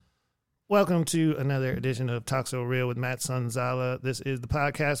Welcome to another edition of Talk So Real with Matt Sonzala. This is the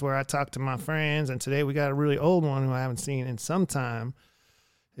podcast where I talk to my friends, and today we got a really old one who I haven't seen in some time.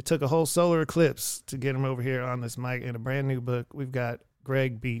 It took a whole solar eclipse to get him over here on this mic in a brand new book. We've got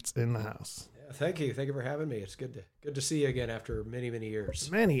Greg Beets in the house. Yeah, thank you for having me. It's good to see you again after many years.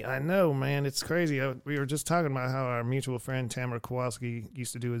 I know, man. It's crazy. We were just talking about how our mutual friend Tamara Kowalski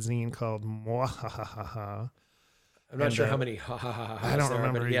used to do a zine called Mwahahaha. I'm not sure how many ha. I don't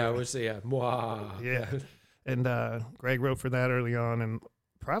remember. Yeah, it was mwah. Yeah. And Greg wrote for that early on, and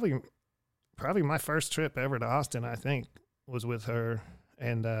probably my first trip ever to Austin, I think, was with her.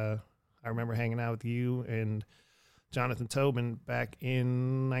 And I remember hanging out with you and Jonathan Tobin back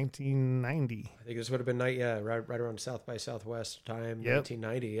in 1990. I think this would have been right around South by Southwest time, yep.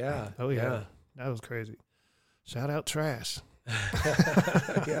 1990. Yeah. Oh yeah, that was crazy. Shout out Trash.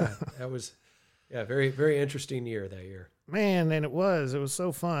 Yeah, that was. Yeah, very interesting year that year. Man, and it was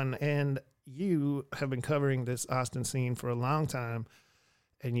so fun. And you have been covering this Austin scene for a long time.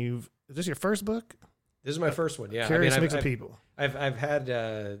 And is this your first book? This is my first one. Yeah, Curious mix of people. I've had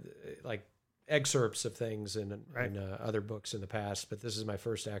like excerpts of things in other books in the past, but this is my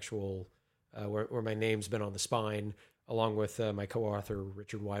first actual where my name's been on the spine, along with my co-author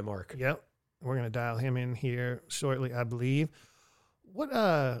Richard Whymark. Yep, we're gonna dial him in here shortly, I believe.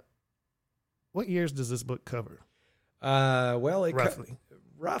 What years does this book cover? Roughly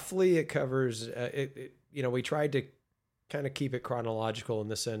it covers. We tried to kind of keep it chronological in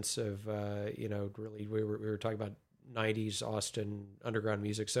the sense of really we were talking about 90s Austin underground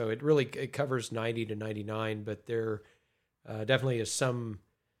music, so it covers 90 to 99, but there definitely is some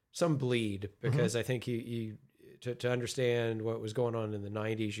bleed because I think you to understand what was going on in the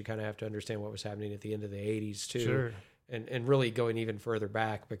 90s, you kind of have to understand what was happening at the end of the 80s too. Sure. And really going even further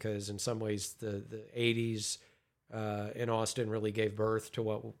back, because in some ways the 80s in Austin really gave birth to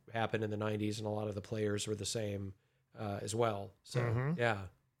what happened in the 90s, and a lot of the players were the same as well. So, yeah.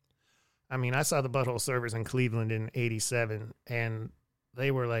 I mean, I saw the Butthole Surfers in Cleveland in 87, and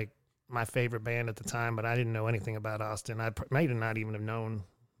they were like my favorite band at the time, but I didn't know anything about Austin. I might have not even have known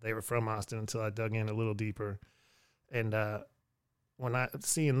they were from Austin until I dug in a little deeper. And when I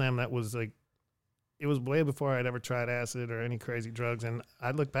seeing them, that was like, it was way before I'd ever tried acid or any crazy drugs. And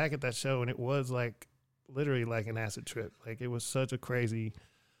I look back at that show and it was like literally like an acid trip. Like it was such a crazy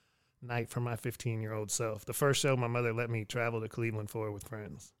night for my 15-year-old self. The first show my mother let me travel to Cleveland for with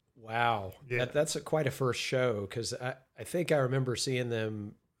friends. Wow. Yeah. That's quite a first show, because I think I remember seeing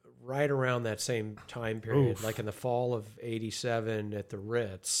them right around that same time period, like in the fall of 87 at the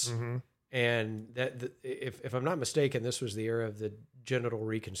Ritz. Mm-hmm. And if I'm not mistaken, this was the era of the genital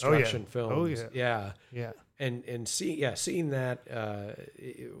reconstruction films. Oh yeah. Yeah. And seeing that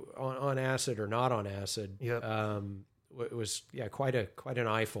on acid or not on acid, it was quite an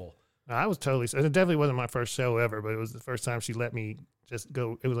eyeful. I was totally. It definitely wasn't my first show ever, but it was the first time she let me just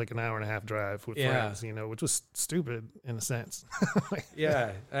go. It was like an hour and a half drive with friends, which was stupid in a sense.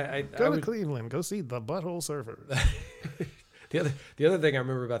 I go to Cleveland, go see the Butthole Surfers. The other thing I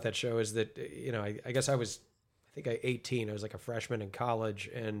remember about that show is that I guess I was 18. I was like a freshman in college,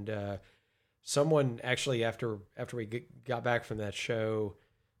 and someone actually after we got back from that show,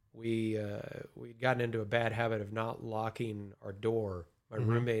 we'd gotten into a bad habit of not locking our door. My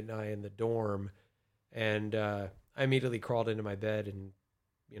roommate and I in the dorm, and I immediately crawled into my bed and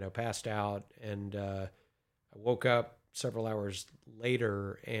passed out, and I woke up several hours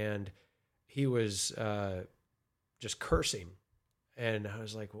later, and he was just cursing. And I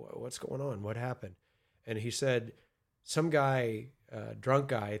was like, what's going on? What happened? And he said, some guy, drunk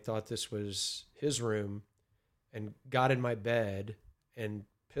guy, thought this was his room and got in my bed and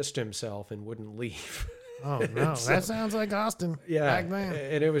pissed himself and wouldn't leave. Oh, no. So, that sounds like Austin back then.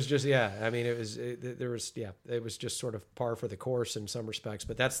 And it was just, it was just sort of par for the course in some respects.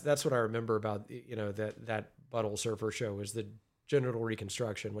 But that's what I remember about, that Butthole Surfer show was the genital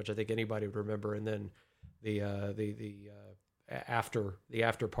reconstruction, which I think anybody would remember. And then the after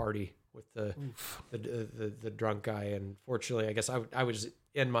party with the drunk guy, and fortunately I guess I was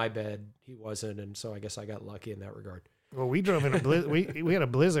in my bed, he wasn't, and so I guess I got lucky in that regard. Well, we drove in we had a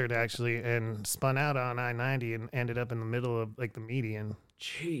blizzard actually, and spun out on I-90 and ended up in the middle of like the median.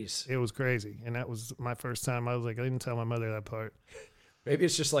 Jeez, it was crazy, and that was my first time. I was like, I didn't tell my mother that part. Maybe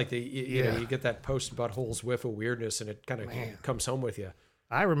it's just like you get that post buttholes whiff of weirdness, and it kind of comes home with you.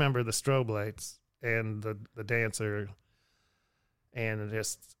 I remember the strobe lights and the dancer. And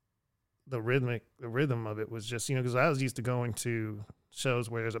just the rhythm of it was just, because I was used to going to shows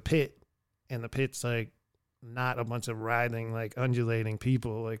where there's a pit, and the pit's like not a bunch of writhing, like undulating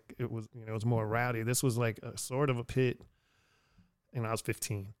people. Like it was, it was more rowdy. This was like a sort of a pit, and I was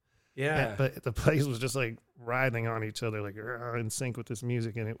 15. Yeah. But the place was just like writhing on each other, like in sync with this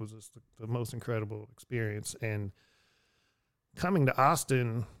music. And it was just the most incredible experience. And coming to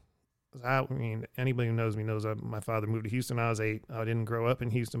Austin, I mean, anybody who knows me knows my father moved to Houston when I was 8. I didn't grow up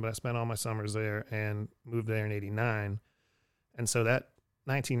in Houston, but I spent all my summers there and moved there in 89. And so that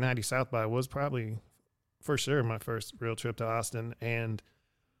 1990 South by was probably, for sure, my first real trip to Austin. And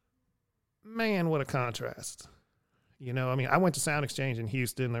man, what a contrast. You know, I mean, I went to Sound Exchange in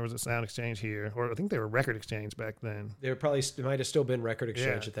Houston. There was a Sound Exchange here, or I think they were Record Exchange back then. There probably might have still been Record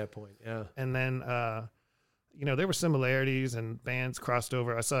Exchange at that point. Yeah. And then, you know, there were similarities and bands crossed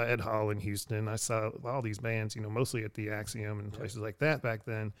over. I saw Ed Hall in Houston. I saw all these bands, you know, mostly at the Axiom and places like that back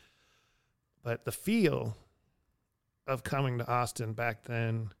then. But the feel of coming to Austin back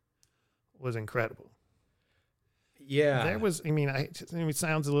then was incredible. Yeah. There was, I mean, it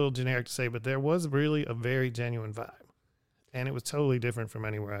sounds a little generic to say, but there was really a very genuine vibe. And it was totally different from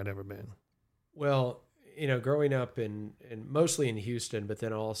anywhere I'd ever been. Well, you know, growing up in mostly in Houston, but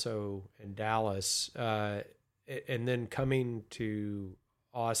then also in Dallas, and then coming to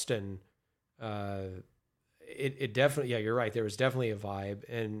Austin, it definitely, yeah, you're right. There was definitely a vibe,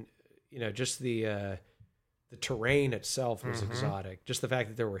 and you know, just the terrain itself was exotic. Just the fact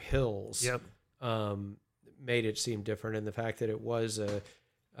that there were hills, made it seem different, and the fact that it was you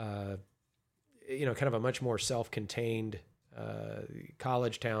know, kind of a much more self-contained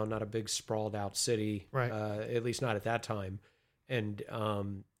college town, not a big sprawled out city, right? At least not at that time. And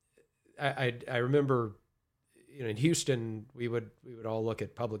I remember, you know, in Houston, we would all look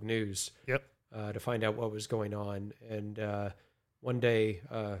at public news, to find out what was going on. And one day,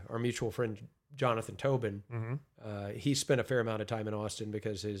 our mutual friend Jonathan Tobin, he spent a fair amount of time in Austin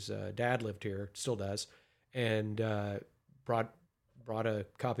because his dad lived here, still does, and brought a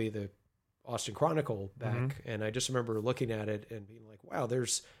copy of the Austin Chronicle back, and I just remember looking at it and being like, wow,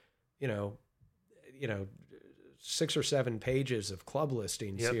 there's, you know, 6 or 7 pages of club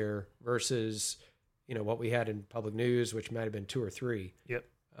listings here versus, you know, what we had in public news, which might have been 2 or 3.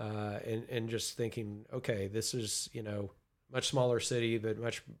 And just thinking, okay, this is, you know, much smaller city, but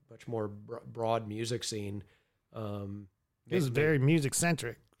much more broad music scene. It was very music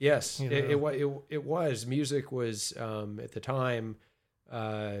centric. Yes, you know? it was. Music was at the time.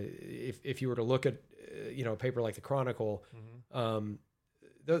 If you were to look at, you know, a paper like the Chronicle,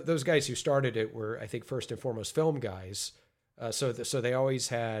 those guys who started it were, I think, first and foremost film guys. So they always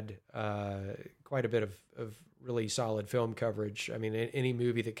had quite a bit of really solid film coverage. I mean, any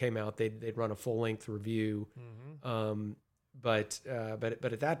movie that came out, they'd run a full length review. But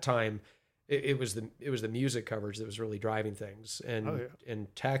at that time, it was the music coverage that was really driving things, and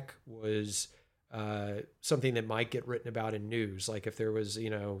tech was something that might get written about in news. Like if there was,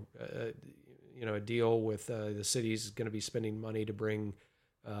 a deal with the city's going to be spending money to bring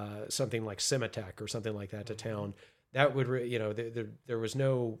something like Cimatech or something like that to town, that would, there was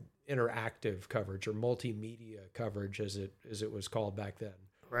no interactive coverage or multimedia coverage as it was called back then.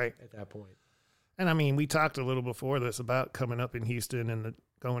 Right. At that point. And I mean, we talked a little before this about coming up in Houston and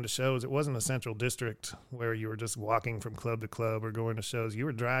going to shows. It wasn't a central district where you were just walking from club to club or going to shows. You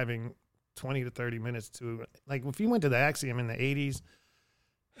were driving 20 to 30 minutes to, like, if you went to the Axiom in the 80s,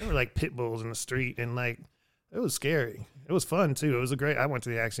 there were like pit bulls in the street, and like, it was scary. It was fun too. It was I went to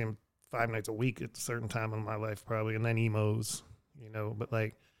the Axiom 5 nights a week at a certain time in my life, probably, and then emos, but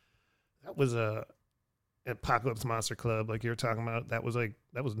like, that was a Apocalypse Monster Club, like you were talking about. That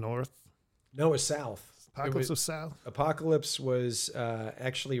was north. No, it was south. Apocalypse was south. Apocalypse was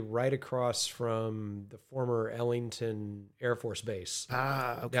actually right across from the former Ellington Air Force Base.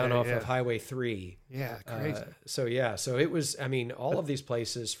 Okay, down off of Highway 3. Yeah, crazy. So it was. I mean, all of these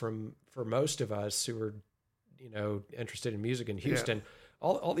places for most of us who were, interested in music in Houston,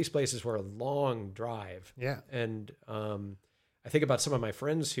 all these places were a long drive. Yeah, and I think about some of my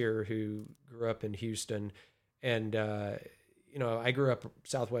friends here who grew up in Houston, and I grew up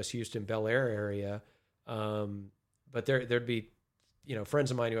Southwest Houston, Bel Air area. But there'd be,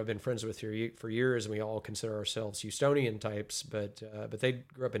 friends of mine who I've been friends with here for years, and we all consider ourselves Houstonian types, but they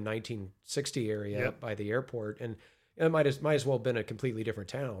grew up in 1960 area by the airport, and it might as well have been a completely different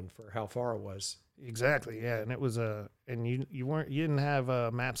town for how far it was. Exactly. Yeah. And it was and you didn't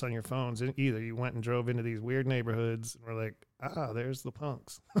have maps on your phones either. You went and drove into these weird neighborhoods and were like, there's the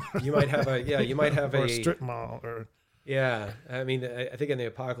punks. You might have or a strip mall or. Yeah, I mean, I think in the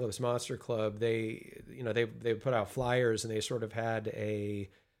Apocalypse Monster Club, they put out flyers, and they sort of had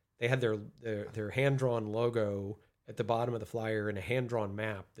their hand-drawn logo at the bottom of the flyer and a hand-drawn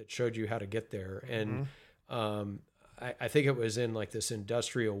map that showed you how to get there. And I think it was in like this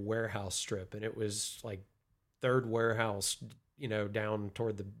industrial warehouse strip, and it was like third warehouse, down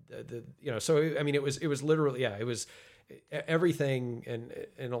toward the so I mean, it was literally, it was everything.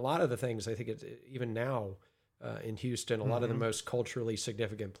 And a lot of the things, I think it's even now in Houston, a lot of the most culturally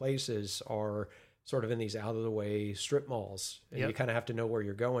significant places are sort of in these out of the way strip malls, and you kind of have to know where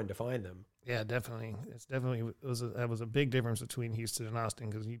you're going to find them. Yeah, definitely. That was a big difference between Houston and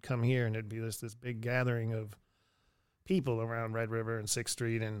Austin, because you'd come here and there'd be this big gathering of people around Red River and 6th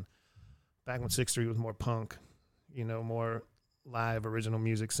Street, and back when 6th Street was more punk, more live original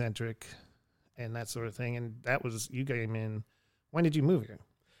music centric and that sort of thing. And you came in, when did you move here?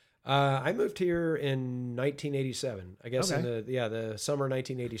 I moved here in 1987. I guess in the summer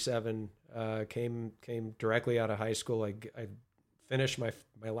 1987. Came directly out of high school. I finished my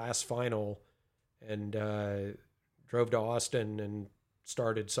last final and drove to Austin and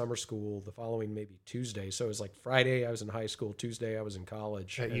started summer school the following maybe Tuesday. So it was like Friday I was in high school, Tuesday I was in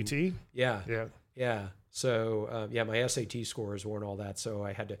college. At UT? Yeah. So my SAT scores weren't all that. So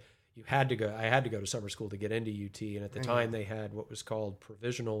I had to go to summer school to get into UT. And at the time they had what was called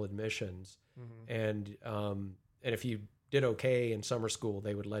provisional admissions. And if you did okay in summer school,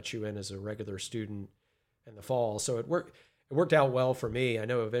 they would let you in as a regular student in the fall. So it worked out well for me. I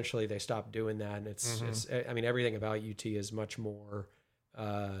know eventually they stopped doing that, and it's I mean, everything about UT is much more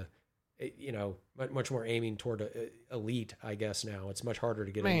much more aiming toward elite, I guess. Now it's much harder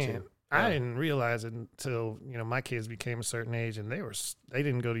to get into. I didn't realize it until my kids became a certain age, and they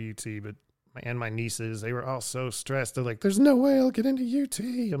didn't go to UT, but my nieces, they were all so stressed. They're like, "There's no way I'll get into UT."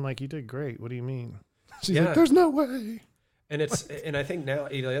 I'm like, "You did great. What do you mean?" She's like, "There's no way." And and I think now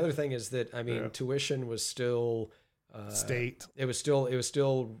the other thing is that, I mean, tuition was still state. It was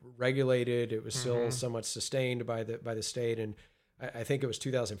still regulated. It was still somewhat sustained by the state. And I think it was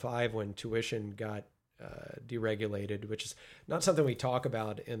 2005 when tuition got deregulated, which is not something we talk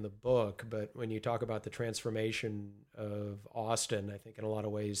about in the book, but when you talk about the transformation of Austin, I think in a lot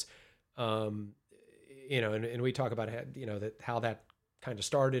of ways, and we talk about how that kind of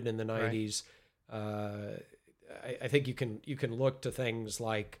started in the 90s. I think you can look to things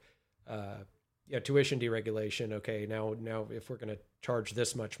like tuition deregulation. Okay, now if we're going to charge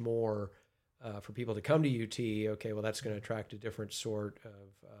this much more for people to come to UT, okay, well, that's going to attract a different sort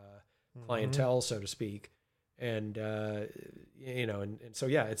of clientele, so to speak. And and so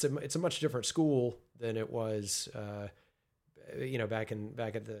it's a much different school than it was back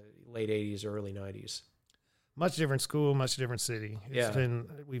at the late 80s, early 90s. Much different school, much different city.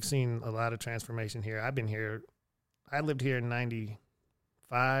 We've seen a lot of transformation here. I lived here in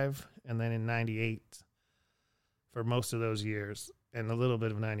 95 and then in 98 for most of those years and a little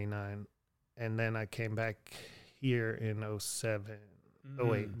bit of 99. And then I came back here in 07,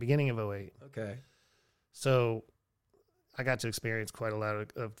 08, beginning of 08. Okay. So I got to experience quite a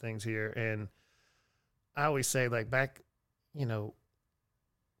lot of things here. And I always say, like, back, there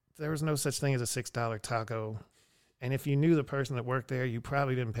was no such thing as a $6 taco. And if you knew the person that worked there, you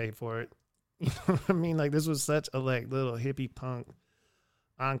probably didn't pay for it. You know what I mean? Like, this was such a little hippie punk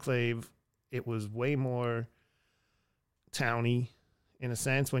enclave. It was way more towny in a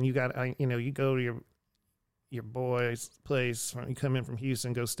sense. When you got, you go to your boy's place, you come in from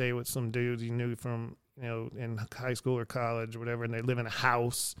Houston, go stay with some dudes you knew from, in high school or college or whatever, and they live in a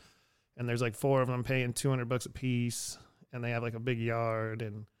house, and there's like 4 of them paying $200 a piece, and they have like a big yard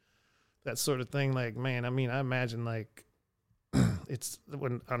and that sort of thing. Like, man, I mean, I imagine like it's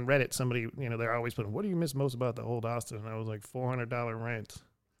when on Reddit somebody, they're always putting, "What do you miss most about the old Austin?" And I was like, $400 rent.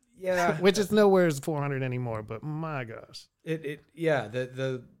 Yeah, which is nowhere is $400 anymore. But my gosh,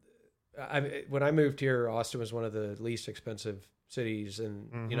 when I moved here, Austin was one of the least expensive cities in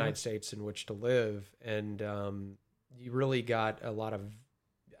the United States in which to live, and you really got a lot of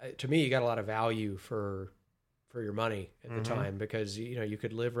value for your money at the time, because you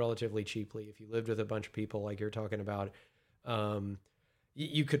could live relatively cheaply if you lived with a bunch of people like you're talking about.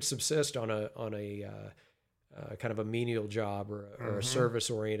 You could subsist on a kind of a menial job or a service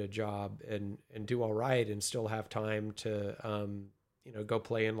oriented job and do all right and still have time to go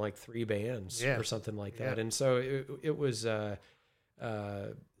play in like 3 bands or something like that. And so it was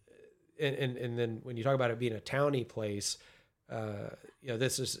and then when you talk about it being a towny place,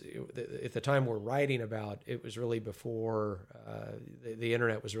 this is at the time we're writing about, it was really before the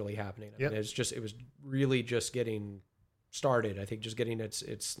internet was really happening. I mean, it was really just getting started. I think just getting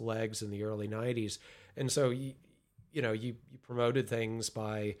its legs in the early 90s. And so you promoted things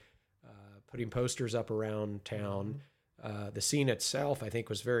by putting posters up around town. The scene itself, I think,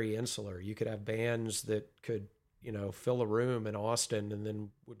 was very insular. You could have bands that could fill a room in Austin and then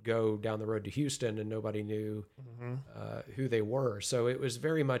would go down the road to Houston and nobody knew who they were. So it was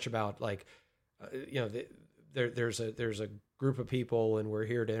very much about like, there's a group of people, and we're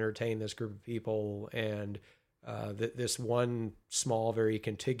here to entertain this group of people, and this one small, very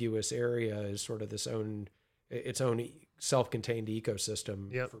contiguous area is sort of its own self-contained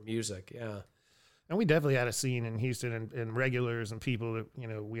ecosystem for music. Yeah. And we definitely had a scene in Houston and regulars and people that, you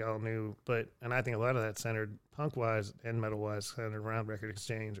know, we all knew. And I think a lot of that centered punk-wise and metal-wise centered around Record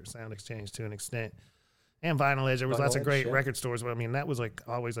Exchange or Sound Exchange to an extent. And Vinyl Edge. There was lots of great record stores. But I mean, that was like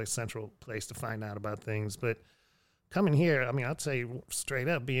always a central place to find out about things. But coming here, I mean, I'd say straight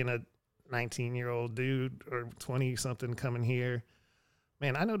up being a 19-year-old dude or 20-something coming here,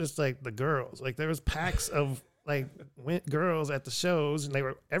 man, I noticed like the girls. Like there was packs of like girls at the shows,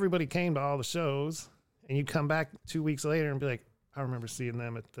 and everybody came to all the shows, and you'd come back 2 weeks later and be like, I remember seeing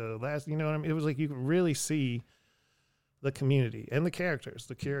them at the last, you know what I mean? It was like you could really see the community and the characters,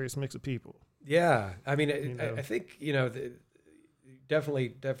 the curious mix of people. Yeah. I mean, I think, you know,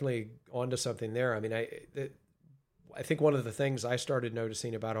 definitely onto something there. I mean, I think one of the things I started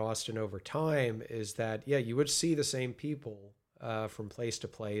noticing about Austin over time is that, yeah, you would see the same people from place to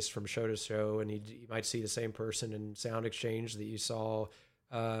place, from show to show, and you might see the same person in Sound Exchange that you saw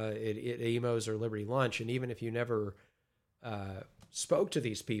at Emo's or Liberty Lunch. And even if you never spoke to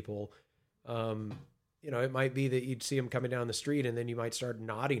these people, you know, it might be that you'd see them coming down the street, and then you might start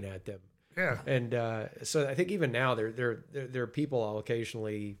nodding at them. Yeah. And so I think even now there are people I'll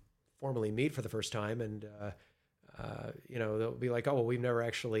occasionally formally meet for the first time, and you know, they'll be like, oh, well, we've never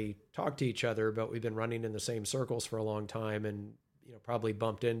actually talked to each other, but we've been running in the same circles for a long time, and, you know, probably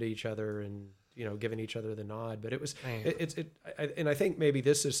bumped into each other and, you know, giving each other the nod. But it was, and I think maybe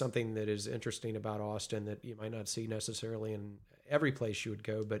this is something that is interesting about Austin that you might not see necessarily in every place you would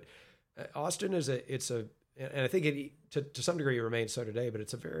go. But Austin is and I think it, to some degree, it remains so today, but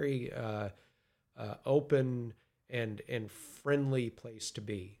it's a very open and friendly place to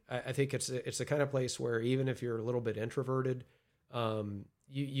be. I think it's the kind of place where even if you're a little bit introverted,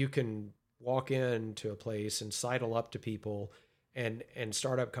 you can walk into a place and sidle up to people and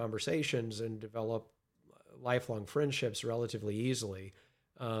start up conversations and develop lifelong friendships relatively easily.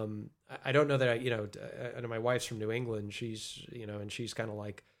 I don't know that I know my wife's from New England. She's, you know, and she's kind of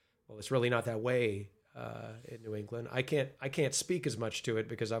like, well, it's really not that way in New England. I can't speak as much to it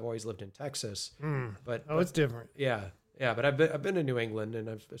because I've always lived in Texas. But it's different. Yeah. But I've been to New England, and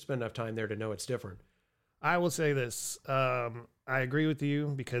I've spent enough time there to know it's different. I will say this. I agree with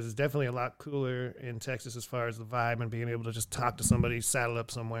you because it's definitely a lot cooler in Texas as far as the vibe and being able to just talk to somebody, saddle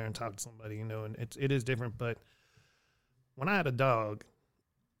up somewhere and talk to somebody, you know, and it is different. But when I had a dog,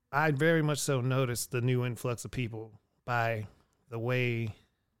 I very much so noticed the new influx of people by the way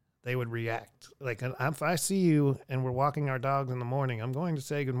they would react. Like if I see you and we're walking our dogs in the morning, I'm going to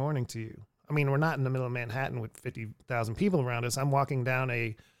say good morning to you. I mean, we're not in the middle of Manhattan with 50,000 people around us. I'm walking down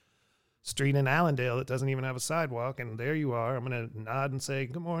a street in Allendale that doesn't even have a sidewalk, and there you are. I'm going to nod and say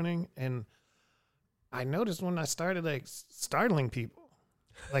good morning. And I noticed when I started like startling people,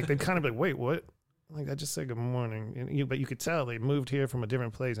 like they'd kind of be like, wait, what? Like I just said good morning. But you could tell they moved here from a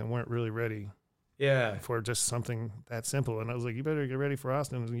different place and weren't really ready. Yeah. For just something that simple. And I was like, you better get ready for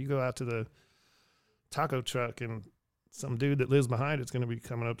Austin. You go out to the taco truck and some dude that lives behind it's going to be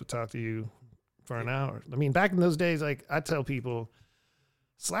coming up to talk to you for an hour. I mean, back in those days, like I tell people,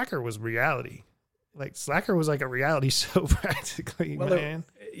 Slacker was reality. Like Slacker was like a reality show practically, well, man.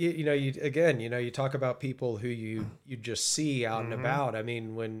 You talk about people who you just see out and about. I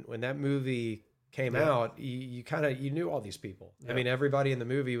mean, when that movie came out, you knew all these people. I mean, everybody in the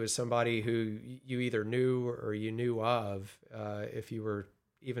movie was somebody who you either knew or you knew of, if you were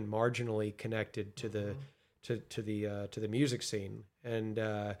even marginally connected to the to the music scene. And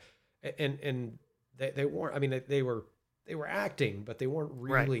they weren't. I mean, they were acting, but they weren't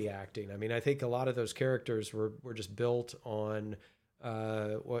really acting. I mean, I think a lot of those characters were just built on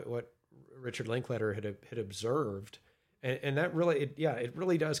what Richard Linklater had observed. And that really, it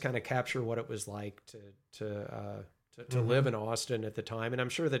really does kind of capture what it was like to live in Austin at the time. And I'm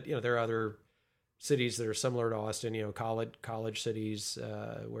sure that, you know, there are other cities that are similar to Austin, you know, college cities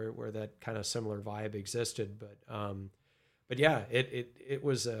where that kind of similar vibe existed. But yeah, it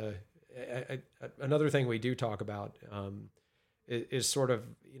was another thing we do talk about is sort of,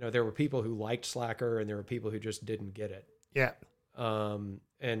 you know, there were people who liked Slacker and there were people who just didn't get it. Yeah. And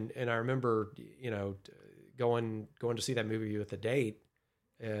I remember, you know, going to see that movie with a date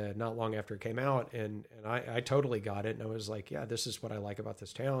not long after it came out, and I totally got it, and I was like, yeah, this is what I like about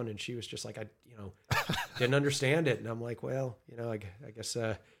this town. And she was just like, I didn't understand it, and I'm like, well, you know, I guess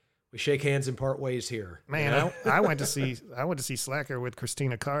we shake hands and part ways here. Man, you know? I went to see Slacker with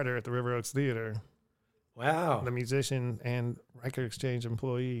Christina Carter at the River Oaks Theater. Wow, the musician and Record Exchange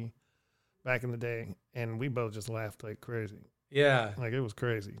employee. back in the day, and we both just laughed like crazy. Yeah. Like, it was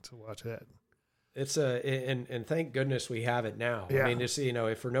crazy to watch that. It's and thank goodness we have it now. Yeah. I mean, just, you know,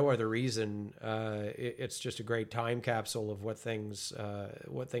 if for no other reason, it's just a great time capsule of what things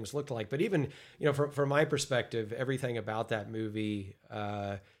looked like. But even, you know, from my perspective, everything about that movie,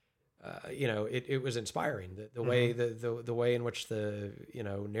 you know, it was inspiring. The way the way in which the, you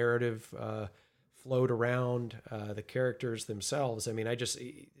know, narrative flowed around, the characters themselves. I mean, I just,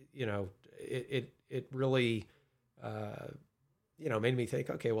 you know, it really. You know, made me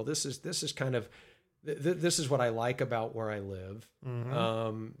think, okay, well, this is kind of, this is what I like about where I live.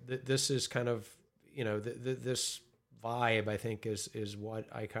 This is kind of, you know, this vibe, I think is what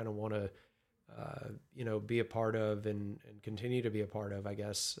I kind of want to, you know, be a part of and continue to be a part of, I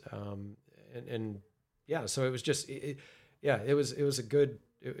guess. And yeah, so it was just, it was a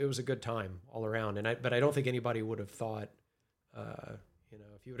good time all around. But I don't think anybody would have thought, you know,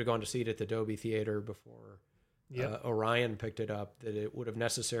 if you would have gone to see it at the Dolby Theater before, Orion picked it up, that it would have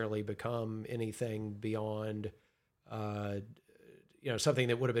necessarily become anything beyond, you know, something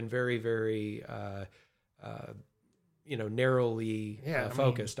that would have been very, very, you know, narrowly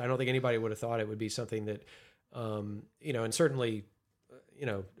focused. I don't think anybody would have thought it would be something that, you know, and certainly, you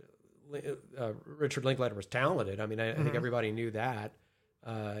know, Richard Linklater was talented. I mean, I think everybody knew that.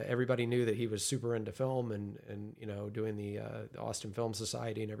 Everybody knew that he was super into film and you know, doing the Austin Film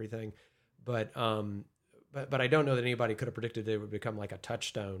Society and everything. But I don't know that anybody could have predicted that it would become like a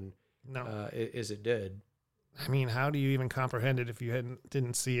touchstone, as it did. I mean, how do you even comprehend it if you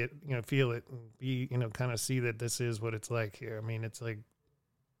didn't see it, you know, feel it, and be, you know, kind of see that this is what it's like here? I mean, it's like,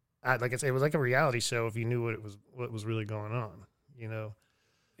 like I say, it was like a reality show if you knew what was really going on, you know?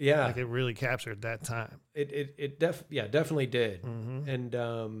 Yeah. Like, it really captured that time. It definitely did. And,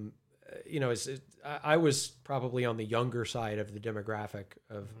 you know, I was probably on the younger side of the demographic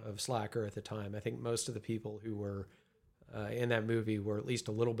of Slacker at the time. I think most of the people who were in that movie were at least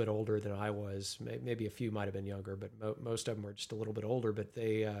a little bit older than I was. Maybe a few might have been younger, but most of them were just a little bit older. But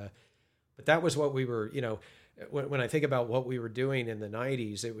but that was what we were, you know, when I think about what we were doing in the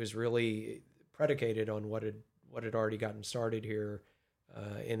 90s, it was really predicated on what had already gotten started here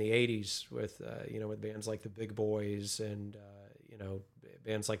in the 80s with, you know, with bands like the Big Boys and, you know,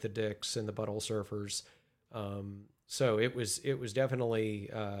 bands like the Dicks and the Butthole Surfers. So it was definitely,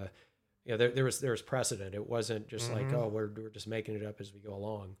 you know, there was precedent. It wasn't just like, oh, we're just making it up as we go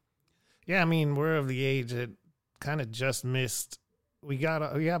along. Yeah. I mean, we're of the age that kind of just missed, we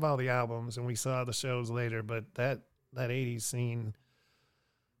have all the albums and we saw the shows later, but that 80s scene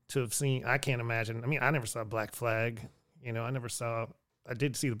to have seen, I can't imagine. I mean, I never saw Black Flag, you know, I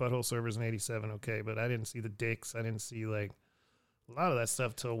did see the Butthole Surfers in 87. Okay. But I didn't see the Dicks. I didn't see like a lot of that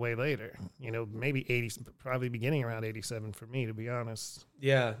stuff till way later, you know, maybe 80s, probably beginning around 87 for me, to be honest.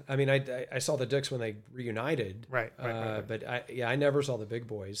 Yeah. I mean, I saw the Dicks when they reunited. Right. But I never saw the Big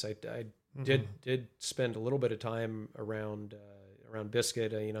Boys. I did spend a little bit of time around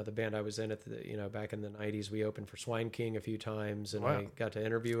Biscuit, you know, the band I was in at the, you know, back in the 90s. We opened for Swine King a few times and I got to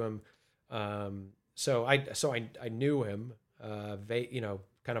interview him. So I knew him, you know,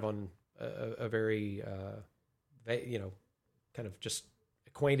 kind of on a very, you know, kind of just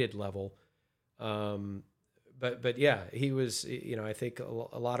acquainted level. But yeah, he was, you know, I think a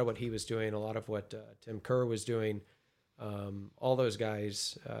lot of what he was doing, a lot of what Tim Kerr was doing, all those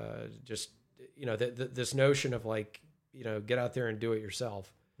guys, just, you know, this notion of like, you know, get out there and do it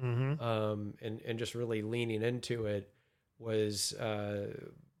yourself. And just really leaning into it was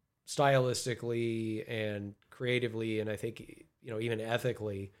stylistically and creatively, and I think, you know, even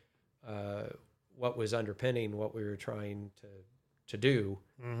ethically, what was underpinning what we were trying to do.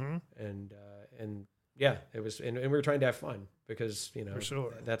 And yeah, it was, and we were trying to have fun because, you know, for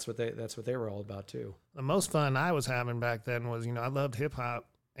sure, that's what they were all about too. The most fun I was having back then was, you know, I loved hip hop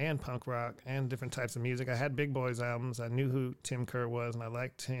and punk rock and different types of music. I had Big Boys albums. I knew who Tim Kerr was and I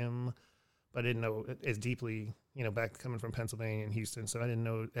liked him, but I didn't know as deeply, you know, back coming from Pennsylvania and Houston. So I didn't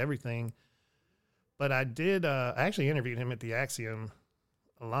know everything, but I did, I actually interviewed him at the Axiom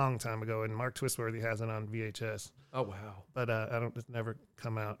a long time ago, and Mark Twistworthy has it on VHS. Oh, wow. But it's never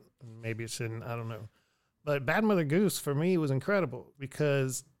come out. Maybe it shouldn't. I don't know. But Bad Mother Goose for me was incredible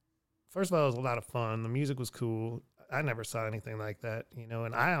because, first of all, it was a lot of fun. The music was cool. I never saw anything like that, you know,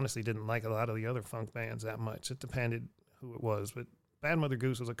 and I honestly didn't like a lot of the other funk bands that much. It depended who it was, but Bad Mother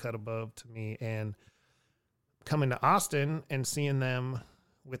Goose was a cut above to me. And coming to Austin and seeing them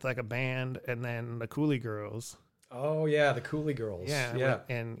with like a band and then the Cooley Girls. Oh yeah, the Cooley Girls. Yeah.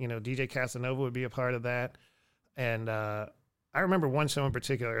 And you know, DJ Casanova would be a part of that. And I remember one show in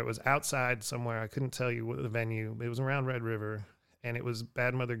particular. It was outside somewhere. I couldn't tell you what the venue. It was around Red River, and it was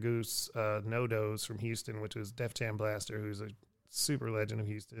Bad Mother Goose, No Dose from Houston, which was Def Jam Blaster, who's a super legend of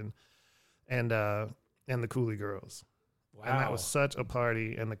Houston, and the Cooley Girls. Wow. And that was such a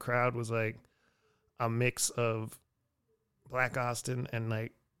party, and the crowd was like a mix of Black Austin and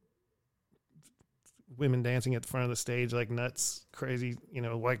like women dancing at the front of the stage like nuts, crazy,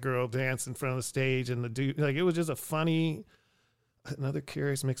 white girl dance in front of the stage, and the dude, like, it was just a funny, another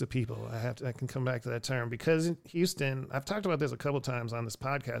curious mix of people. I can come back to that term, because in Houston, I've talked about this a couple times on this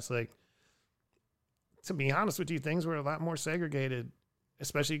podcast, like, to be honest with you, things were a lot more segregated,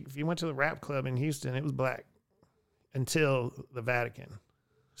 especially if you went to the rap club in Houston, it was black until the Vatican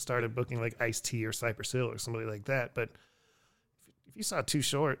started booking like Ice-T or Cypress Hill or somebody like that. But if you saw Too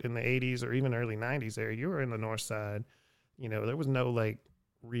Short in the 80s or even early 90s there, you were in the North Side. There was no like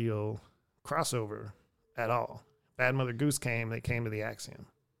real crossover at all. Bad Mother Goose they came to the Axiom,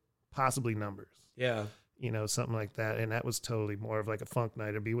 possibly Numbers. Yeah. Something like that. And that was totally more of like a funk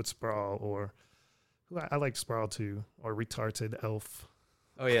night, or be with Sprawl, or who I like Sprawl too, or Retarded Elf.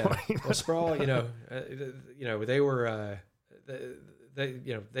 Oh yeah. Well, Sprawl, they were,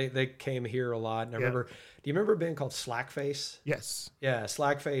 they came here a lot. And I remember, do you remember a band called Slackface? Yes. Yeah.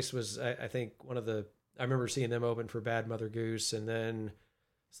 Slackface was, I think, I remember seeing them open for Bad Mother Goose, and then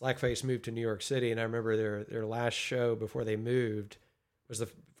Slackface moved to New York City. And I remember their last show before they moved was the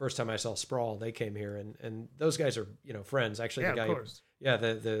first time I saw Sprawl. They came here, and those guys are, friends. Actually, yeah, the guy, of course.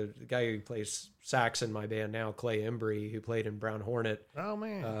 The guy who plays sax in my band now, Clay Embry, who played in Brown Hornet. Oh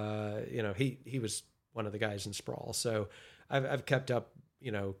man. He was one of the guys in Sprawl. So I've kept up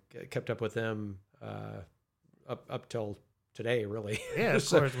with them up till today, really. Yeah, of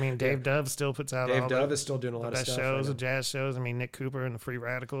course. I mean, Dave Dove still puts out Dave Dove is still doing a lot of best stuff. Shows, the jazz shows. I mean, Nick Cooper and the Free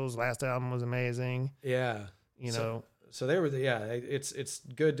Radicals last album was amazing. Yeah. So they were it's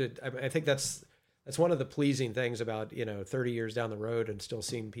good to, I think that's one of the pleasing things about, 30 years down the road and still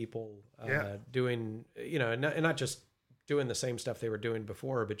seeing people doing, and not just doing the same stuff they were doing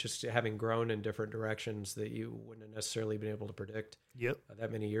before, but just having grown in different directions that you wouldn't have necessarily been able to predict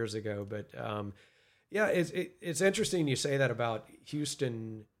that many years ago. But it's interesting you say that about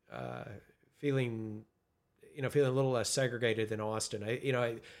Houston feeling a little less segregated than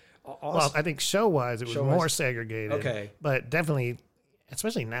Austin. Well, I think show-wise, it was more segregated. Okay. But definitely,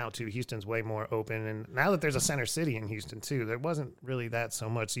 especially now, too, Houston's way more open. And now that there's a center city in Houston, too, there wasn't really that so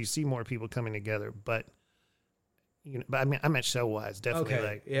much. So you see more people coming together. But, I mean, I meant show-wise, definitely.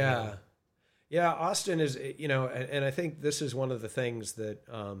 Okay. Yeah. Yeah, Austin is, and I think this is one of the things that,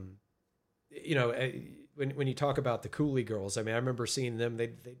 when you talk about the Cooley Girls, I mean, I remember seeing them,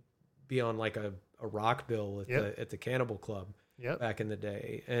 they'd be on like a rock bill at the Cannibal Club. Back in the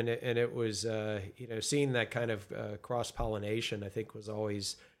day, and it was seeing that kind of cross pollination, I think, was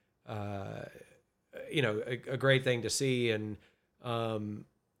always a great thing to see, and a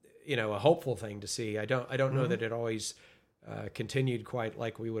hopeful thing to see. I don't know that it always continued quite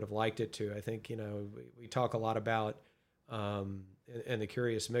like we would have liked it to. I think we talk a lot about in the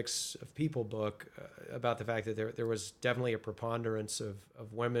Curious Mix of People book about the fact that there was definitely a preponderance of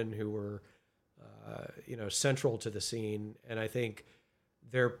women who were central to the scene, and I think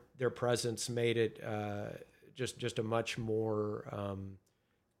their presence made it just a much more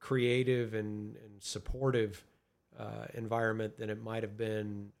creative and supportive environment than it might have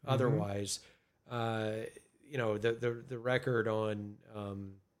been otherwise. The record on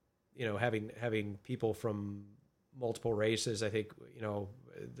having people from multiple races, I think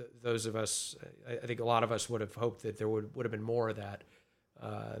those of us, I think a lot of us would have hoped that there would have been more of that.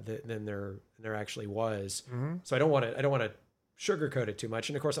 Than there actually was. Mm-hmm. So I don't want to sugarcoat it too much.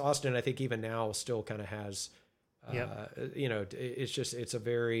 And of course, Austin, I think even now still kind of has, it's a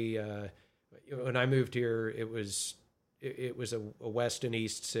very, when I moved here, it was a west and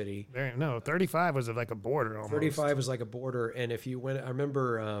east city. 35 was like a border almost. 35 was like a border. And if you went, I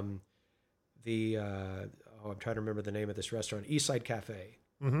remember I'm trying to remember the name of this restaurant, Eastside Cafe.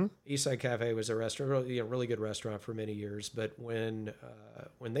 Mm-hmm. Eastside Cafe was a restaurant, really good restaurant for many years. But when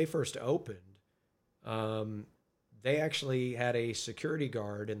they first opened, they actually had a security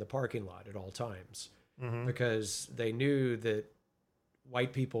guard in the parking lot at all times because they knew that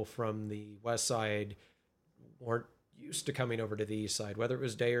white people from the west side weren't used to coming over to the east side, whether it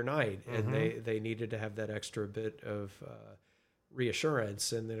was day or night, and they needed to have that extra bit of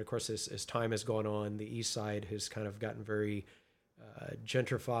reassurance. And then, of course, as time has gone on, the east side has kind of gotten very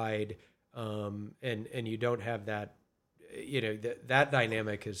gentrified, and you don't have that, that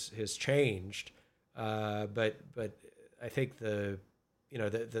dynamic has changed. But I think the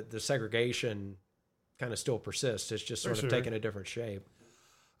segregation kind of still persists. It's just sort of taking a different shape.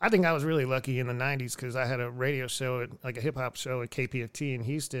 I think I was really lucky in the 90s because I had a radio show, like a hip hop show at KPFT in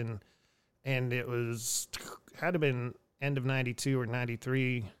Houston, and it had to have been end of 92 or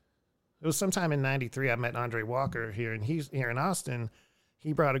 93. It was sometime in 93 I met Andre Walker here in Austin.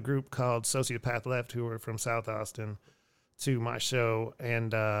 He brought a group called Sociopath Left, who were from South Austin, to my show,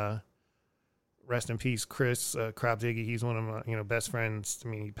 and rest in peace, Chris Kropziggy. He's one of my best friends to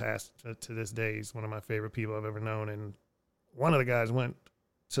me. He passed to this day. He's one of my favorite people I've ever known, and one of the guys went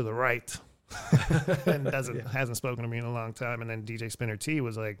to the right and hasn't spoken to me in a long time. And then DJ Spinner T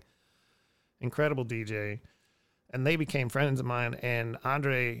was like incredible DJ, and they became friends of mine. And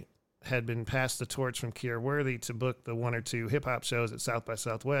Andre had been passed the torch from Kier Worthy to book the 1 or 2 hip hop shows at South by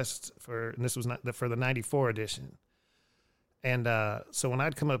Southwest and this was for the 94 edition. And so when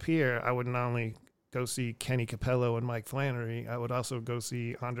I'd come up here, I would not only go see Kenny Capello and Mike Flannery, I would also go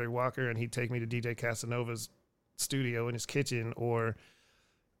see Andre Walker, and he'd take me to DJ Casanova's studio in his kitchen, or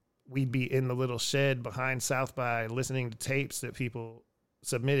we'd be in the little shed behind South by listening to tapes that people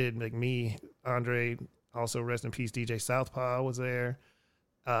submitted, like me, Andre, also rest in peace, DJ Southpaw was there,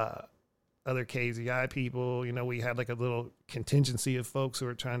 other KZI people. We had like a little contingency of folks who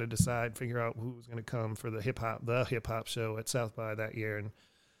were trying to figure out who was going to come for the hip hop show at South by that year. And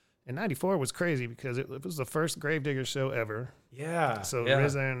 94 was crazy because it was the first Gravedigger show ever. Yeah. So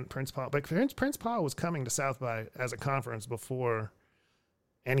RZA and Prince Paul, but Prince Paul was coming to South by as a conference before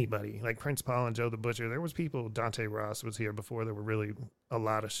anybody. Like Prince Paul and Joe the Butcher, there was people. Dante Ross was here before there were really a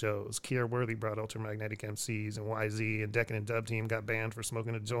lot of shows. Kier Worthy brought Ultramagnetic MCs, and YZ and Decadent Dub Team got banned for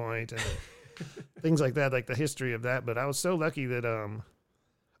smoking a joint and things like that, like the history of that. But I was so lucky that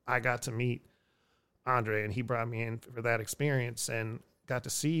I got to meet Andre, and he brought me in for that experience and got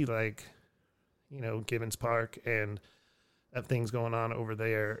to see Gibbons Park and things going on over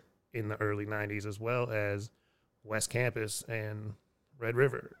there in the early 90s, as well as West Campus and Red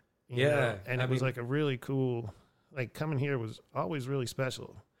River. You know? And it was like a really cool, like coming here was always really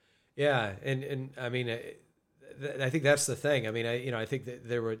special. Yeah. And I mean, I think that's the thing. I mean, I think that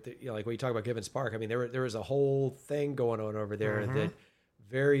there were, like when you talk about Gibbons Park, I mean, there was a whole thing going on over there that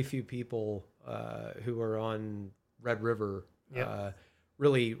very few people who are on Red River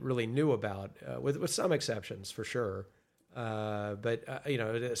really knew about, with some exceptions for sure. But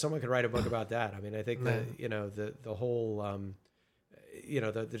someone could write a book about that. I mean, I think that the whole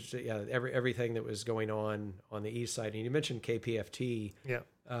everything that was going on the east side. And you mentioned KPFT.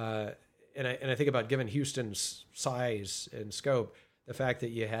 And I think about, given Houston's size and scope, the fact that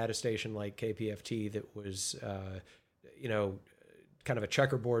you had a station like KPFT that was kind of a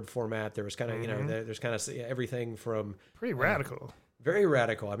checkerboard format. There was kind of there's kind of everything from pretty radical. Very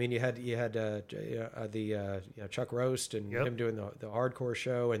radical. I mean, you had Chuck Roast and him doing the hardcore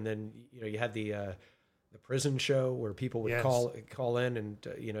show, and then you had the prison show where people would call in and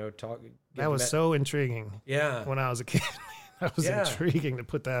talk. That was so intriguing. Yeah, when I was a kid, that was intriguing to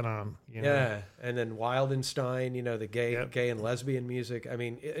put that on. Yeah, and then Wildenstein, the gay and lesbian music. I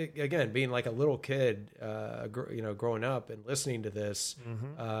mean, again, being like a little kid, growing up and listening to this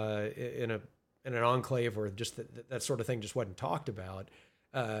in an enclave where just that sort of thing just wasn't talked about.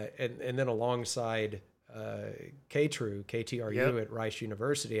 And then alongside KTRU at Rice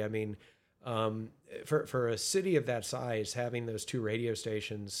University, I mean, for a city of that size, having those 2 radio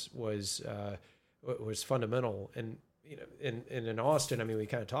stations was fundamental. And, in Austin, I mean, we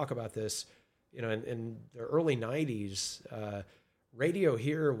kind of talk about this, in the early 90s, radio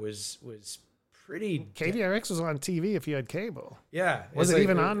here was pretty. KDRX was on TV if you had cable. Yeah. Was it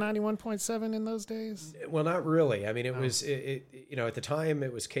even on 91.7 in those days? Well, not really. I mean, it was, at the time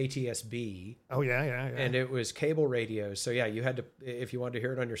it was KTSB. Oh, yeah. And it was cable radio. So, yeah, you had to, if you wanted to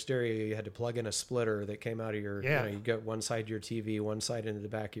hear it on your stereo, you had to plug in a splitter that came out of your, you got one side of your TV, one side into the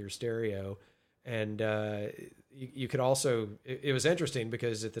back of your stereo. And you could also, it was interesting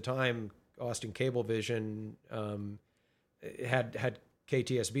because at the time, Austin Cablevision had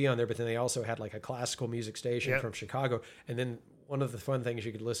KTSB on there, but then they also had like a classical music station from Chicago. And then one of the fun things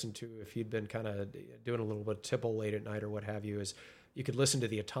you could listen to if you'd been kind of doing a little bit of tipple late at night or what have you is you could listen to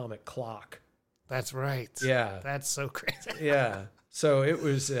the Atomic Clock. That's right. Yeah. That's so crazy. Yeah. So it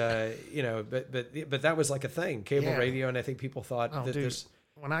was, but that was like a thing, cable radio. And I think people thought there's.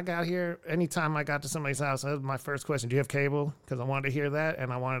 When I got here, anytime I got to somebody's house, that was my first question. Do you have cable? Because I wanted to hear that,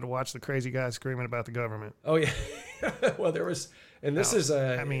 and I wanted to watch the crazy guy screaming about the government. Oh, yeah. Well, there was, and this is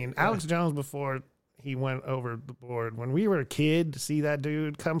Alex Jones, before he went over the board, when we were a kid, to see that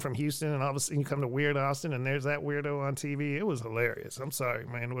dude come from Houston, and all of a sudden you come to Weird Austin, and there's that weirdo on TV, it was hilarious. I'm sorry,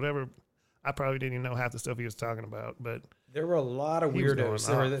 man. Whatever. I probably didn't even know half the stuff he was talking about, but There were a lot of He was weirdos.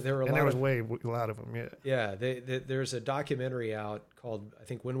 going There were and there was a lot of them. Yeah. Yeah, there's a documentary out called, I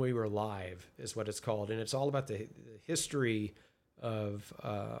think, When We Were Live is what it's called, and it's all about the history of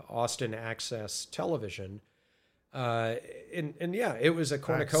Austin Access Television. And yeah, it was a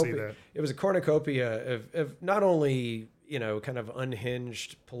cornucopia. It was a cornucopia of not only, you know, kind of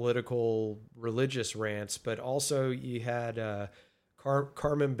unhinged political religious rants, but also you had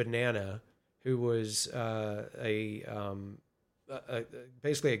Carmen Banana, who was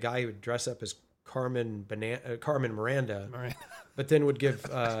basically a guy who would dress up as Carmen Miranda, but then would give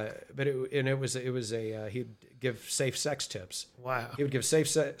he'd give safe sex tips. Wow. He would give safe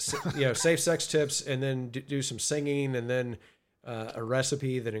sex tips, and then do some singing, and then a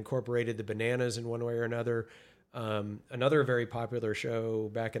recipe that incorporated the bananas in one way or another. Another very popular show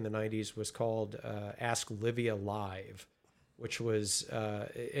back in the 90s was called Ask Livia Live, which was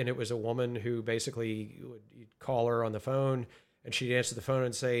and it was a woman who basically you'd call her on the phone, and she'd answer the phone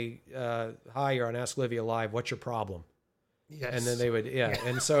and say, "Hi, you're on Ask Livia Live. What's your problem?" Yes. And then they would,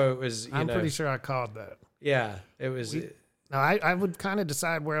 and so it was. I'm pretty sure I called that. Yeah, it was. No, I would kind of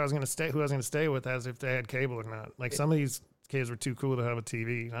decide where I was going to stay, who I was going to stay with, as if they had cable or not. Like some of these kids were too cool to have a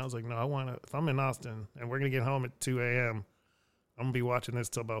TV, and I was like, no, I want to. If I'm in Austin and we're going to get home at 2 a.m., I'm gonna be watching this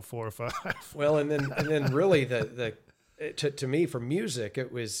till about 4 or 5. Well, and then really to me for music,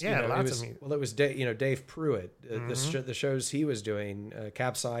 it was lots of music. Well, it was Dave Pruitt, the shows he was doing,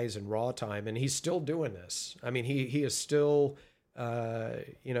 Capsize and Raw Time, and he's still doing this. I mean, he is still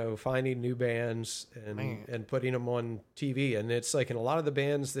finding new bands and putting them on TV, and it's like in a lot of the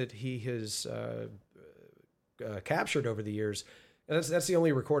bands that he has captured over the years. And that's the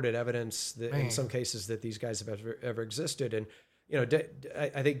only recorded evidence that in some cases that these guys have ever existed. And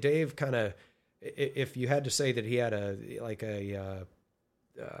I think Dave kind of, if you had to say that he had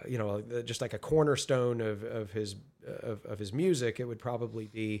just like a cornerstone of his music, it would probably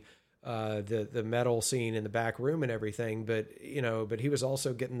be the metal scene in the back room and everything. But he was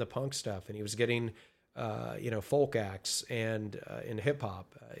also getting the punk stuff, and he was getting folk acts and in hip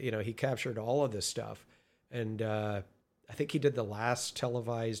hop. He captured all of this stuff, and I think he did the last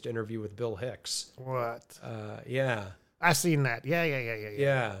televised interview with Bill Hicks. What? Yeah. I've seen that.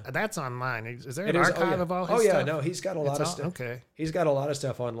 Yeah. That's online. Is there an archive of all his stuff? No, he's got a lot of stuff. Okay. He's got a lot of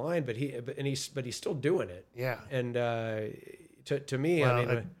stuff online, but he's still doing it. Yeah. And to me, well, I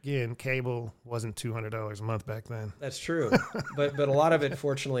mean, again, cable wasn't $200 a month back then. That's true. but a lot of it,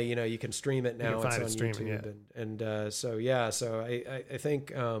 fortunately, you can stream it now. It's on streaming, YouTube, and so I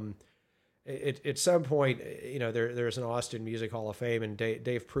think at some point, there's an Austin Music Hall of Fame, and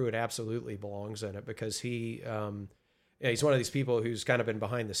Dave Pruitt absolutely belongs in it because he's one of these people who's kind of been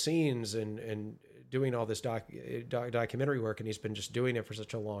behind the scenes and doing all this documentary work, and he's been just doing it for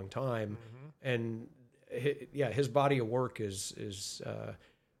such a long time. Mm-hmm. And his body of work is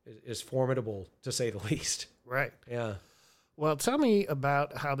formidable, to say the least. Right. Yeah. Well, tell me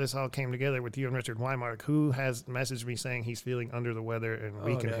about how this all came together with you and Richard Whymark, who has messaged me saying he's feeling under the weather and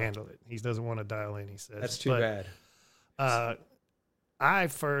we can handle it. He doesn't want to dial in, he says. That's too bad. Was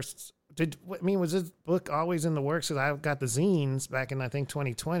this book always in the works? Because I got the zines back in, I think,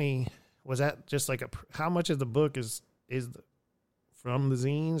 2020. Was that just like how much of the book is from the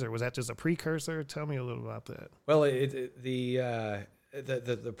zines, or was that just a precursor? Tell me a little about that. Well, the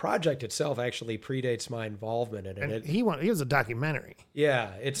project itself actually predates my involvement in it. And he was a documentary.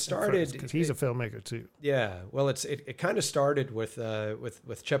 Yeah, it started because he's a filmmaker too. Yeah, well, it kind of started with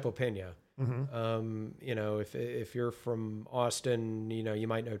Chepo Pena. Mm-hmm. If you're from Austin, you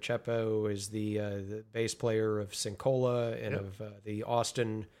might know Chepo is the bass player of Sincola and of the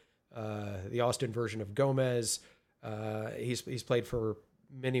Austin version of Gomez. He's played for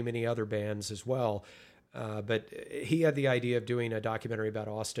many other bands as well. But he had the idea of doing a documentary about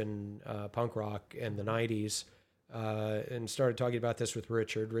Austin punk rock in the 90s, and started talking about this with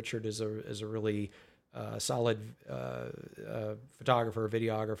Richard. Richard is a really solid photographer,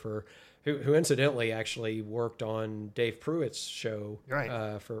 videographer, who incidentally actually worked on Dave Pruitt's show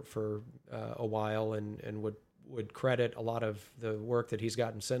for a while, and would credit a lot of the work that he's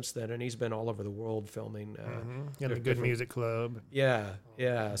gotten since then. And he's been all over the world filming. In the Good Music Club. Yeah.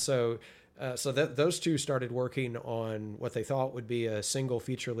 So those two started working on what they thought would be a single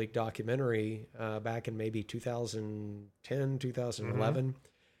feature-length documentary back in maybe 2010, 2011. Mm-hmm.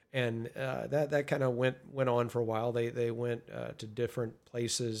 And that kind of went on for a while. They went to different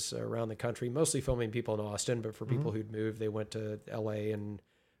places around the country, mostly filming people in Austin, but for people who'd moved, they went to LA and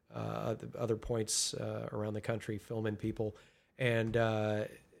other points around the country filming people. And I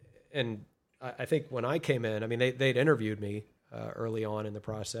think when I came in, I mean, they'd interviewed me early on in the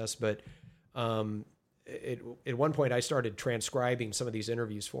process, but at one point I started transcribing some of these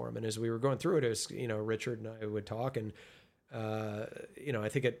interviews for him. And as we were going through it, was, Richard and I would talk, and, I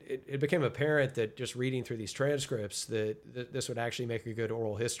think it became apparent that just reading through these transcripts that this would actually make a good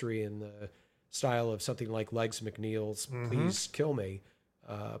oral history in the style of something like Legs McNeil's Please Kill Me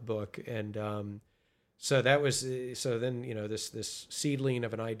book. And so then, this seedling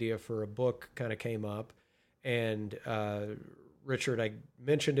of an idea for a book kind of came up. And Richard, I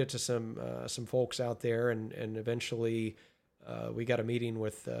mentioned it to some folks out there, and eventually we got a meeting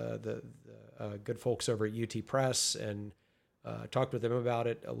with the good folks over at UT Press, and talked with them about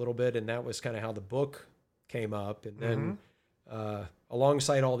it a little bit, and that was kind of how the book came up. And then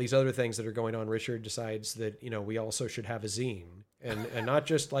alongside all these other things that are going on, Richard decides that, we also should have a zine, and not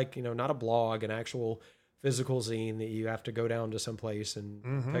just like, not a blog, an actual physical zine that you have to go down to some place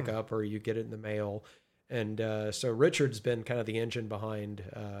and pick up, or you get it in the mail. And so Richard's been kind of the engine behind,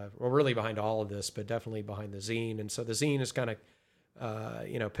 really behind all of this, but definitely behind the zine. And so the zine is kind of,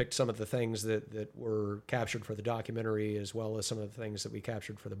 picked some of the things that were captured for the documentary, as well as some of the things that we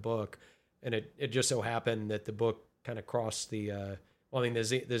captured for the book. And it just so happened that the book kind of crossed the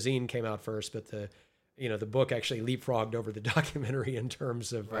zine came out first, but the book actually leapfrogged over the documentary in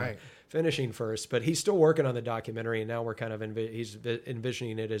terms of finishing first. But he's still working on the documentary, and now we're kind of he's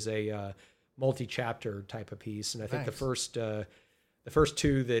envisioning it as a multi-chapter type of piece. And I think the first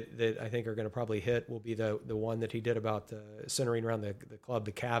two that I think are going to probably hit will be the one that he did about centering around the club,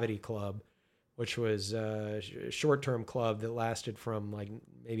 the Cavity Club, which was a short-term club that lasted from like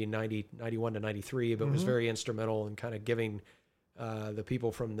maybe 91 to 93, but was very instrumental in kind of giving the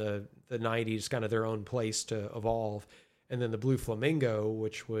people from the 90s kind of their own place to evolve. And then the Blue Flamingo,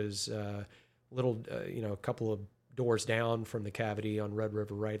 which was a couple of doors down from the Cavity on Red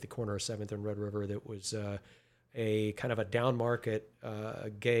River, right at the corner of 7th and Red River, that was a kind of a down market,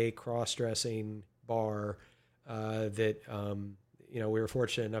 gay cross-dressing bar that, we were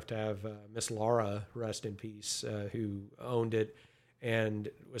fortunate enough to have Miss Laura, rest in peace, who owned it and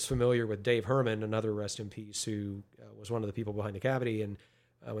was familiar with Dave Herman, another rest in peace, who was one of the people behind the Cavity. And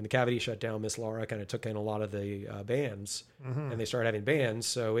when the Cavity shut down, Miss Laura kind of took in a lot of the bands, and they started having bands.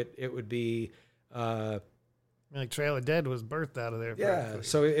 So it would be... like Trail of Dead was birthed out of there. Yeah,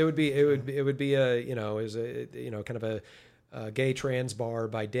 so it would be a kind of a gay trans bar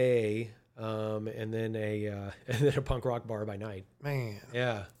by day, and then a punk rock bar by night. Man,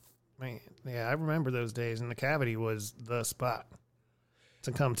 yeah, I remember those days, and the Cavity was the spot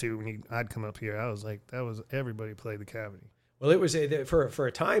to come to when I'd come up here. I was like, everybody played the Cavity. Well, it was for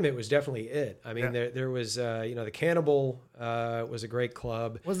a time. It was definitely it. I mean, there was the Cannibal was a great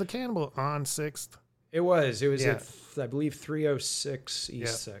club. Was the Cannibal on 6th? It was at, I believe, 306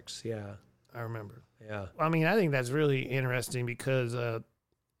 East 6. Yeah. I remember. Yeah. I mean, I think that's really interesting because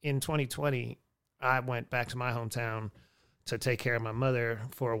in 2020, I went back to my hometown to take care of my mother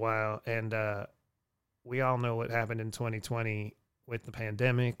for a while. And we all know what happened in 2020 with the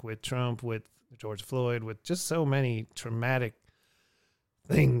pandemic, with Trump, with George Floyd, with just so many traumatic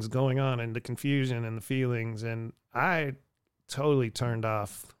things going on, and the confusion and the feelings. And I totally turned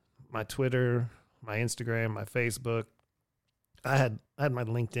off my Twitter, my Instagram, my Facebook. I had my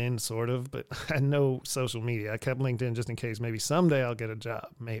LinkedIn sort of, but I had no social media. I kept LinkedIn just in case maybe someday I'll get a job,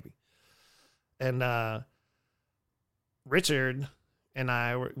 maybe. And Richard and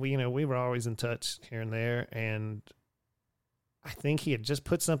I we were always in touch here and there, and I think he had just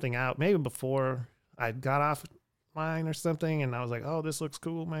put something out maybe before I got off mine or something, and I was like, "Oh, this looks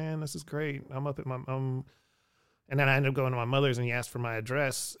cool, man. This is great." I'm up at my and then I ended up going to my mother's, and he asked for my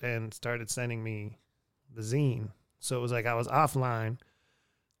address and started sending me the zine. So it was like I was offline,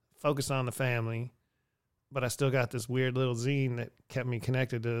 focused on the family, but I still got this weird little zine that kept me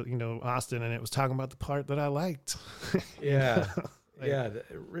connected to, Austin, and it was talking about the part that I liked. Yeah.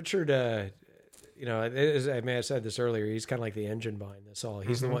 Richard, I may have said this earlier, he's kind of like the engine behind this all.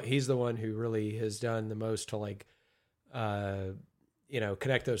 He's the one who really has done the most to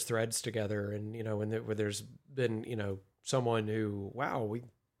connect those threads together. And, when there's been, someone who, wow, we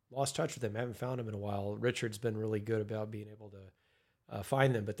lost touch with him, haven't found him in a while. Richard's been really good about being able to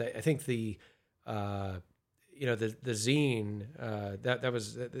find them. But I think the zine,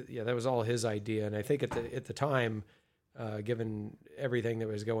 that was all his idea. And I think at the time, given everything that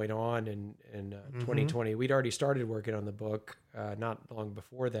was going on in 2020, we'd already started working on the book, not long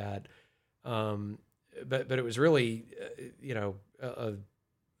before that. But it was really,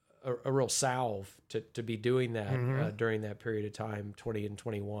 a real salve to be doing that during that period of time, 20 and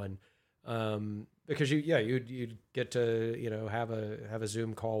 21, because you'd get to have a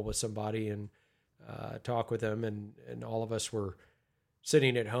Zoom call with somebody and talk with them, and all of us were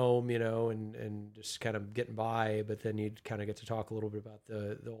sitting at home, and just kind of getting by, but then you'd kind of get to talk a little bit about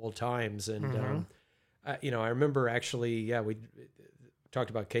the old times. And, I remember actually, we talked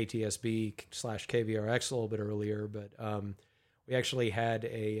about KTSB/KVRX a little bit earlier, but we actually had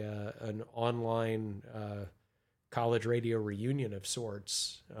an online college radio reunion of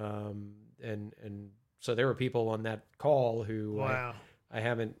sorts. And so there were people on that call who wow. I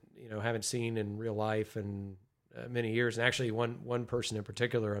haven't seen in real life in many years. And actually one person in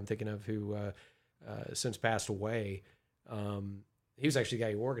particular I'm thinking of who since passed away. He was actually the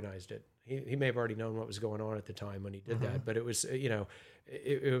guy who organized it. He may have already known what was going on at the time when he did that, but it was,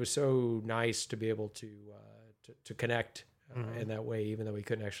 it was so nice to be able to connect in that way, even though we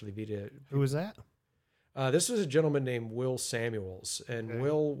couldn't actually be to. Who was that? This was a gentleman named Will Samuels, and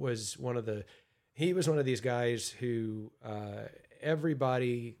Will was one of these guys who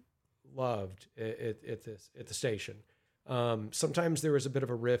everybody loved at the station. Sometimes there was a bit of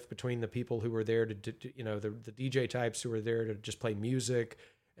a rift between the people who were there to the DJ types who were there to just play music,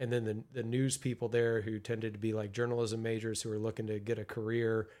 and then the news people there who tended to be like journalism majors who were looking to get a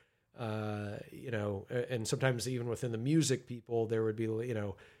career. And sometimes even within the music people, there would be,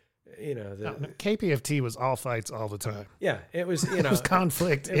 KPFT was all fights all the time. Yeah, it was, it was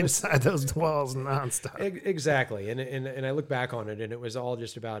conflict inside those walls nonstop. Exactly. And I look back on it and it was all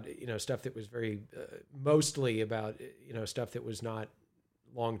just about, stuff that was very, mostly about, stuff that was not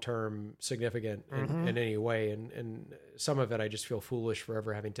long-term significant in any way. And some of it I just feel foolish for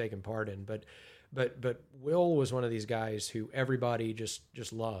ever having taken part in, but Will was one of these guys who everybody just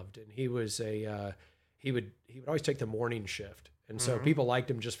loved. And he was he would always take the morning shift. And so people liked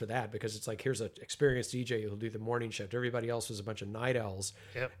him just for that, because it's like, here's an experienced DJ who'll do the morning shift. Everybody else was a bunch of night owls.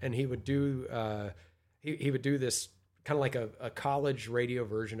 Yep. And he would do, he would do this kind of like a college radio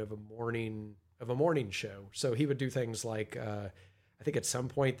version of a morning show. So he would do things like, I think at some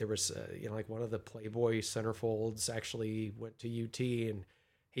point there was, like one of the Playboy centerfolds actually went to UT, and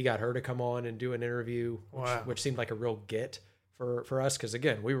he got her to come on and do an interview, which seemed like a real get for us. Cause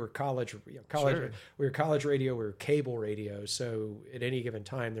again, we were college, Sure. We were college radio, we were cable radio. So at any given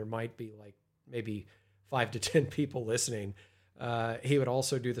time, there might be like maybe 5 to 10 people listening. He would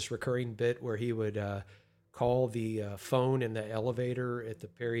also do this recurring bit where he would, call the phone in the elevator at the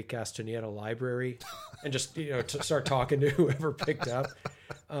Perry Castaneda Library and just, to start talking to whoever picked up.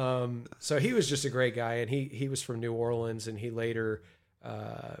 So he was just a great guy, and he was from New Orleans, and he later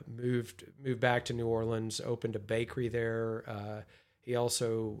moved back to New Orleans, opened a bakery there. He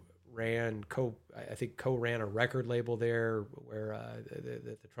also co-ran a record label there where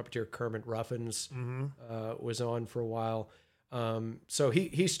the trumpeter Kermit Ruffins was on for a while. So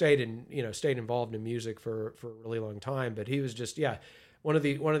he stayed involved in music for a really long time, but he was just, one of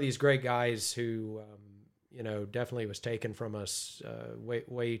these great guys who, definitely was taken from us,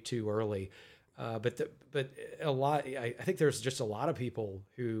 way too early. But a lot, I think there's just a lot of people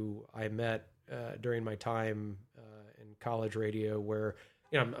who I met, during my time, in college radio where,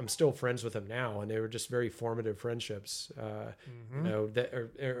 I'm still friends with them now, and they were just very formative friendships, or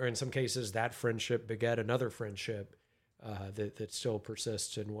in some cases that friendship begat another friendship. That still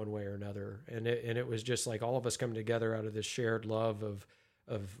persists in one way or another, and it was just like all of us coming together out of this shared love of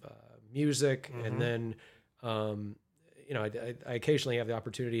music, and then I occasionally have the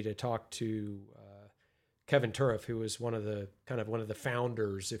opportunity to talk to Kevin Turriff, who was one of the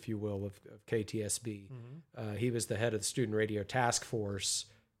founders, if you will, of KTSB. He was the head of the Student Radio Task Force,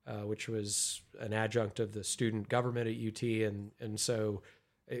 which was an adjunct of the student government at UT, and so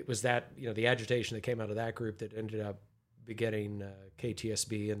it was that the agitation that came out of that group that ended up begetting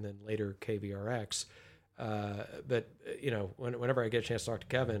KTSB and then later KVRX. But whenever I get a chance to talk to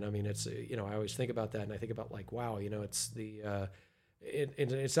Kevin, I mean, it's, I always think about that, and I think about like, wow, it's the,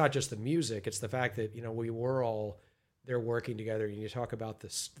 it's not just the music, it's the fact that, we were all there working together, and you talk about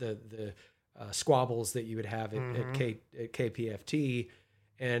the squabbles that you would have at KPFT,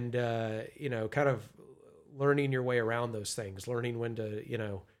 and, kind of learning your way around those things, learning when to,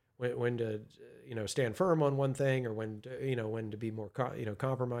 when to, stand firm on one thing, or when to be more,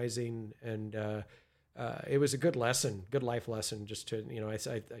 compromising. And it was a good life lesson, just to, I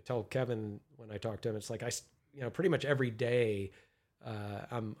tell Kevin when I talk to him, it's like, pretty much every day,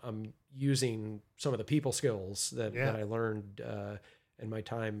 I'm using some of the people skills that I learned in my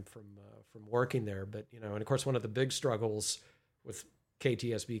time from working there. But, and of course, one of the big struggles with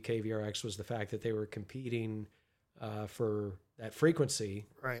KTSB, KVRX was the fact that they were competing for that frequency,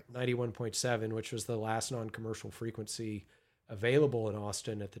 right? 91.7, which was the last non-commercial frequency available in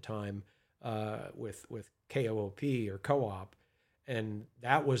Austin at the time, with KOOP or co-op. And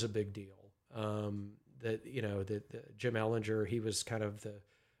that was a big deal. that Jim Ellinger, he was kind of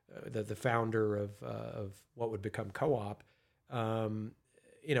the founder of what would become Co-op. And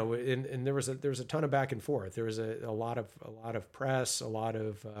there was a ton of back and forth. There was a lot of press, a lot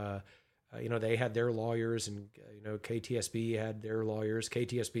of they had their lawyers, and KTSB had their lawyers.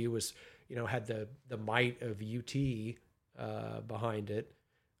 KTSB was had the might of UT behind it.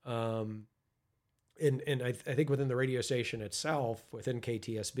 And I think within the radio station itself, within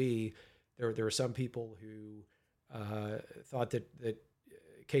KTSB, there were some people who thought that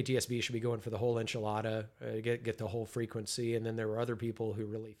KTSB should be going for the whole enchilada, get the whole frequency. And then there were other people who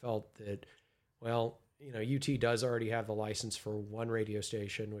really felt that, well, UT does already have the license for one radio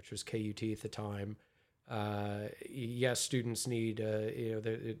station, which was KUT at the time. Yes, students need,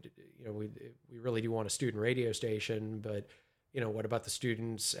 we really do want a student radio station, but what about the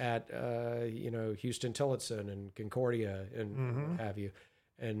students at, Houston Tillotson and Concordia and what have you?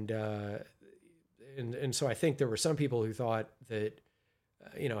 And so I think there were some people who thought that,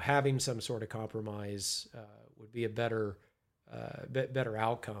 having some sort of compromise would be a better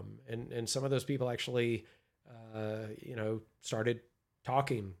outcome. And some of those people actually, started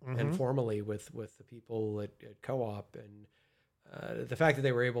talking informally with the people at Co-op, and the fact that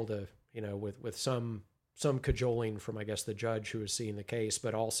they were able to, with some cajoling from, I guess, the judge who was seeing the case,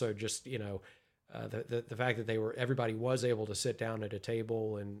 but also just, the fact that everybody was able to sit down at a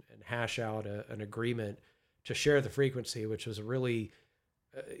table and hash out an agreement to share the frequency, which was really,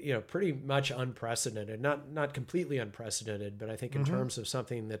 pretty much unprecedented, not completely unprecedented, but I think in terms of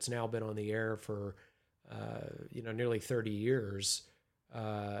something that's now been on the air for, nearly 30 years,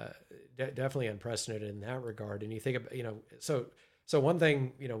 definitely unprecedented in that regard. And you think about, so one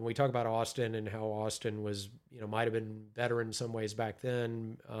thing, when we talk about Austin and how Austin was, might've been better in some ways back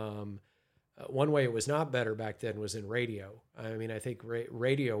then. One way it was not better back then was in radio. I mean, I think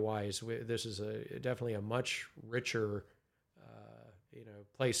radio wise, this is definitely a much richer,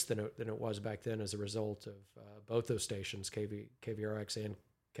 place than it was back then as a result of both those stations, KVRX and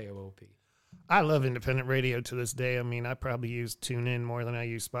KOOP. I love independent radio to this day. I mean, I probably use TuneIn more than I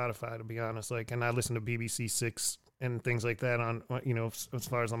use Spotify, to be honest. And I listen to BBC Six and things like that on, as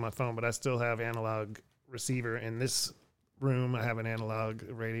far as on my phone, but I still have analog receiver in this room. I have an analog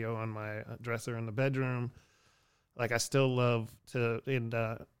radio on my dresser in the bedroom. I still love to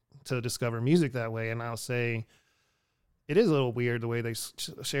discover music that way. And I'll say it is a little weird the way they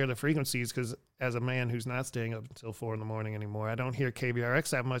share the frequencies, because as a man who's not staying up until 4 a.m. anymore, I don't hear KBRX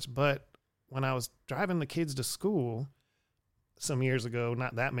that much. But when I was driving the kids to school some years ago,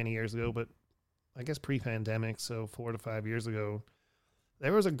 not that many years ago, but I guess pre-pandemic, so 4 to 5 years ago,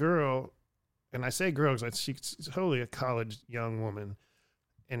 there was a girl, and I say girl because she's totally a college young woman,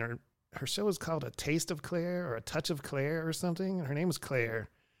 and her show is called A Taste of Claire or A Touch of Claire or something, and her name was Claire.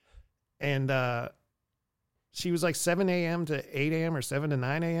 And she was 7 a.m. to 8 a.m. or 7 to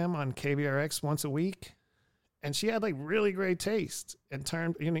 9 a.m. on KBRX once a week. And she had really great taste and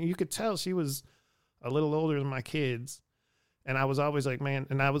you could tell she was a little older than my kids. And I was always man,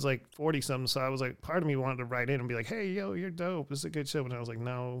 and I was 40 something. So I was part of me wanted to write in and be hey, yo, you're dope. This is a good show. And I was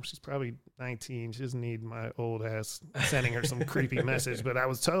no, she's probably 19. She doesn't need my old ass sending her some creepy message. But I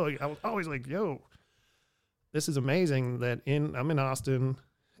was always yo, this is amazing that I'm in Austin,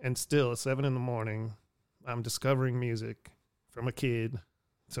 and still at 7 a.m, I'm discovering music from a kid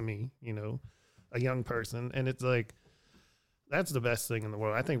to me, a young person. And it's that's the best thing in the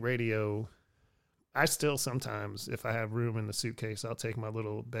world. I think radio, I still sometimes, if I have room in the suitcase, I'll take my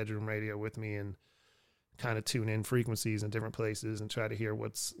little bedroom radio with me and kind of tune in frequencies in different places and try to hear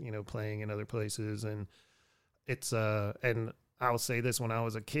what's, playing in other places. And it's, and I'll say this, when I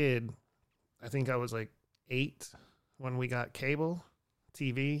was a kid, I think I was 8 when we got cable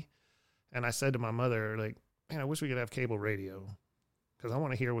TV. And I said to my mother, man, I wish we could have cable radio, because I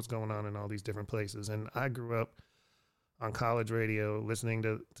want to hear what's going on in all these different places. And I grew up on college radio, listening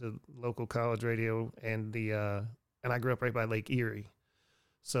to local college radio, and I grew up right by Lake Erie.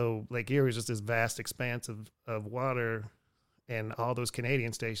 So Lake Erie is just this vast expanse of water, and all those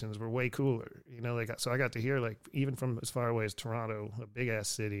Canadian stations were way cooler. So I got to hear even from as far away as Toronto, a big ass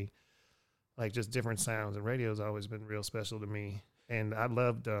city, just different sounds. And radio's always been real special to me. And I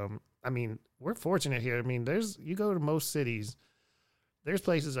loved, we're fortunate here. You go to most cities, there's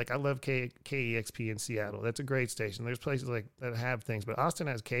places I love KEXP in Seattle. That's a great station. There's places that have things, but Austin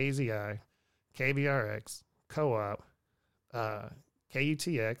has KZI, KVRX, Co-op,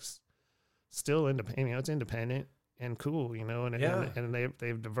 KUTX, still independent. It's independent and cool, and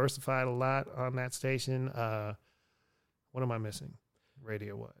they've diversified a lot on that station. What am I missing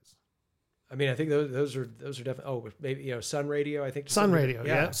radio wise? I mean, I think those are definitely. Oh, maybe Sun Radio. I think Sun Radio.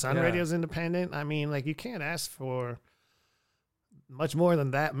 Yeah, Sun Radio's independent. I mean, like you can't ask for much more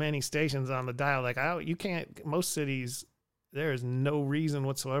than that many stations on the dial. Like you can't. Most cities, there is no reason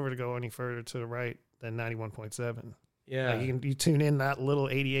whatsoever to go any further to the right than 91.7. Yeah, like you tune in that little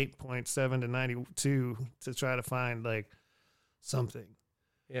 88.7 to 92 to try to find like something.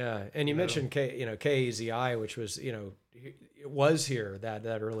 Yeah, and you mentioned KAZI, which was it was here that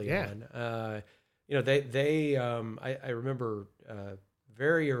early on. I remember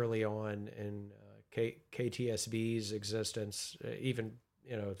very early on in KTSB's existence. Even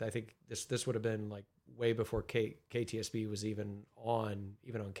I think this would have been like way before KTSB was even on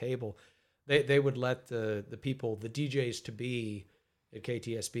cable. They would let the people, the DJs to be at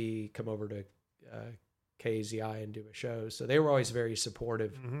KTSB, come over to KZI and do a show. So they were always very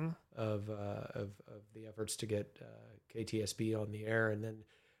supportive of the efforts to get KTSB on the air. And then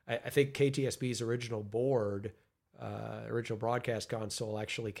I think KTSB's original board, original broadcast console,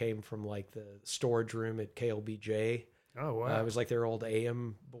 actually came from like the storage room at KLBJ. Oh wow! It was like their old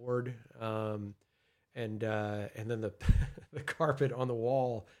AM board, and then the the carpet on the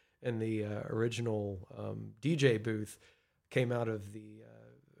wall in the original DJ booth came out of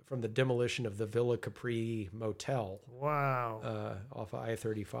from the demolition of the Villa Capri Motel. Wow. Off of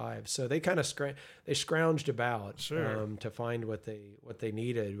I-35. So they kind of scrounged about to find what they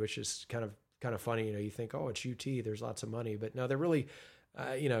needed, which is kind of funny. You think, oh, it's UT, there's lots of money, but no, they're really,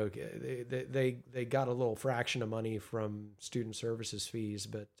 they got a little fraction of money from student services fees,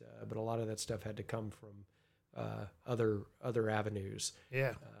 but a lot of that stuff had to come from other avenues.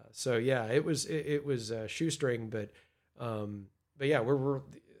 Yeah. So yeah, it was shoestring, but yeah, we're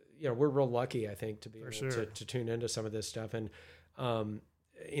real lucky, I think, to be able to tune into some of this stuff. And,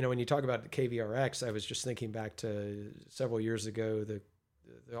 when you talk about KVRX, I was just thinking back to several years ago, the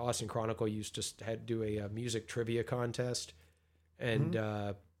Austin Chronicle used to do a music trivia contest. And,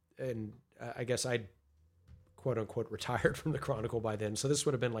 and I guess I'd quote unquote retired from the Chronicle by then. So this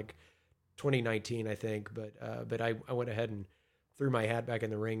would have been like 2019, I think. But I went ahead and threw my hat back in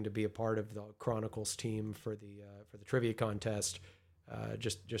the ring to be a part of the Chronicles team for the trivia contest.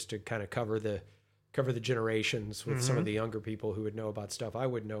 Just to kind of cover the generations with some of the younger people who would know about stuff I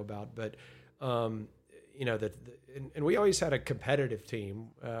wouldn't know about. But, and we always had a competitive team.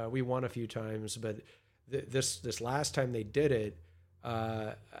 We won a few times, but this last time they did it,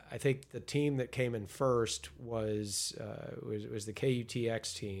 I think the team that came in first was the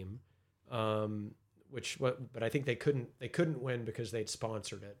KUTX team, but I think they couldn't win because they'd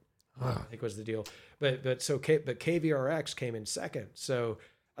sponsored it. I think was the deal, but KVRX came in second, so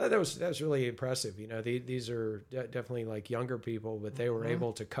I thought that was really impressive. These are definitely like younger people, but they were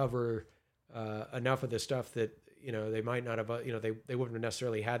able to cover enough of the stuff that they might not have. They wouldn't have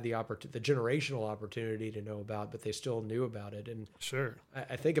necessarily had the generational opportunity to know about, but they still knew about it. And sure,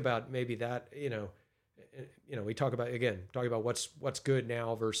 I think about maybe that. We talk about what's good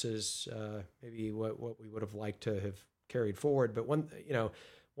now versus maybe what we would have liked to have carried forward. But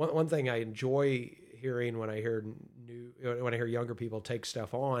one thing I enjoy hearing when I hear younger people take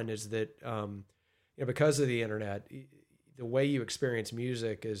stuff on is that because of the internet, the way you experience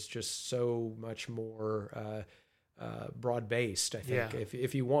music is just so much more broad based. I think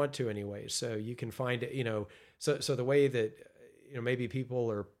if you want to anyway, so you can find it. So the way that maybe people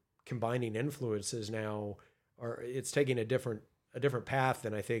are combining influences now, or it's taking a different path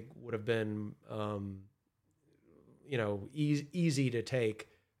than I think would have been easy to take.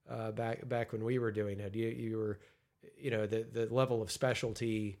 Back when we were doing it, you were, the level of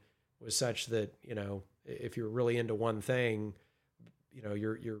specialty was such that, if you're really into one thing,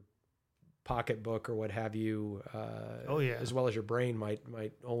 your pocketbook or what have you, as well as your brain might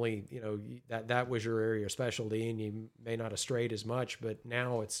only, that was your area of specialty, and you may not have strayed as much, but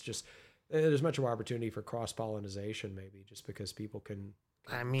now it's just, there's much more opportunity for cross-pollinization, maybe just because people can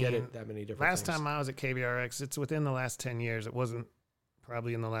get it that many different last things. Time I was at KVRX, it's within the last 10 years. It wasn't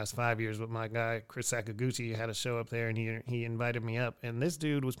probably in the last 5 years, but my guy, Chris Sakaguchi, had a show up there, and he invited me up, and this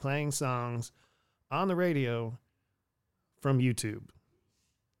dude was playing songs on the radio from YouTube.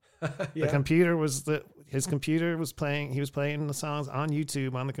 The computer was his computer was playing, he was playing the songs on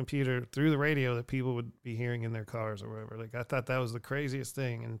YouTube on the computer through the radio that people would be hearing in their cars or whatever. Like, I thought that was the craziest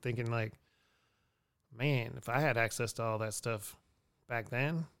thing, and thinking like, man, if I had access to all that stuff back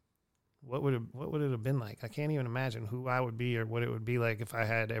then, what would it have been like? I can't even imagine who I would be or what it would be like if I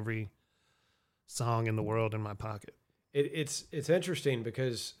had every song in the world in my pocket. It's interesting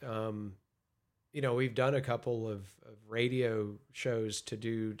because, we've done a couple of radio shows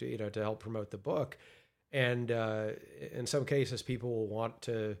to help promote the book. And in some cases, people will want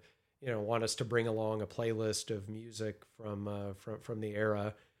to, want us to bring along a playlist of music from the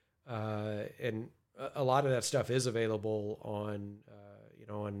era, and a lot of that stuff is available on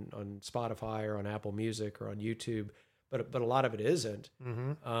on Spotify or on Apple Music or on YouTube, but a lot of it isn't.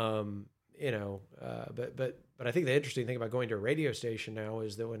 Mm-hmm. But I think the interesting thing about going to a radio station now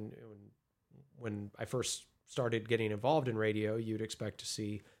is that when I first started getting involved in radio, you'd expect to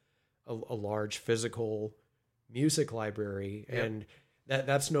see a large physical music library, Yep. and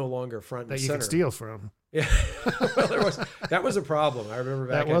that's no longer front and That you center. can steal from. Yeah, well, that was a problem. I remember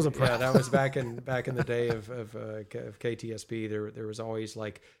back. That was a problem. Yeah, that was back in the day of KTSB. There was always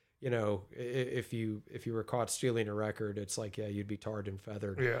like, if you were caught stealing a record, it's like, yeah, you'd be tarred and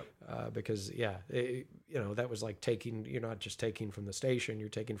feathered. Yeah. Because that was like taking. You're not just taking from the station. You're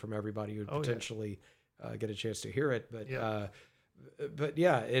taking from everybody who'd potentially get a chance to hear it. But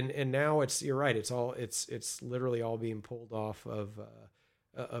yeah, and now you're right. It's literally all being pulled off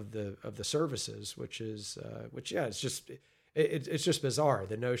of the services, which it's just bizarre.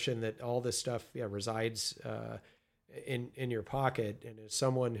 The notion that all this stuff resides in your pocket, and as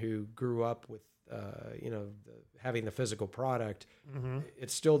someone who grew up with having the physical product, Mm-hmm.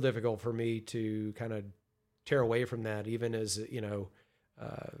 it's still difficult for me to kind of tear away from that, even as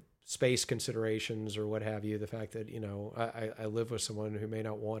space considerations or what have you. The fact that I live with someone who may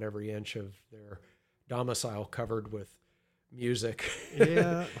not want every inch of their domicile covered with music.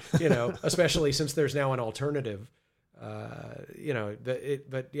 Yeah. Especially since there's now an alternative. I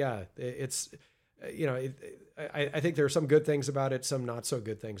think there are some good things about it, some not so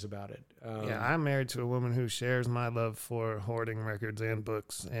good things about it. I'm married to a woman who shares my love for hoarding records and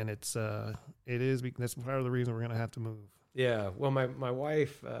books, and that's part of the reason we're going to have to move. Yeah. Well, my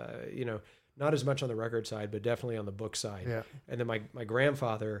wife, not as much on the record side, but definitely on the book side. Yeah. And then my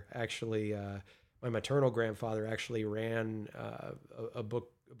grandfather actually, my maternal grandfather actually ran a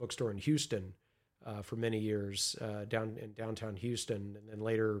bookstore in Houston for many years, down in downtown Houston, and then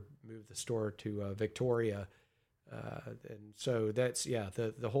later moved the store to Victoria. And so that's,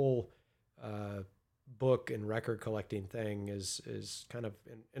 the whole book and record collecting thing is kind of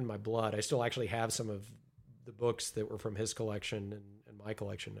in my blood. I still actually have some of the books that were from his collection and my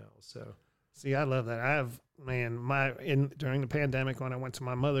collection now. So, see, I love that. During the pandemic, when I went to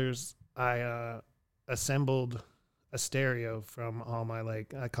my mother's, I assembled a stereo from all my,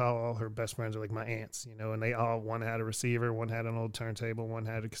 I call all her best friends are like my aunts, and they all, one had a receiver, one had an old turntable, one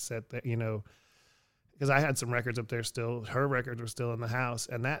had a cassette that, because I had some records up there still. Her records were still in the house,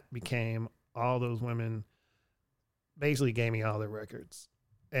 and that became, all those women basically gave me all their records.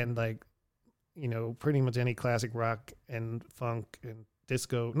 And pretty much any classic rock and funk and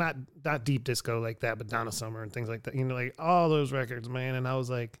disco, not deep disco like that, but Donna Summer and things like that, all those records, man. And I was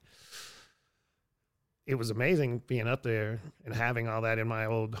like, it was amazing being up there and having all that in my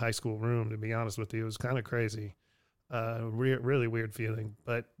old high school room, to be honest with you. It was kind of crazy. Really weird feeling.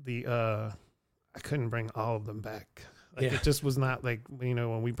 But I couldn't bring all of them back. It just was not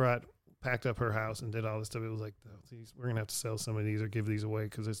when we packed up her house and did all this stuff, it was like, we're going to have to sell some of these or give these away,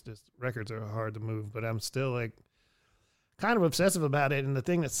 because it's just, records are hard to move. But I'm still kind of obsessive about it. And the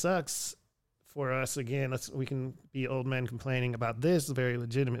thing that sucks for us, again, we can be old men complaining about this very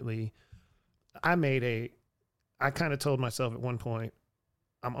legitimately. I kind of told myself at one point,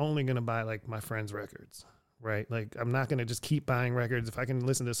 I'm only going to buy my friends' records, right? I'm not going to just keep buying records. If I can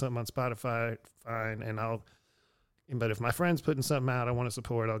listen to something on Spotify, fine. But if my friend's putting something out I want to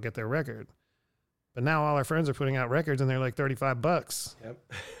support, I'll get their record. But now all our friends are putting out records and they're like $35.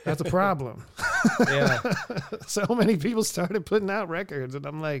 Yep. That's a problem. Yeah. So many people started putting out records, and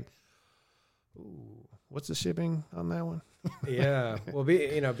I'm like, ooh, what's the shipping on that one? Yeah. Well,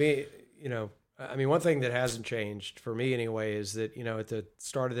 one thing that hasn't changed for me anyway is that, at the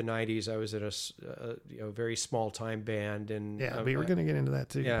start of the 90s, I was at a very small time band, and we were going to get into that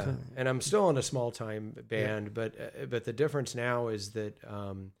too. Yeah. And I'm still in a small time band, but the difference now is that,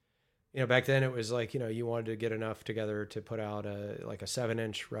 back then it was you wanted to get enough together to put out a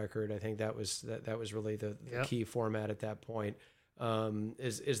 7-inch record. I think that was really the key format at that point.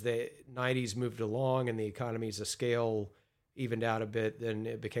 As the 90s moved along and the economies of scale evened out a bit, then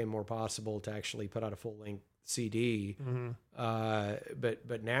it became more possible to actually put out a full-length CD. Mm-hmm.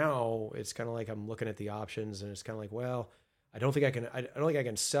 But now it's kind of like I'm looking at the options, and it's kind of like, well, I don't think I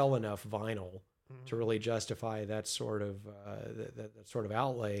can sell enough vinyl to really justify that sort of that sort of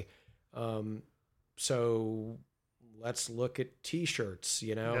outlay. So let's look at T-shirts,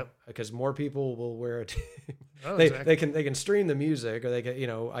 because more people will wear it. They can stream the music, or they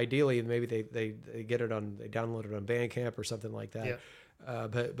can, ideally maybe they download it on Bandcamp or something like that. Yeah.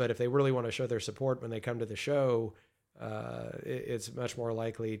 But if they really want to show their support when they come to the show, it's much more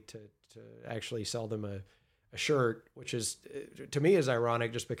likely to actually sell them a shirt, which is, to me, is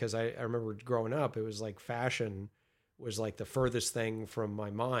ironic, just because I remember growing up, it was like fashion was like the furthest thing from my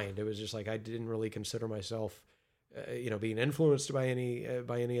mind. It was just like, I didn't really consider myself, being influenced by any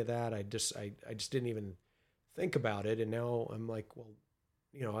of that. I just didn't even think about it. And now I'm like, well,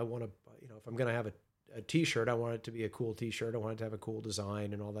 I want to, if I'm going to have a t-shirt, I want it to be a cool t-shirt. I want it to have a cool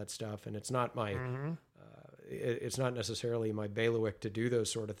design and all that stuff. And it's not my, it's not necessarily my bailiwick to do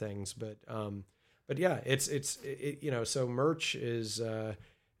those sort of things, but yeah, it's so merch is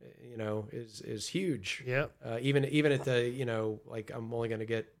huge. Yep. Even at the, like, I'm only going to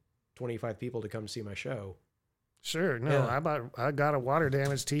get 25 people to come see my show. Sure. No, Yeah. I got a water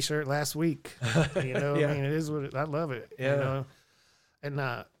damage t-shirt last week. Yeah. I mean, it is what I love it. Yeah. And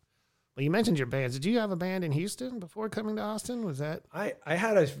well, you mentioned your bands. Did you have a band in Houston before coming to Austin? Was that? I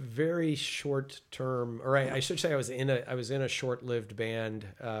had a very short term, or I should say I was in a short-lived band.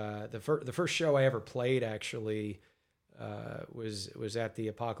 The first show I ever played actually was at the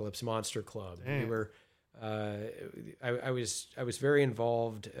Apocalypse Monster Club. Damn. We were I was very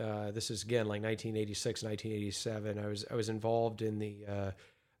involved. This is again like 1986, 1987. I was involved in the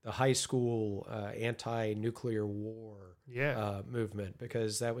high school anti-nuclear war movement,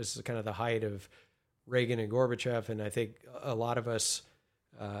 because that was kind of the height of Reagan and Gorbachev, and I think a lot of us,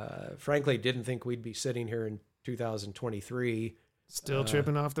 frankly, didn't think we'd be sitting here in 2023. Still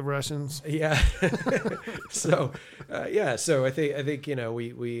tripping off the Russians. Yeah. So I think so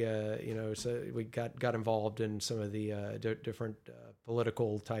we got involved in some of the different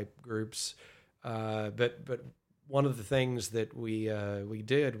political type groups, but one of the things that we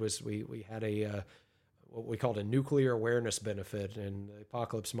did was we had a what we called a nuclear awareness benefit, and the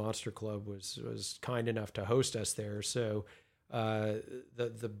Apocalypse Monster Club was kind enough to host us there. So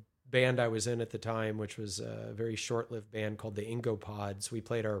the band I was in at the time, which was a very short-lived band called the Ingopods, we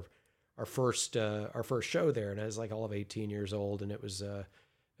played our first show there, and I was like all of 18 years old, and it was the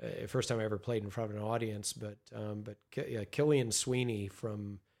first time I ever played in front of an audience. But Killian Sweeney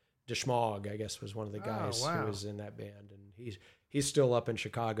from Dishmog, I guess, was one of the guys who was in that band, and he's still up in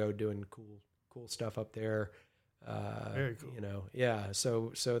Chicago doing cool stuff up there. Very cool.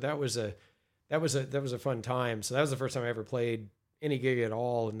 So that was a fun time. So that was the first time I ever played any gig at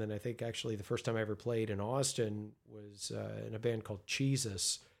all. And then I think actually the first time I ever played in Austin was in a band called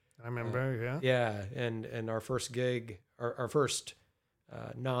Jesus. I remember, Yeah. And our first gig, our first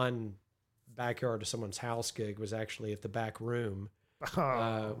non-backyard to someone's house gig was actually at the Back Room,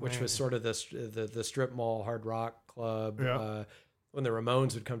 which was sort of the strip mall hard rock club. Yeah. When the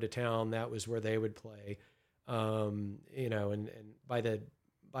Ramones would come to town, that was where they would play. And by the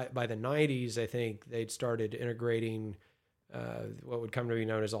 90s, I think they'd started integrating what would come to be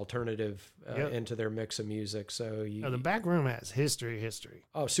known as alternative into their mix of music. So the Back Room has history.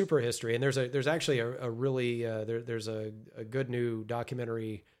 Oh, super history. And there's actually a really there's a good new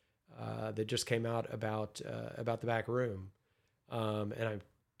documentary that just came out about the Back Room, and I'm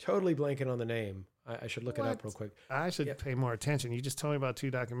totally blanking on the name. I should look it up real quick. I should pay more attention. You just told me about 2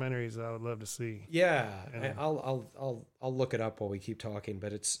 documentaries that I would love to see. Yeah, I'll look it up while we keep talking.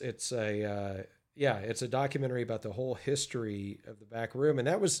 But it's a documentary about the whole history of the Back Room, and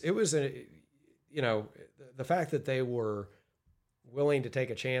the fact that they were willing to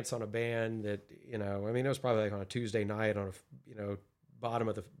take a chance on a band that it was probably like on a Tuesday night on a bottom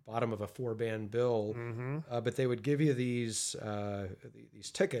of a 4-band bill, but they would give you these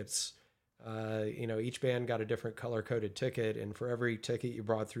tickets. Each band got a different color-coded ticket, and for every ticket you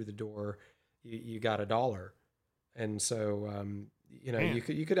brought through the door, you got $1. And so,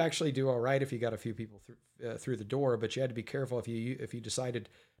 you could actually do all right if you got a few people through the door, but you had to be careful if you decided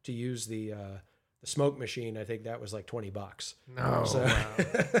to use the smoke machine. I think that was like $20. No, so, wow.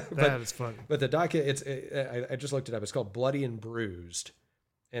 That is funny. But the I just looked it up. It's called Bloody and Bruised,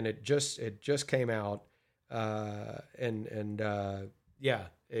 and it just came out. How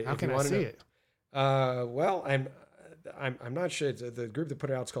can I see it? Well, I'm not sure. The group that put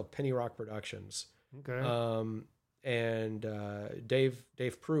it out is called Penny Rock Productions. Okay. And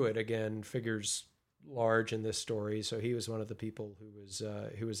Dave Pruitt again figures large in this story, so he was one of the people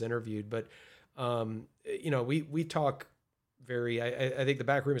who was interviewed. But we talk very. I think the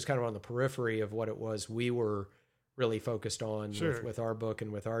Back Room is kind of on the periphery of what it was we were really focused on with our book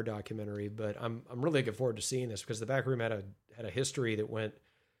and with our documentary. But I'm really looking forward to seeing this, because the Back Room had a history that went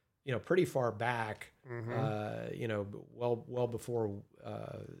pretty far back, well before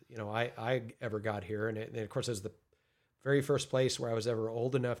I ever got here, and of course it was the very first place where I was ever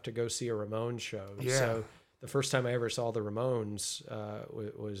old enough to go see a Ramones show. Yeah. So the first time I ever saw the Ramones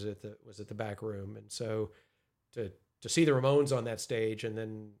was at the Back Room, and so to to see the Ramones on that stage and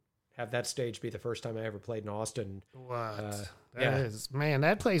then have that stage be the first time I ever played in Austin. What? That is, man,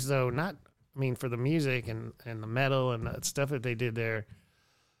 that place though, not, I mean, for the music and the metal and the stuff that they did there,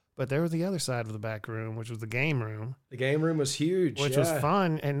 but there was the other side of the back room, which was the game room. The game room was huge, which was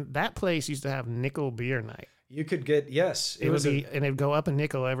fun, and that place used to have nickel beer night. You could get, yes. It would be, and it'd go up a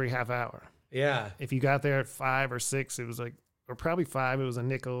nickel every half hour. Yeah. If you got there at 5 or 6, it was like, or probably 5, it was a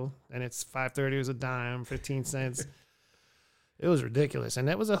nickel, and it's 5:30, it was a dime, 15 cents. It was ridiculous. And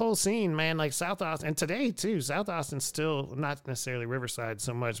that was a whole scene, man, like South Austin. And today, too, South Austin's still, not necessarily Riverside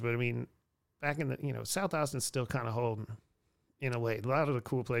so much, but I mean, back in the, South Austin's still kind of holding in a way. A lot of the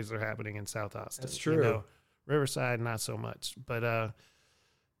cool places are happening in South Austin. That's true. Riverside, not so much. But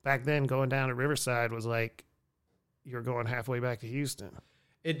back then, going down to Riverside was like you're going halfway back to Houston.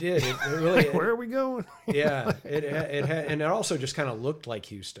 It did. It really. Where are we going? Yeah, it had, and it also just kind of looked like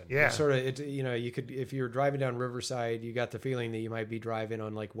Houston. Yeah, you could, if you were driving down Riverside, you got the feeling that you might be driving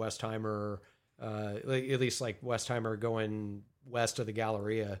on like Westheimer, at least like Westheimer going west of the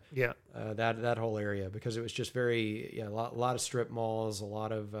Galleria. Yeah, that whole area, because it was just very a lot of strip malls, a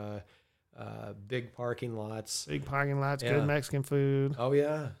lot of big parking lots. Good Mexican food. Oh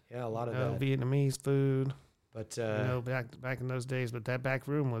yeah, a lot of that Vietnamese food. But back in those days, but that back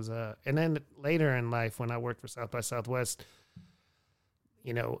room was and then later in life when I worked for South by Southwest,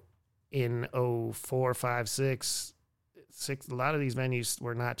 in 04, 5, 6, a lot of these venues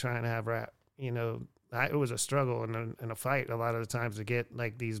were not trying to have rap. It was a struggle and a fight a lot of the times to get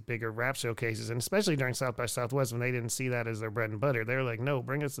like these bigger rap showcases, and especially during South by Southwest when they didn't see that as their bread and butter. They were like, no,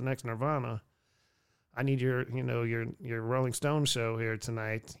 bring us the next Nirvana. I need your Rolling Stone show here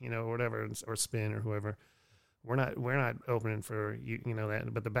tonight, or whatever, or Spin or whoever. We're not opening for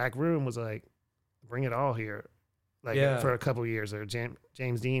that, but the back room was like, bring it all here, for a couple of years there.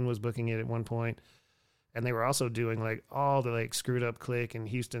 James Dean was booking it at one point, and they were also doing like all the like Screwed Up Click in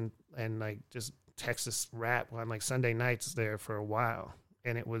Houston and like just Texas rap on like Sunday nights there for a while,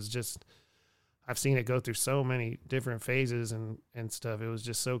 and it was just, I've seen it go through so many different phases and stuff. It was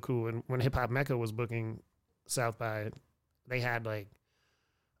just so cool. And when Hip Hop Mecca was booking South by, they had like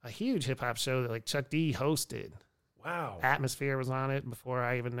a huge hip hop show that like Chuck D hosted. Wow. Atmosphere was on it before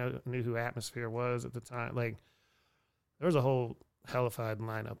I even knew who Atmosphere was at the time. Like there was a whole hellified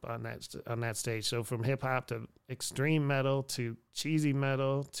lineup on that stage. So from hip hop to extreme metal to cheesy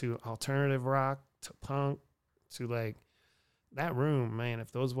metal to alternative rock to punk to like that room, man,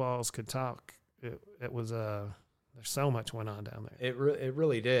 if those walls could talk, it was there's so much went on down there. It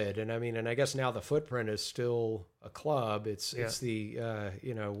really did. And I mean, and I guess now the footprint is still a club. It's the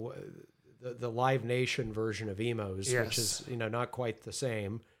the Live Nation version of Emos, yes. which is not quite the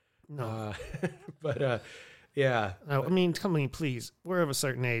same. No, but yeah. No, I mean, please. We're of a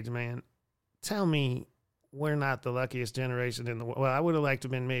certain age, man. Tell me we're not the luckiest generation in the world. Well, I would have liked to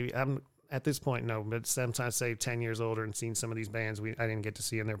have been maybe. I'm at this point, no, but sometimes say 10 years older and seen some of these bands I didn't get to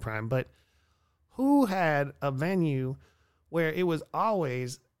see in their prime, but. Who had a venue where it was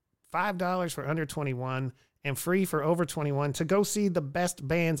always $5 for under 21 and free for over 21 to go see the best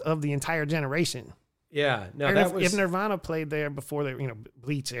bands of the entire generation? Yeah, no, if Nirvana played there before they,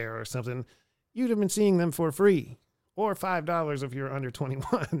 Bleach era or something, you'd have been seeing them for free or $5 if you're under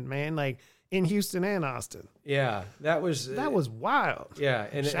 21, man. Like in Houston and Austin. Yeah, that was wild. Yeah,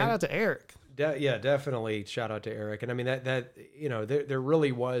 and shout out to Eric. Definitely shout out to Eric. And I mean that there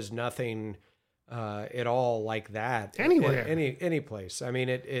really was nothing. At all like that anywhere, any place. I mean,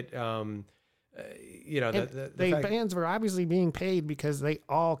 the bands were obviously being paid because they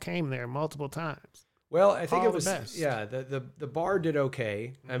all came there multiple times. Well, I think all it was best. The bar did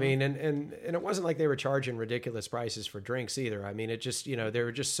okay. Mm-hmm. I mean, and it wasn't like they were charging ridiculous prices for drinks either. I mean, it just there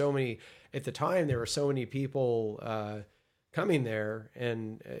were just so many at the time. There were so many people coming there,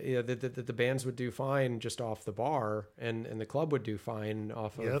 and the bands would do fine just off the bar, and the club would do fine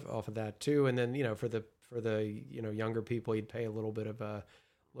off of that too. And then for the younger people, you'd pay a little bit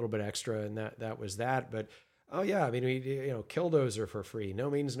extra, and that was that. But oh yeah, I mean Killdozer for free, No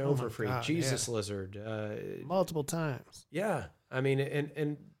Means No for free, God, Jesus Lizard, multiple times. Yeah, I mean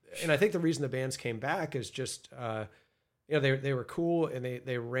and I think the reason the bands came back is just. They were cool, and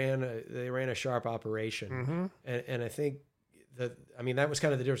they ran a sharp operation, mm-hmm. and I think that was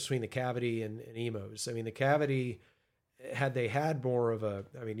kind of the difference between the Cavity and Emos. I mean, the Cavity had more of a,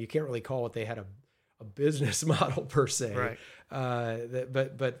 you can't really call it, they had a business model per se. Right.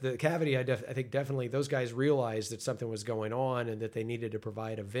 But the Cavity, I think definitely those guys realized that something was going on and that they needed to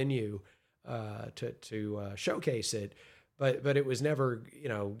provide a venue to showcase it. But it was never,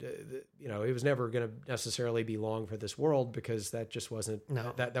 it was never going to necessarily be long for this world, because that just wasn't,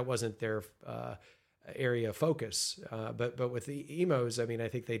 that wasn't their, area focus. But with the emos, I mean, I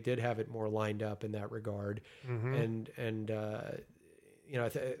think they did have it more lined up in that regard. Mm-hmm. And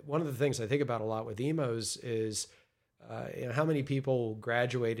one of the things I think about a lot with emos is, how many people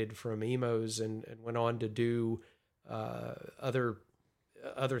graduated from emos and went on to do other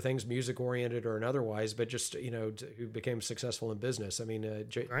things, music oriented or otherwise, but just, who became successful in business. I mean,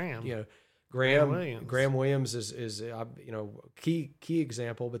 Graham Williams is key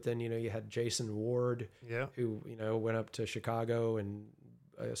example, but then, you had Jason Ward, who, went up to Chicago and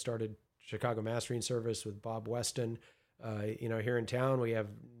started Chicago Mastering Service with Bob Weston. Here in town, we have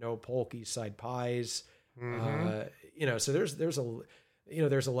Noah Polk, East Side Pies. Mm-hmm. So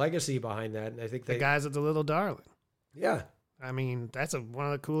there's a legacy behind that. And I think the guys at the Little Darling. Yeah. I mean, that's one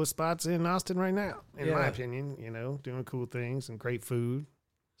of the coolest spots in Austin right now, in my opinion, doing cool things and great food.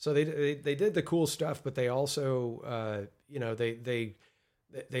 So they did the cool stuff, but they also,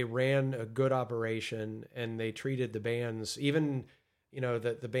 they ran a good operation, and they treated the bands, even,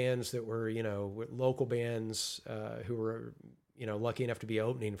 the bands that were, local bands who were, lucky enough to be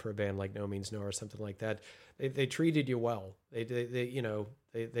opening for a band like No Means No or something like that. They treated you well. They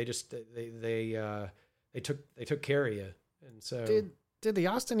took care of you. And so did the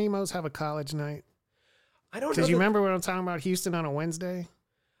Austin emos have a college night? I don't know. Because you remember when I'm talking about Houston on a Wednesday?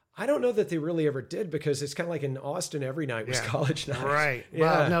 I don't know that they really ever did, because it's kind of like in Austin, every night was college night. Right. Yeah.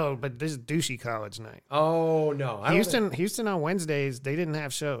 Well, no, but this is douchey college night. Oh, no. Houston on Wednesdays, they didn't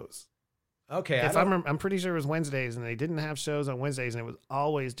have shows. Okay. I'm pretty sure it was Wednesdays, and they didn't have shows on Wednesdays, and it was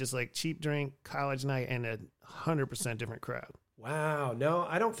always just like cheap drink, college night, and 100% different crowd. Wow. No,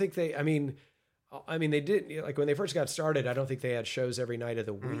 I don't think they did, like when they first got started, I don't think they had shows every night of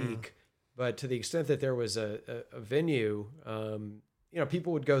the week, but to the extent that there was a venue,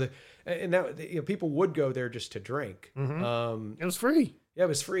 people would go there, and that, people would go there just to drink. It was free. Yeah, it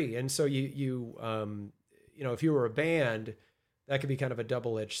was free. And so if you were a band, that could be kind of a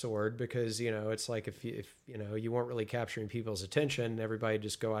double-edged sword, because, it's like if you weren't really capturing people's attention, everybody would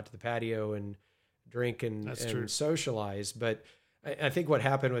just go out to the patio and drink and socialize. But I think what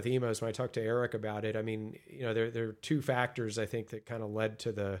happened with emos, when I talked to Eric about it, I mean, there are two factors, I think, that kind of led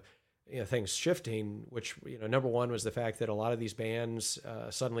to the things shifting, which, number one was the fact that a lot of these bands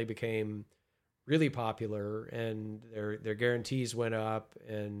suddenly became really popular, and their guarantees went up,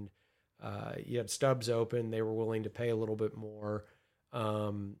 and you had stubs open. They were willing to pay a little bit more.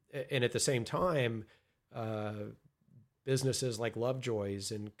 And at the same time, businesses like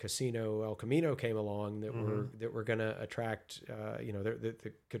Lovejoy's and Casino El Camino came along that were going to attract,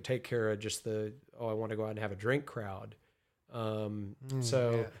 that could take care of just I want to go out and have a drink crowd.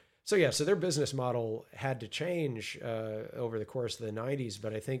 So their business model had to change over the course of the 90s.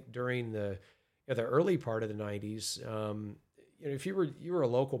 But I think during the early part of the 90s, if you were a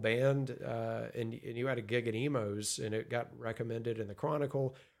local band and you had a gig at Emos and it got recommended in the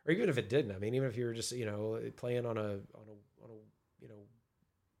Chronicle, or even if it didn't, I mean, even if you were just playing on a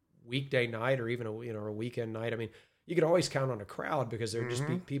weekday night, or even a weekend night, I mean, you could always count on a crowd, because there just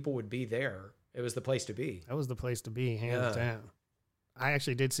people would be there. It was the place to be. That was the place to be, hands down. I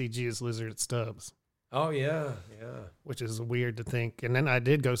actually did see Jesus Lizard at Stubbs. Oh, yeah. Which is weird to think. And then I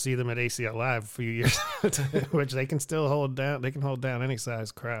did go see them at ACL Live a few years, which they can still hold down. They can hold down any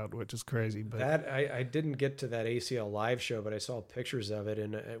size crowd, which is crazy. But that I didn't get to that ACL Live show, but I saw pictures of it.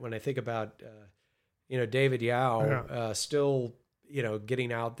 And when I think about, David Yao still,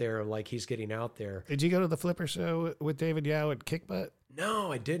 getting out there like he's getting out there. Did you go to the Flipper show with David Yao at Kick Butt?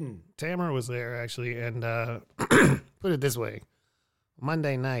 No, I didn't. Tamara was there, actually. And put it this way.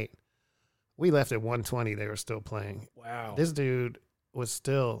 Monday night, we left at 1:20. They were still playing. Wow. This dude was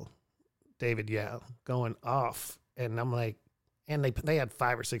still David Yao going off. And I'm like, and they had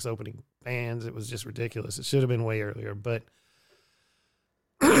 5 or 6 opening bands. It was just ridiculous. It should have been way earlier. But,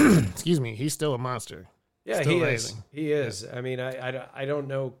 excuse me, he's still a monster. Yeah, still he amazing. is. He is. Yeah. I mean, I don't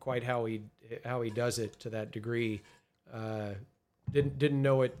know quite how he does it to that degree. Didn't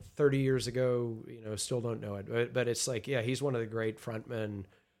know it 30 years ago, still don't know it. But it's like, yeah, he's one of the great frontmen.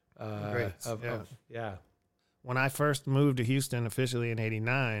 When I first moved to Houston officially in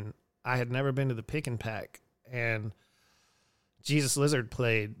 '89, I had never been to the Pick and Pack, and Jesus Lizard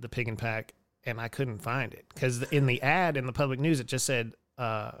played the Pick and Pack, and I couldn't find it because in the ad in the public news it just said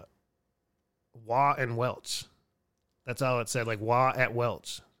Wah and Welch. That's all it said, like Wah at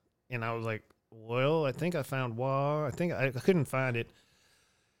Welch, and I was like, well, I think I found Wah. I think I couldn't find it.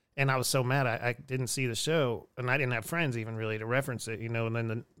 And I was so mad I didn't see the show, and I didn't have friends even really to reference it,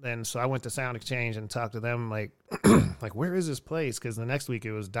 And then so I went to Sound Exchange and talked to them like, like where is this place? Because the next week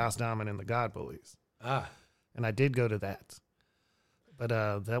it was Das Damen and the God Bullies. And I did go to that, but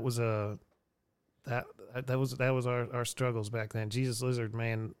that was that was our struggles back then. Jesus Lizard,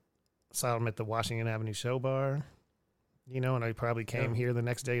 man, saw him at the Washington Avenue Show Bar, and I probably came here the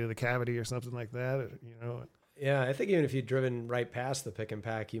next day to the Cavity or something like that, Yeah, I think even if you'd driven right past the Pick and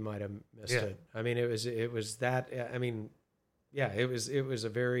Pack, you might have missed it. I mean, it was that. I mean, it was a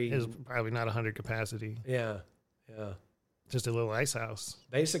very. It was probably not 100 capacity. Yeah. Just a little ice house.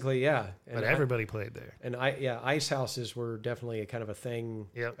 Basically, yeah. But everybody played there. And ice houses were definitely a kind of a thing.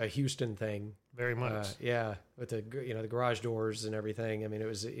 Yep. A Houston thing. Very much. With the the garage doors and everything. I mean,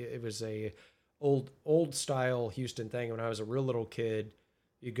 it was a old style Houston thing. When I was a real little kid,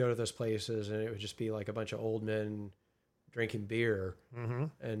 you'd go to those places and it would just be like a bunch of old men drinking beer. Mm-hmm.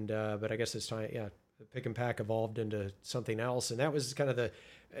 And but I guess this time, the Pick and Pack evolved into something else, and that was kind of the.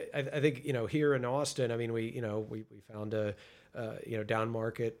 I think here in Austin, I mean we found a down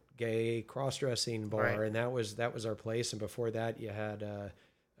market gay cross dressing bar, right. And that was our place. And before that, you had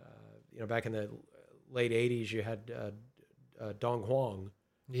back in the late '80s, you had Dong Huang,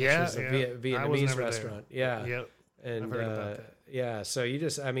 which was a Vietnamese restaurant. There. Yeah, yep. And I've heard about that. So you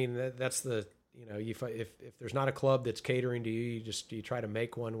just that's the if there's not a club that's catering to you, you try to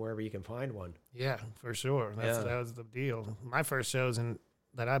make one wherever you can find one. Yeah, for sure. That was the deal. My first shows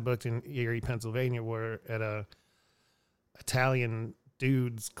that I booked in Erie, Pennsylvania were at a Italian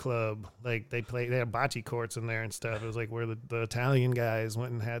dudes club. Like they had bocce courts in there and stuff. It was like where the Italian guys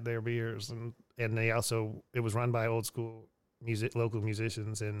went and had their beers, and they also, it was run by old school local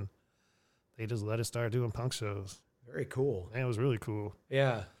musicians, and they just let us start doing punk shows. Very cool. Man, it was really cool.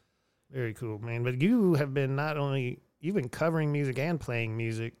 Yeah. Very cool, man. But you have been you've been covering music and playing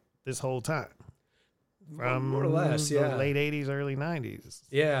music this whole time. From more or less, the late 80s, early 90s.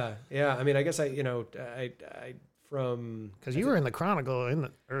 Yeah. I mean, I guess I from... Because you were in the Chronicle in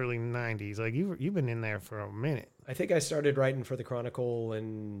the early 90s. Like, you've been in there for a minute. I think I started writing for the Chronicle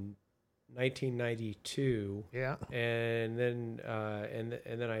in 1992. Yeah. And then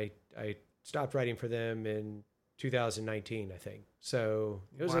I stopped writing for them in 2019, I think. So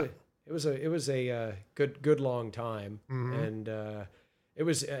it was a good long time. Mm-hmm. And it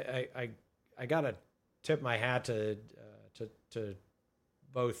was I got to tip my hat to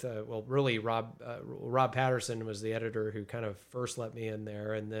both. Really, Rob Patterson was the editor who kind of first let me in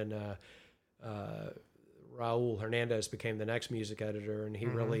there, and then Raul Hernandez became the next music editor, and he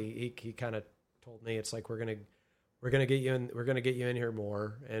mm-hmm. really he kind of told me, it's like we're gonna get you in here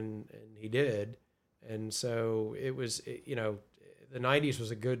more, and he did, and so it was the 90s was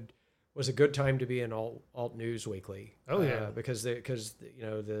a good time to be in alt news weekly. Oh yeah, because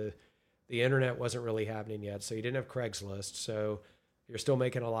the internet wasn't really happening yet, so you didn't have Craigslist, so you're still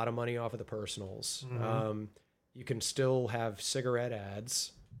making a lot of money off of the personals. Mm-hmm. You can still have cigarette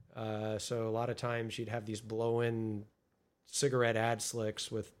ads, so a lot of times you'd have these blow-in cigarette ad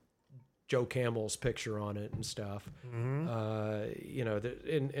slicks with Joe Campbell's picture on it and stuff. Mm-hmm.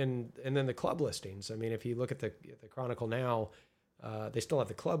 And then the club listings. I mean, if you look at the Chronicle now, they still have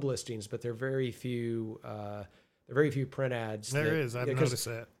the club listings, but they're very few. Very few print ads. There is. I've noticed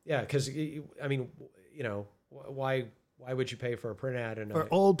that. Yeah, because I mean, why would you pay for a print ad? For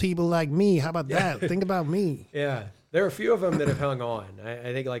old people like me, how about that? Think about me. Yeah, there are a few of them that have hung on.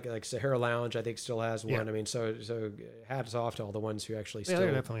 I think like Sahara Lounge, I think still has one. Yeah. I mean, so hats off to all the ones who actually still. Yeah,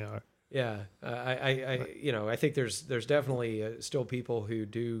 they definitely are. Yeah, I think there's definitely still people who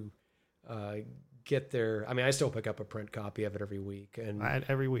do get their. I mean, I still pick up a print copy of it every week, and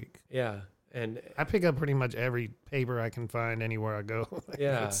every week. Yeah. And I pick up pretty much every paper I can find anywhere I go.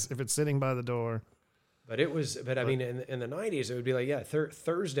 Yeah. if it's sitting by the door. But I mean, in the 90s, it would be like,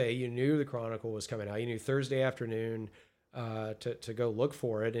 Thursday, you knew the Chronicle was coming out. You knew Thursday afternoon to go look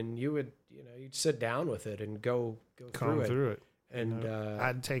for it. And you would, you'd sit down with it and go through it. And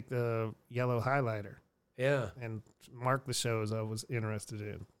I'd take the yellow highlighter. Yeah. And mark the shows I was interested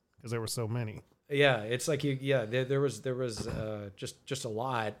in because there were so many. Yeah, it's like there was just a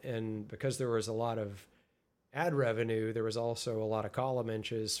lot, and because there was a lot of ad revenue, there was also a lot of column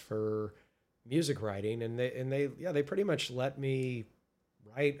inches for music writing, and they pretty much let me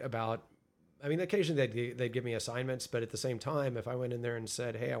write about. I mean, occasionally they'd give me assignments, but at the same time, if I went in there and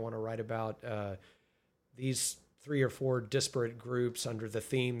said, "Hey, I want to write about these 3 or 4 disparate groups under the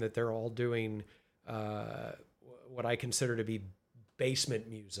theme that they're all doing what I consider to be basement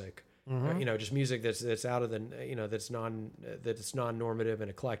music." Mm-hmm. Just music that's out of the, that's non-normative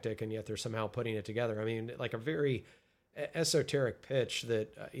and eclectic, and yet they're somehow putting it together. I mean, like a very esoteric pitch that,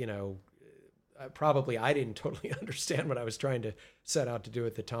 probably I didn't totally understand what I was trying to set out to do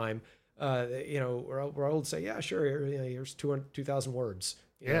at the time. Raul would say, yeah, sure. Here's 2,000 words.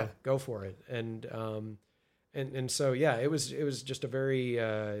 Go for it. And And so, yeah, it was just a very,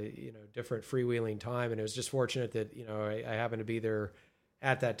 different freewheeling time. And it was just fortunate that, I happened to be there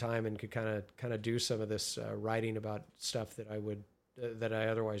at that time and could kind of do some of this writing about stuff that that I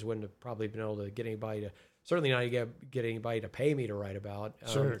otherwise wouldn't have probably been able to get anybody to, certainly not get anybody to pay me to write about.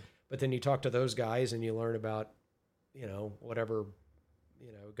 Sure. But then you talk to those guys and you learn about, whatever,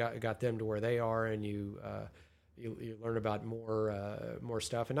 got them to where they are, and you learn about more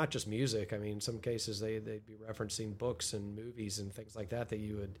stuff, and not just music. I mean, in some cases they'd be referencing books and movies and things like that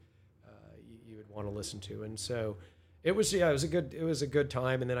you would want to listen to. And so it was a good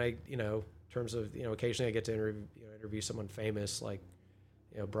time. And then I, in terms of, occasionally I get to interview someone famous like,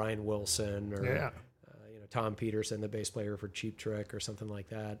 Brian Wilson or Tom Peterson, the bass player for Cheap Trick or something like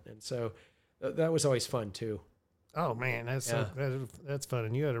that. And so that was always fun too. Oh man, that's fun.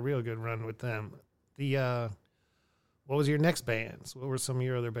 And you had a real good run with them. What was your next bands? What were some of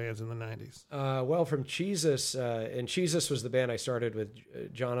your other bands in the 90s? Well, from Cheezus, and Cheezus was the band I started with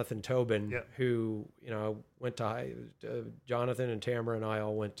Jonathan Tobin, who, went to Jonathan and Tamara and I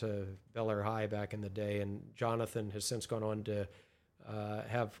all went to Bel Air High back in the day. And Jonathan has since gone on to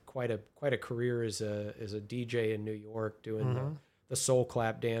have quite a career as a DJ in New York, doing the soul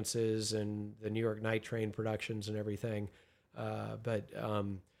clap dances and the New York Night Train productions and everything.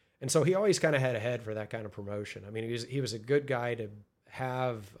 And so he always kind of had a head for that kind of promotion. I mean, he was a good guy to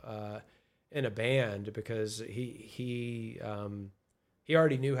have in a band, because he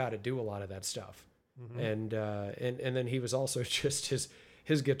already knew how to do a lot of that stuff. And then he was also just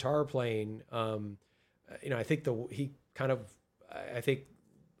his guitar playing. I think he kind of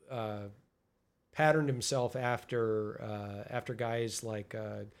patterned himself after guys like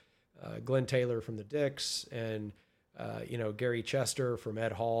Glenn Taylor from the Dicks, and Gary Chester from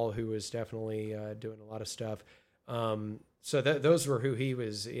Ed Hall, who was definitely doing a lot of stuff. So those were who he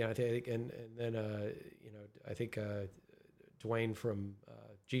was. I think, and then I think Dwayne from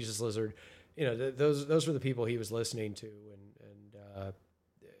Jesus Lizard. Those were the people he was listening to,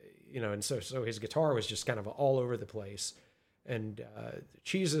 and so his guitar was just kind of all over the place. And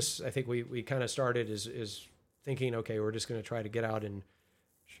Cheezus, I think we kind of started as thinking, okay, we're just going to try to get out and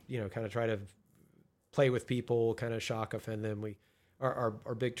kind of try to play with people, kind of shock, offend them.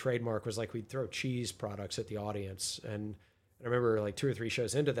 Our big trademark was like we'd throw cheese products at the audience, and I remember like 2 or 3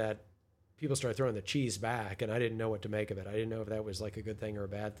 shows into that, people started throwing the cheese back, and I didn't know what to make of it. I didn't know if that was like a good thing or a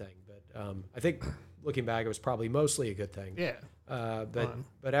bad thing, but I think looking back, it was probably mostly a good thing. Yeah.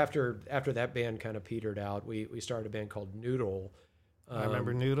 But after that band kind of petered out, we started a band called Noodle. I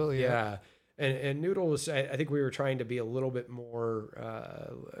remember Noodle. Yeah. And Noodle was, I think we were trying to be a little bit more,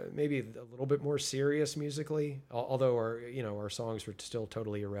 maybe a little bit more serious musically, although our songs were still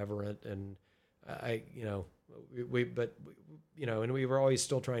totally irreverent. And and we were always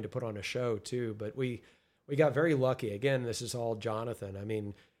still trying to put on a show too, but we got very lucky. Again, this is all Jonathan. I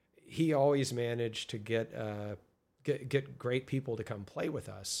mean, he always managed to get great people to come play with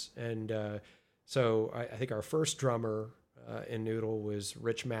us. And so I think our first drummer in Noodle was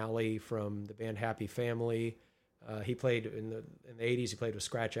Rich Malley from the band Happy Family. He played in the 80s. He played with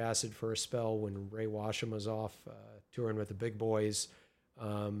Scratch Acid for a spell when Ray Washam was off touring with the Big Boys.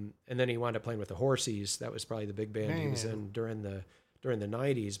 And then he wound up playing with the Horsies. That was probably the big band he was in during the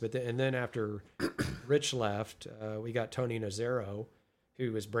 90s. And then after Rich left, we got Tony Nazaro,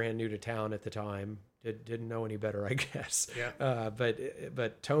 who was brand new to town at the time. Didn't know any better, I guess. Yeah.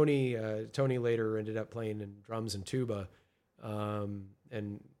 But Tony later ended up playing in drums and tuba,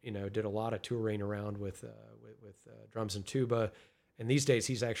 and did a lot of touring around with drums and tuba. And these days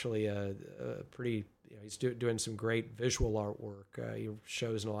he's actually a pretty he's doing some great visual artwork. He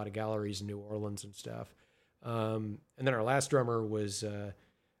shows in a lot of galleries in New Orleans and stuff. And then our last drummer was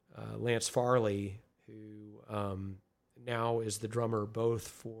Lance Farley, who now is the drummer both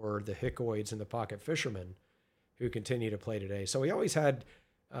for the Hickoids and the Pocket Fishermen, who continue to play today. So we always had,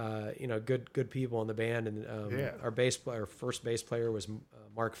 good people in the band. And our first bass player was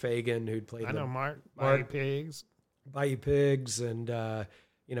Mark Fagan, who'd played. I know Mark. Bayou Pigs, and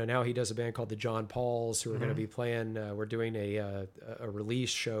now he does a band called the John Pauls, who are going to be playing. We're doing a release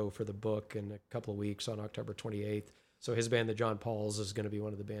show for the book in a couple of weeks on October 28th. So his band, the John Pauls, is going to be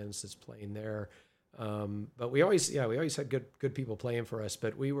one of the bands that's playing there. But we always had good people playing for us.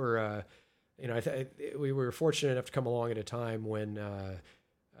 But we were, we were fortunate enough to come along at a time when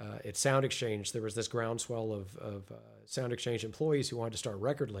at Sound Exchange there was this groundswell of Sound Exchange employees who wanted to start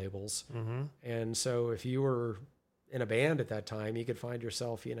record labels. And so if you were in a band at that time, you could find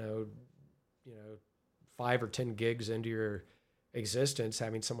yourself, 5 or 10 gigs into your existence,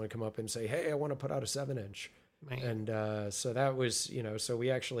 having someone come up and say, "Hey, I want to put out a 7-inch." And so that was, so we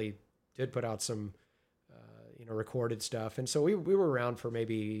actually did put out some recorded stuff. And so we were around for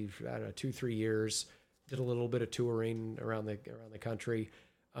maybe, I don't know, 2-3 years, did a little bit of touring around the country.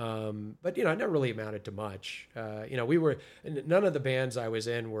 But, it never really amounted to much. None of the bands I was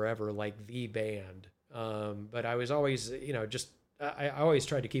in were ever like the band. But I was always, I always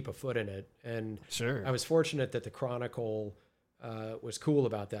tried to keep a foot in it. And sure, I was fortunate that the Chronicle was cool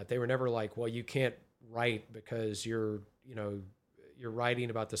about that. They were never like, well, you can't write because you're writing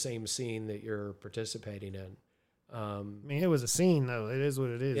about the same scene that you're participating in. I mean, it was a scene, though. It is what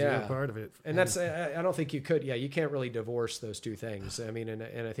it is. Yeah. You're part of it. And that's, I don't think you could, you can't really divorce those two things. I mean,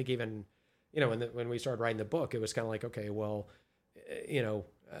 and I think even, when we started writing the book, it was kind of like, okay, well,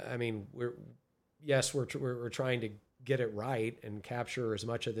 I mean, we're trying to get it right and capture as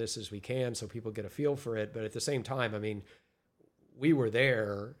much of this as we can so people get a feel for it. But at the same time, I mean, we were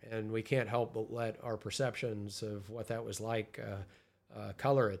there and we can't help but let our perceptions of what that was like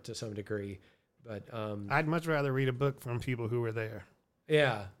color it to some degree. But I'd much rather read a book from people who were there.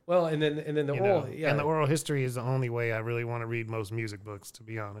 Yeah. Well, and then the oral, and the oral history is the only way I really want to read most music books, to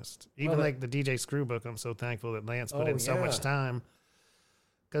be honest. Even like the DJ Screw book, I'm so thankful that Lance put in so much time,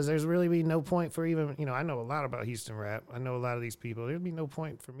 because there's really be no point for even, I know a lot about Houston rap. I know a lot of these people. There'd be no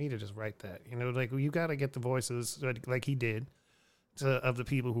point for me to just write that. You got to get the voices like he did of the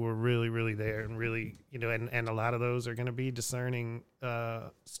people who were really, really there, and really, and a lot of those are going to be discerning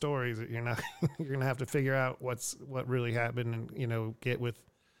stories that you're going to have to figure out what really happened, and get with,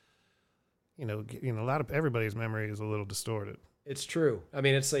 a lot of everybody's memory is a little distorted. It's true. I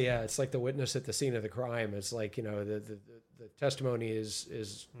mean, it's like the witness at the scene of the crime. It's like, the testimony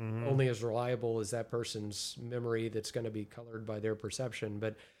is only as reliable as that person's memory that's going to be colored by their perception.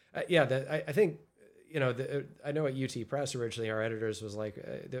 But I think, I know at UT Press originally, our editors was like,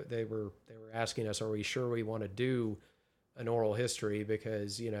 they were asking us, are we sure we want to do an oral history?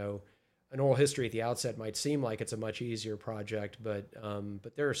 Because, an oral history at the outset might seem like it's a much easier project, but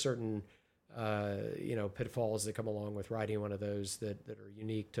there are certain, pitfalls that come along with writing one of those that are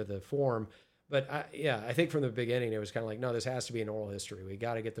unique to the form. But I think from the beginning, it was kind of like, no, this has to be an oral history. We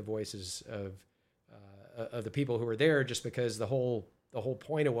got to get the voices of the people who were there, just because the whole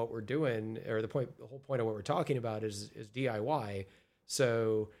point of what we're doing, or the whole point of what we're talking about is DIY.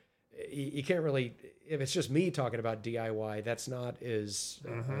 So you can't really, if it's just me talking about DIY, that's not as,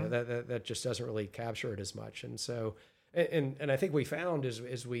 that just doesn't really capture it as much. And so, and I think we found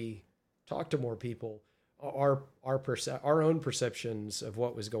as we talked to more people, our own perceptions of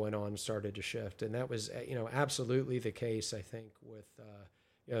what was going on started to shift. And that was, absolutely the case, I think, with,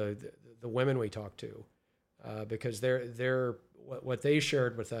 the women we talked to, because what they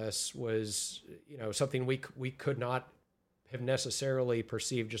shared with us was, something we could not have necessarily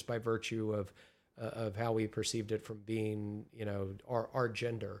perceived just by virtue of how we perceived it from being, our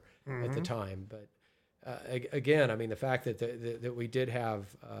gender at the time. But again, I mean, the fact that we did have,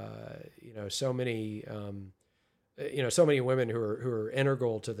 so many, so many women who are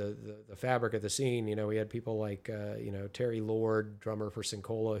integral to the fabric of the scene. We had people like, Terry Lord, drummer for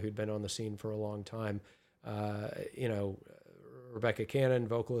Sonzala, who'd been on the scene for a long time. Rebecca Cannon,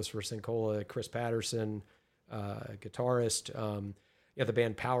 vocalist for Sonzala, Chris Patterson, guitarist, the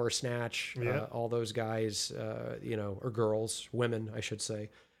band Power Snatch, all those guys, or girls, women, I should say,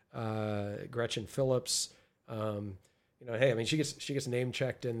 Gretchen Phillips, hey, I mean, she gets name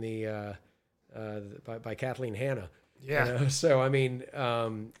checked in the, by Kathleen Hanna. Yeah. So, I mean, I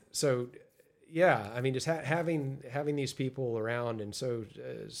mean, just having these people around and so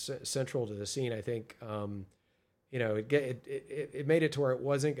central to the scene, I think, it made it to where it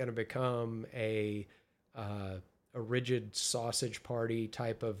wasn't going to become a rigid sausage party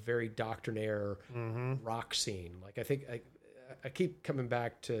type of very doctrinaire rock scene. Like, I think I keep coming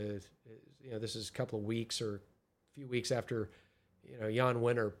back to, this is a couple of weeks or a few weeks after, Jan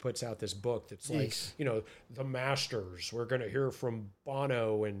Winter puts out this book that's like, the masters. We're going to hear from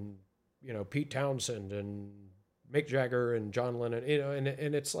Bono and, Pete Townsend and Mick Jagger and John Lennon,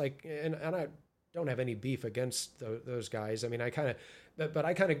 and it's like, and I don't have any beef against those guys. I mean, I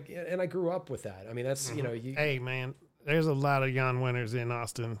grew up with that. I mean, that's, hey man, there's a lot of Jan Winters in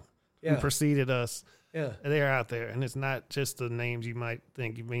Austin who preceded us. Yeah. They're out there, and it's not just the names you might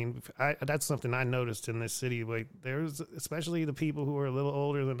think. I mean, that's something I noticed in this city. Like, there's, especially the people who are a little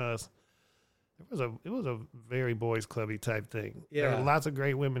older than us, it was a very boys clubby type thing. Yeah. There were lots of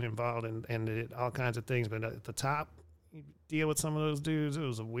great women involved and did all kinds of things, but at the top, you deal with some of those dudes, it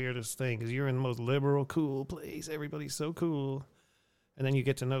was the weirdest thing, because you're in the most liberal, cool place. Everybody's so cool. And then you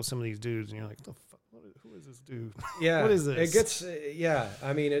get to know some of these dudes, and you're like, the fuck? Who is this dude? Yeah. What is this? It gets,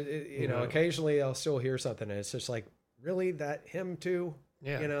 I mean, occasionally I'll still hear something, and it's just like, really, that him too?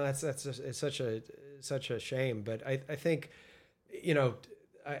 Yeah. It's such a such a shame. But I think, you know,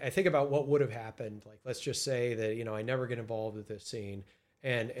 I think about what would have happened. Like, let's just say that, you know, I never get involved with this scene,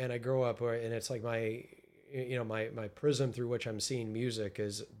 and I grow up and it's like my prism through which I'm seeing music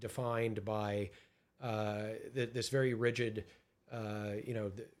is defined by this very rigid,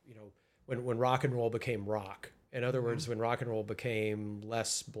 when rock and roll became rock. In other words, when rock and roll became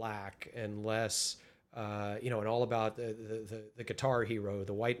less black and less, and all about the guitar hero,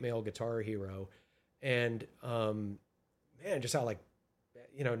 the white male guitar hero, and man, just how like,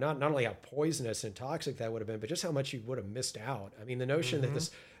 you know, not only how poisonous and toxic that would have been, but just how much you would have missed out. I mean, the notion that this,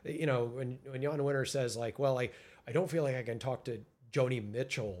 you know, when Jan Winter says like, well, I don't feel like I can talk to Joni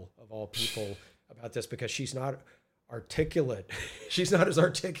Mitchell of all people about this because she's not articulate. She's not as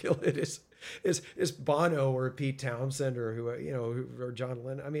articulate as Bono or Pete Townsend or or John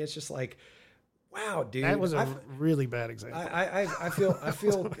Lennon. I mean, it's just like, wow, dude. That was a really bad example.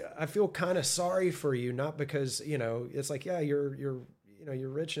 I feel kind of sorry for you, not because, you know, it's like, yeah, you're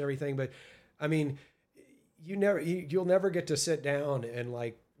rich and everything, but I mean, you'll never get to sit down and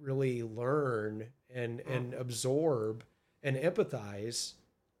like really learn and absorb and empathize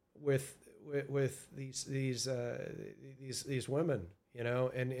with these women, you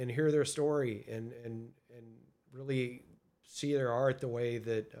know, and hear their story and really see their art the way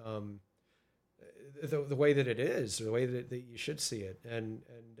that the way that it is, or the way that you should see it. And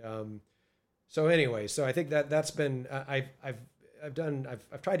so anyway, so I think that's been,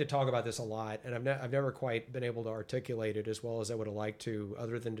 I've tried to talk about this a lot, and I've never quite been able to articulate it as well as I would have liked to,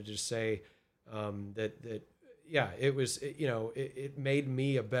 other than to just say that yeah, it was, it made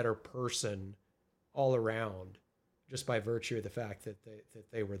me a better person all around, just by virtue of the fact that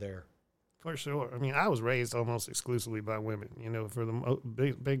they were there. For sure. I mean, I was raised almost exclusively by women, you know, for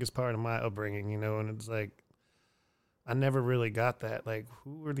the biggest part of my upbringing, you know, and it's like, I never really got that. Like,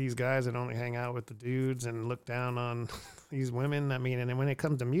 who are these guys that only hang out with the dudes and look down on these women? I mean, and then when it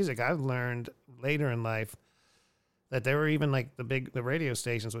comes to music, I've learned later in life that there were even like the radio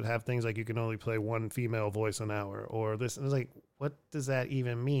stations would have things like you can only play one female voice an hour or this. And it's like, what does that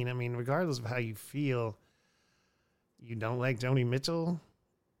even mean? I mean, regardless of how you feel, you don't like Joni Mitchell.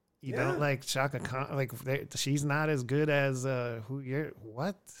 You don't like Chaka Khan. Like, she's not as good as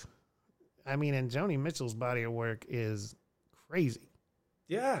what? I mean, and Joni Mitchell's body of work is crazy.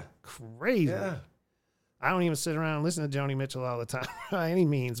 Yeah. Crazy. Yeah. I don't even sit around and listen to Joni Mitchell all the time by any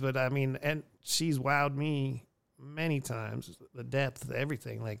means, but I mean, and she's wowed me many times, the depth,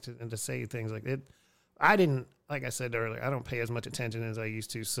 everything, like, to say things like it. I didn't, like I said earlier, I don't pay as much attention as I used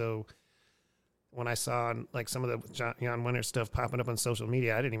to. So when I saw like some of the Jan Winter stuff popping up on social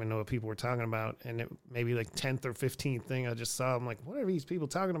media, I didn't even know what people were talking about. And it maybe like 10th or 15th thing, I just saw, I'm like, what are these people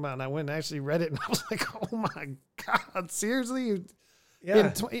talking about? And I went and actually read it, and I was like, oh my God, seriously?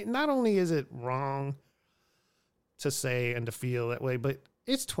 Yeah. Not only is it wrong to say and to feel that way, but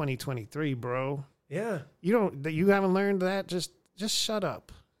it's 2023, bro. Yeah. You haven't learned that? Just shut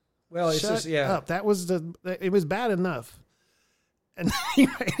up. Well, it's shut just, yeah. up. It was bad enough. And he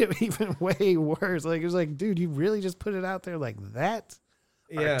made it even way worse. Like, it was like, dude, you really just put it out there like that?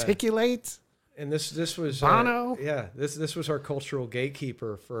 Yeah. Articulate? And this was Bono. This was our cultural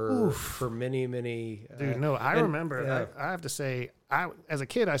gatekeeper for many. Dude, no, I remember. Yeah. I have to say, as a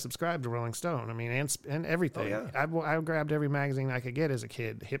kid, I subscribed to Rolling Stone. I mean, and everything. Oh, yeah. I grabbed every magazine I could get as a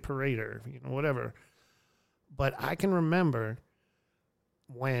kid, Hit Parader, whatever. But I can remember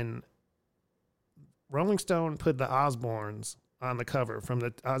when Rolling Stone put the Osbournes on the cover from the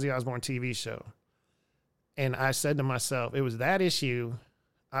Ozzy Osbourne TV show, and I said to myself, it was that issue.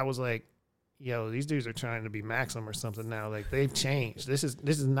 I was like, yo, these dudes are trying to be Maxim or something now. Like, they've changed. This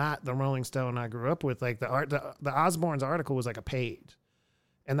is not the Rolling Stone I grew up with. Like, the Osbournes article was like a page,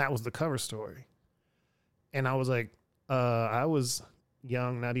 and that was the cover story. And I was like, I was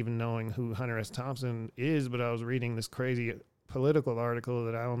young, not even knowing who Hunter S. Thompson is, but I was reading this crazy political article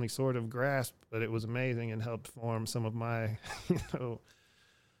that I only sort of grasped, but it was amazing and helped form some of my,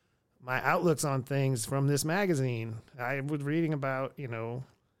 my outlooks on things from this magazine. I was reading about,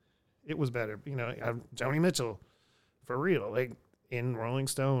 it was better, Joni Mitchell, for real, like in Rolling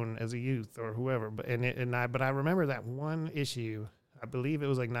Stone as a youth or whoever. But I remember that one issue. I believe it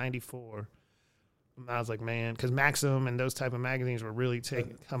was like 94. And I was like, man, because Maxim and those type of magazines were really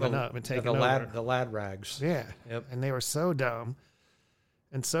coming up and taking over. The lad rags. Yeah. Yep. And they were so dumb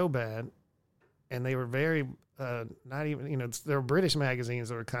and so bad. And they were very, not even, there were British magazines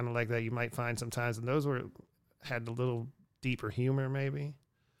that were kind of like that you might find sometimes. And those had a little deeper humor maybe.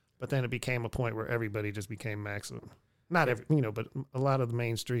 But then it became a point where everybody just became Maxim. Not every, but a lot of the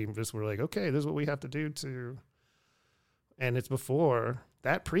mainstream just were like, okay, this is what we have to do to. And it's before,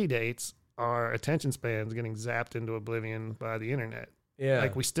 that predates our attention spans getting zapped into oblivion by the internet. Yeah.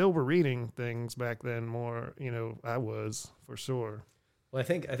 Like we still were reading things back then more, I was for sure. Well, I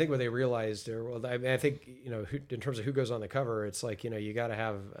think what they realized, I think, in terms of who goes on the cover, it's like, you got to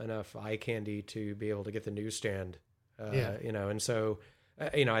have enough eye candy to be able to get the newsstand, and so,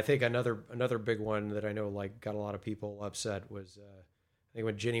 I think another big one that I know like got a lot of people upset was, I think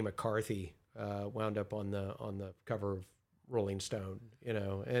when Jenny McCarthy wound up on the cover of Rolling Stone,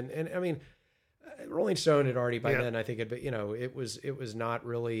 and I mean, Rolling Stone had already by then, I think it was not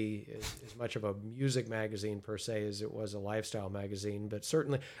really as much of a music magazine per se as it was a lifestyle magazine. But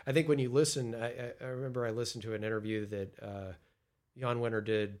certainly, I think when you listen, I remember I listened to an interview that Jan Winter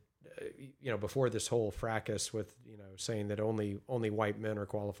did, before this whole fracas with saying that only white men are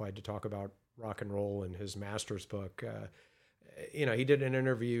qualified to talk about rock and roll in his master's book. He did an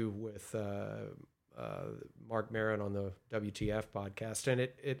interview with Mark Maron on the WTF podcast, and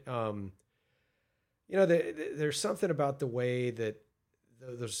there's something about the way that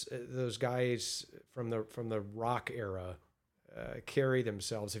those guys from the rock era carry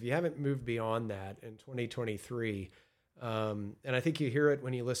themselves. If you haven't moved beyond that in 2023, and I think you hear it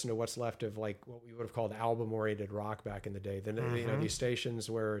when you listen to what's left of like what we would have called album-oriented rock back in the day. Then these stations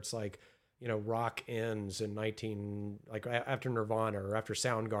where it's like rock ends in after Nirvana or after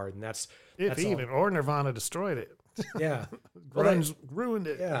Soundgarden. That's or Nirvana destroyed it. Yeah, grunge ruined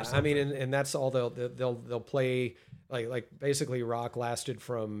it. Yeah, I mean, and that's all they'll play. Like basically, rock lasted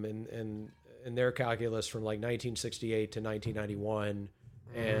from in their calculus from like 1968 to 1991,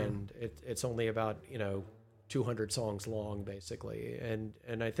 and it's only about 200 songs long basically.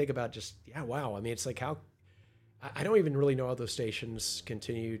 And I think about just wow. I mean, it's like how I don't even really know how those stations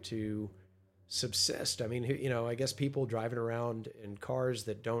continue to subsist. I mean, I guess people driving around in cars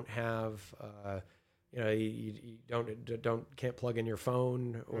that don't have. You can't plug in your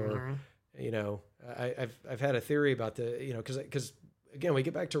phone or, I've had a theory about because again, we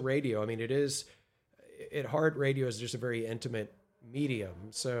get back to radio. I mean, at heart, radio is just a very intimate medium.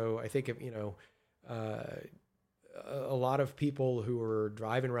 So I think a lot of people who are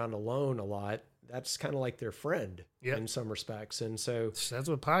driving around alone a lot, that's kind of like their friend in some respects. And so that's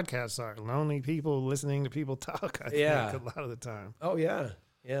what podcasts are. Lonely people listening to people talk. I think a lot of the time. Oh yeah.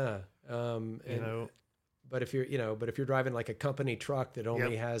 Yeah. But if you're driving like a company truck that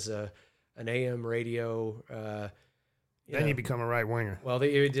only has an AM radio, then you become a right winger. Well,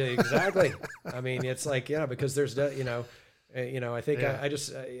 exactly. I mean, it's like because there's I think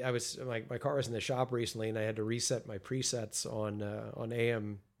I was my car was in the shop recently and I had to reset my presets on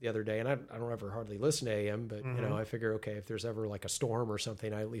AM the other day, and I don't ever hardly listen to AM, but I figure okay, if there's ever like a storm or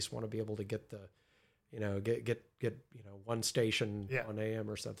something, I at least want to be able to get the get one station on AM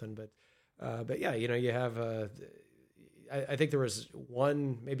or something, but yeah, you have I think there was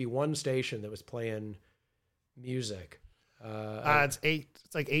maybe one station that was playing music. It's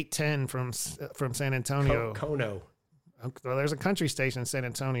like 810 from San Antonio. Kono. Well, there's a country station in San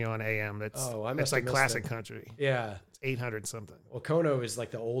Antonio on AM it's like classic country. Yeah. It's 800 something. Well, Kono is like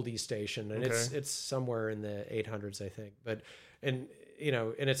the oldie station, and it's somewhere in the 800s, I think. But and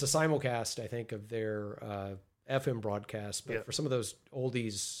it's a simulcast, I think, of their FM broadcast. But for some of those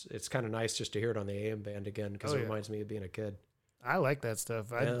oldies, it's kind of nice just to hear it on the AM band again because it reminds me of being a kid. I like that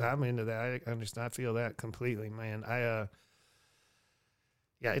stuff. I'm into that. I understand. I feel that completely, man.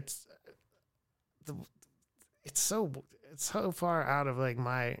 It's so far out of like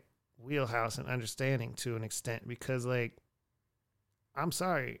my wheelhouse and understanding to an extent because like I'm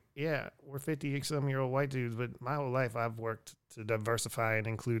sorry, we're 50-some-year-old white dudes, but my whole life I've worked to diversify and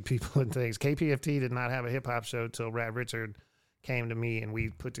include people and things. KPFT did not have a hip hop show till Rat Richard came to me, and we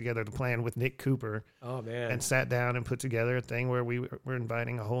put together the plan with Nick Cooper. Oh man! And sat down and put together a thing where we were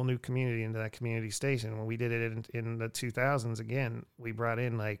inviting a whole new community into that community station. When we did it in the 2000s, again, we brought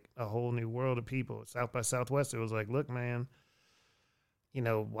in like a whole new world of people. South by Southwest, it was like, look, man,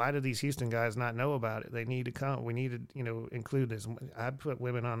 why do these Houston guys not know about it? They need to come. We need to, include this. I put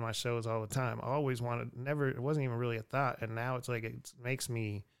women on my shows all the time. I always it wasn't even really a thought. And now it's like, it makes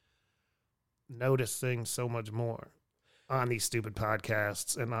me notice things so much more on these stupid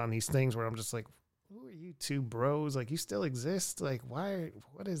podcasts and on these things where I'm just like, who are you two bros? Like, you still exist? Like,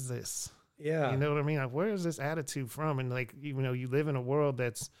 what is this? Yeah. You know what I mean? Like, where is this attitude from? And like, you live in a world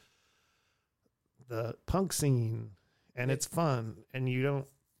that's the punk scene and it's fun, and you don't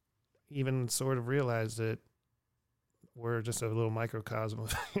even sort of realize that we're just a little microcosm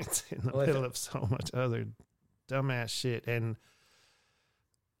of it in the middle of so much other dumbass shit. And,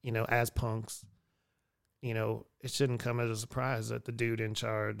 as punks, it shouldn't come as a surprise that the dude in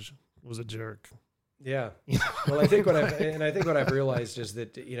charge was a jerk. Yeah. Well, I think what I've realized is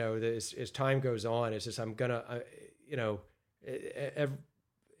that, as time goes on, it's just, I'm gonna,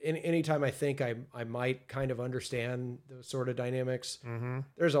 anytime I think I might kind of understand those sort of dynamics,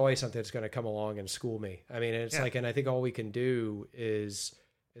 there's always something that's going to come along and school me. I mean, it's like, and I think all we can do is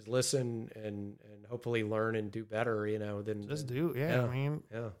listen and hopefully learn and do better, than just do. Yeah. I mean,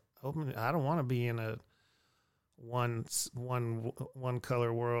 I don't want to be in a one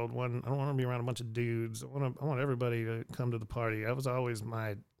color world. I don't want to be around a bunch of dudes. I want everybody to come to the party. That was always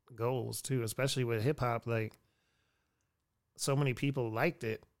my goals too, especially with hip hop. Like, so many people liked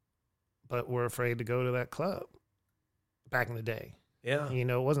it, but were afraid to go to that club back in the day. Yeah.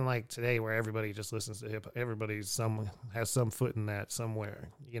 It wasn't like today where everybody just listens to hip hop. Everybody has some foot in that somewhere,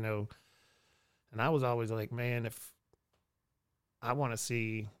 and I was always like, man, if I want to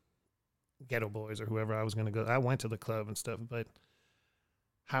see Ghetto Boys or whoever I was going to go, I went to the club and stuff, but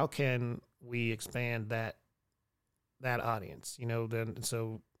how can we expand that audience,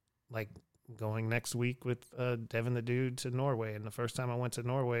 so like going next week with Devin the Dude to Norway. And the first time I went to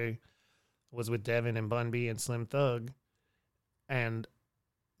Norway was with Devin and Bun B and Slim Thug. And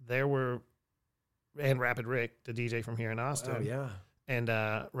and Rapid Rick, the DJ from here in Austin. Oh, yeah. And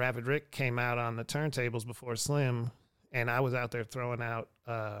Rapid Rick came out on the turntables before Slim, and I was out there throwing out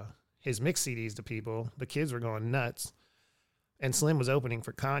his mix CDs to people. The kids were going nuts. And Slim was opening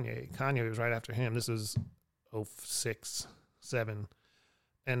for Kanye. Kanye was right after him. This was 06, 07.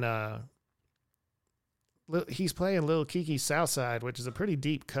 And he's playing Lil Kiki's Southside, which is a pretty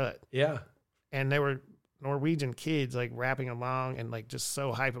deep cut. Yeah. And there were Norwegian kids like rapping along and like just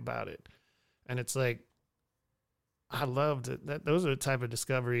so hype about it. And it's like, I loved it. Those are the type of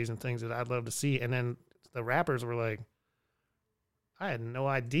discoveries and things that I'd love to see. And then the rappers were like, I had no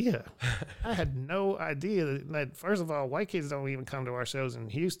idea. I had no idea that, first of all, white kids don't even come to our shows in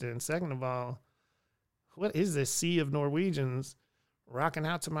Houston. Second of all, what is this sea of Norwegians rocking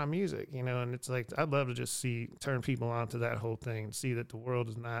out to my music? And it's like, I'd love to just turn people on to that whole thing and see that the world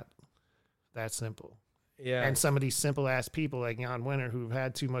is not that simple. Yeah. And some of these simple ass people like Jan Winter who've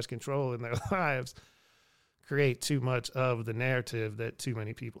had too much control in their lives create too much of the narrative that too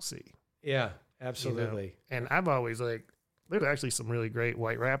many people see. Yeah, absolutely. And I've always there's actually some really great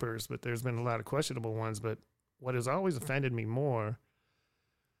white rappers, but there's been a lot of questionable ones. But what has always offended me more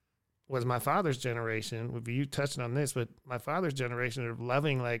was my father's generation. You touched on this, but my father's generation of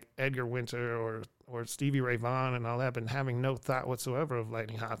loving like Edgar Winter or Stevie Ray Vaughan and all that, but having no thought whatsoever of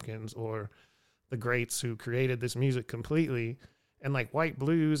Lightning Hopkins or the greats who created this music completely. And like white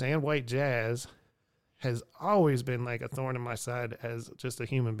blues and white jazz has always been like a thorn in my side as just a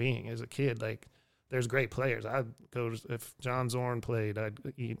human being, as a kid. Like, there's great players. I'd go, if John Zorn played,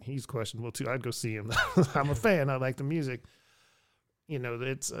 he's questionable too. I'd go see him. I'm a fan. I like the music.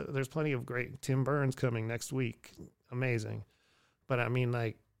 There's plenty of great. Tim Burns coming next week. Amazing. But I mean,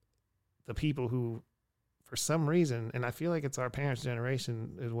 like, the people who, for some reason, and I feel like it's our parents'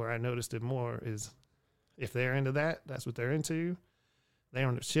 generation is where I noticed it more, is if they're into that, that's what they're into. They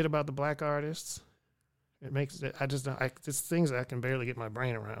don't know shit about the black artists. It makes it, it's things that I can barely get my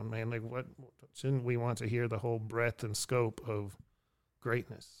brain around, man. Like, what shouldn't we want to hear the whole breadth and scope of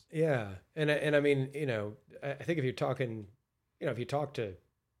greatness? Yeah. And I mean, I think if you're talking, if you talk to,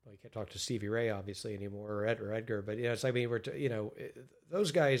 well, you can't talk to Stevie Ray obviously anymore or Edgar, but it's like, I mean,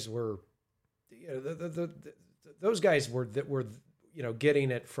 those guys were, those guys were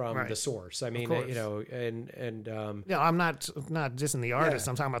getting it from the source. I mean, I'm not just in the artists.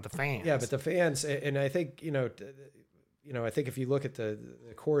 I'm talking about the fans. Yeah, but the fans, and I think I think if you look at the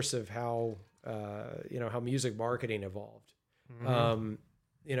course of how how music marketing evolved,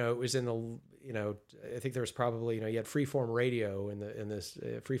 it was in the I think there was probably you had freeform radio in this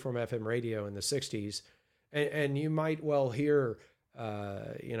freeform FM radio in the 60s, and you might well hear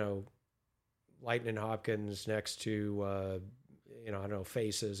Lightning Hopkins next to I don't know,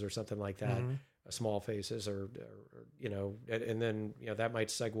 Faces or something like that, Small Faces or and then that might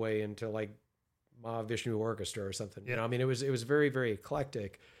segue into like Mahavishnu Orchestra or something. I mean, it was very, very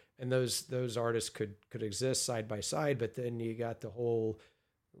eclectic, and those artists could exist side by side. But then you got the whole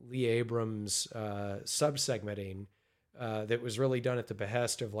Lee Abrams sub-segmenting that was really done at the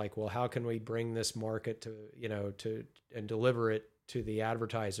behest of like, well, how can we bring this market to and deliver it to the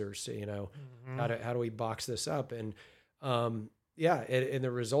advertisers? How do we box this up? And and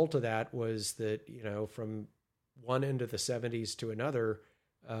the result of that was that from one end of the 70s to another,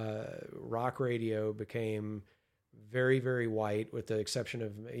 rock radio became very, very white, with the exception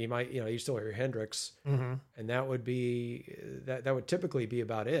of you still hear Hendrix, and that would be that would typically be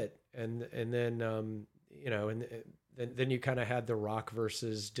about it. And then then you kind of had the rock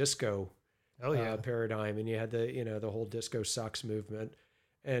versus disco paradigm, and you had the whole disco sucks movement,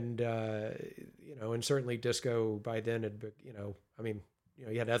 and and certainly disco by then had,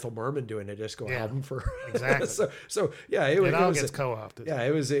 you had Ethel Merman doing a disco album for exactly. it all was gets co-opted. Yeah,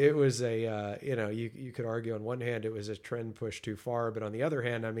 it was a you could argue on one hand it was a trend pushed too far, but on the other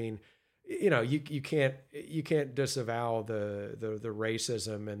hand, I mean, you can't disavow the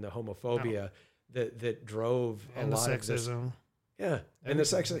racism and the homophobia that drove a lot of this. Yeah, and the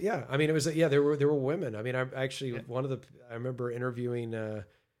sex. Yeah, I mean, it was. Yeah, there were women. I mean, I actually I remember interviewing,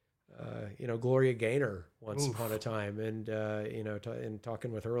 Gloria Gaynor once upon a time, and and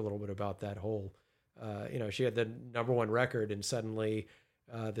talking with her a little bit about that whole. She had the #1 record, and suddenly,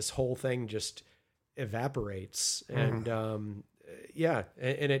 this whole thing just evaporates, and and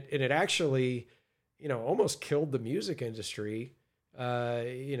it actually, almost killed the music industry.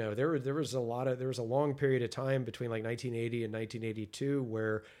 There was a long period of time between like 1980 and 1982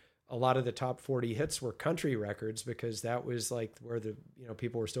 where a lot of the top 40 hits were country records, because that was like where the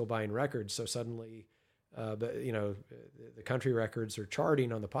people were still buying records. So suddenly, the country records are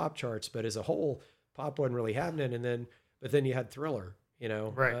charting on the pop charts, but as a whole, pop wasn't really happening. But then you had Thriller,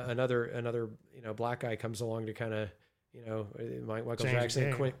 right. Another black guy comes along to kind of, Michael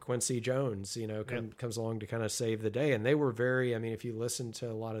Jackson, Quincy Jones, comes along to kind of save the day. And they were very, I mean, if you listen to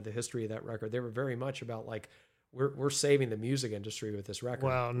a lot of the history of that record, they were very much about like, we're saving the music industry with this record.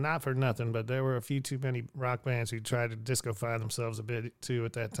 Well, not for nothing, but there were a few too many rock bands who tried to discofy themselves a bit too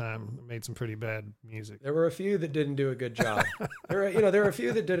at that time. Made some pretty bad music. There were a few that didn't do a good job. There were a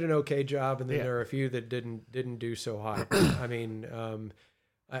few that did an okay job, and then there were a few that didn't do so hot. I mean,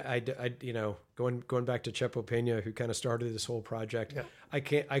 I going back to Chepo Pena, who kind of started this whole project. Yeah. I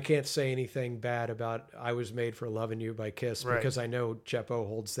can't say anything bad about "I Was Made for Loving You" by Kiss, because I know Chepo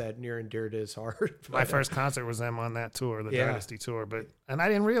holds that near and dear to his heart. My first concert was them on that tour, the Dynasty tour, and I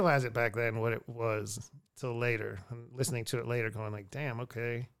didn't realize it back then what it was till later. And listening to it later, going like, "Damn,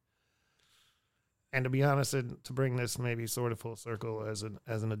 okay." And to be honest, and to bring this maybe sort of full circle as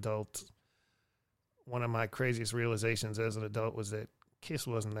an adult, one of my craziest realizations as an adult was that Kiss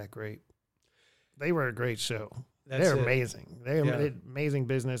wasn't that great. They were a great show. They're amazing. They did amazing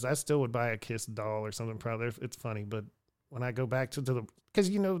business. I still would buy a Kiss doll or something. Probably it's funny, but when I go back to because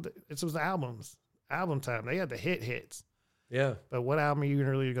it was album time. They had the hits. Yeah. But what album are you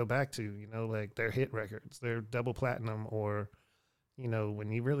really to go back to? Like their hit records, their double platinum, or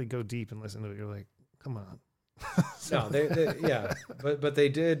when you really go deep and listen to it, you're like, come on. No, but they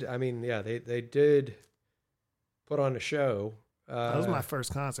did. I mean, they did put on a show. That was my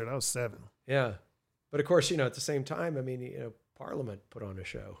first concert. I was 7. Yeah. But of course, at the same time, I mean, Parliament put on a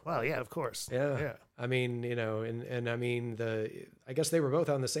show. Well, yeah, of course. Yeah. I mean, and I mean, I guess they were both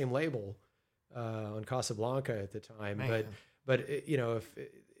on the same label, on Casablanca at the time. Man. But if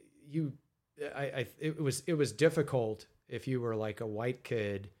you, it was difficult if you were like a white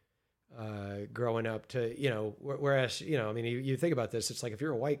kid, growing up to, whereas, I mean, you think about this, it's like if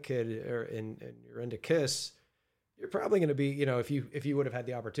you're a white kid and you're into Kiss, you're probably going to be, if you would have had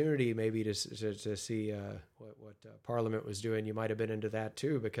the opportunity maybe to see what Parliament was doing, you might have been into that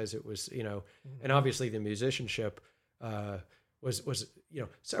too, because it was, and obviously the musicianship was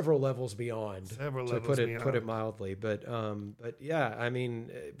several levels beyond, to put it mildly. But yeah, I mean,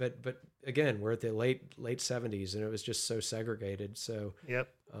 but again, we're at the late 70s, and it was just so segregated. So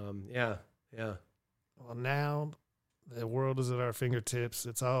yep. Yeah. Well, now the world is at our fingertips.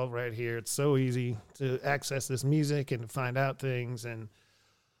 It's all right here. It's so easy to access this music and to find out things. And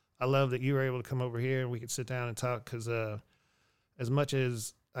I love that you were able to come over here and we could sit down and talk, because as much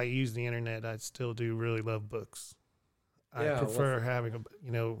as I use the internet, I still do really love books. I prefer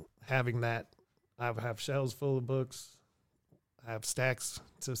having that. I have shelves full of books. I have stacks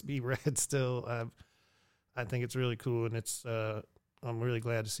to be read still. I think it's really cool, and it's I'm really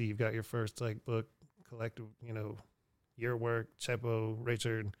glad to see you've got your first book collective, your work, Chepo,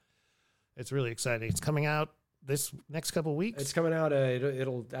 Richard. It's really exciting. It's coming out this next couple of weeks. It's coming out.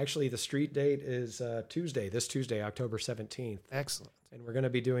 It'll actually, the street date is this Tuesday, October 17th. Excellent. And we're going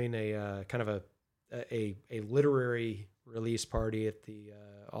to be doing a kind of a literary release party at the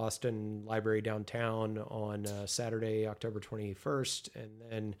Austin Library downtown on Saturday, October 21st. And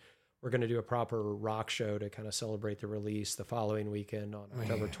then we're going to do a proper rock show to kind of celebrate the release the following weekend on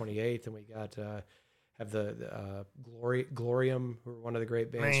October 28th. And we got have the Glorium, who are one of the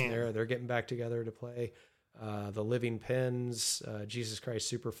great bands from there. They're getting back together to play. The Living Pens, Jesus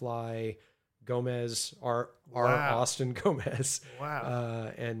Christ Superfly, Gomez, our Austin Gomez.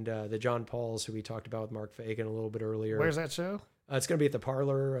 Wow. And the John Pauls, who we talked about with Mark Fagan a little bit earlier. Where's that show? It's going to be at the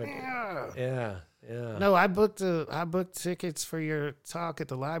Parlor. Yeah. No, I booked tickets for your talk at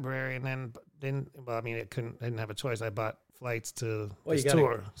the library, and then Well, I mean, I didn't have a choice. I bought flights to Well, this you gotta,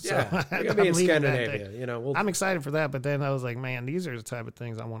 tour. yeah, So you're gonna be in I'm leaving that Scandinavia. day. You know, I'm excited for that, but then I was like, man, these are the type of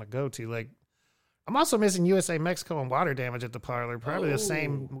things I want to go to. Like, I'm also missing USA Mexico and Water Damage at the Parlor, probably the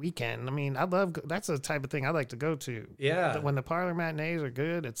same weekend. I mean, that's the type of thing I like to go to. Yeah, when the Parlor matinees are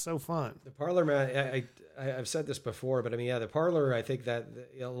good, it's so fun. The Parlor, I've said this before, but I mean, yeah, the Parlor, I think that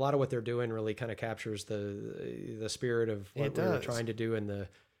a lot of what they're doing really kind of captures the spirit of what we were trying to do in the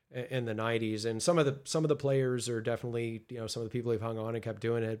 90s. And some of the players are definitely, some of the people who've hung on and kept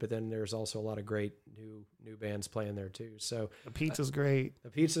doing it, but then there's also a lot of great new bands playing there too. So the pizza's great. The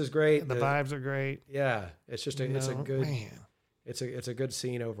vibes are great. Yeah. It's just it's a good, man. It's a good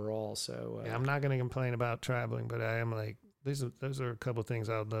scene overall. So yeah, I'm not going to complain about traveling, but I am like, those are a couple of things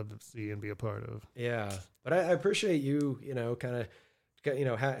I would love to see and be a part of. Yeah. But I appreciate you, kind of,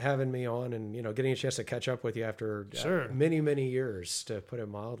 having me on and, getting a chance to catch up with you after many, many years, to put it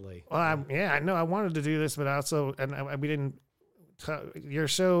mildly. Well, I know I wanted to do this, but also, we didn't, your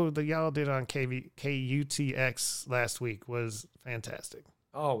show that y'all did on KUTX last week was fantastic.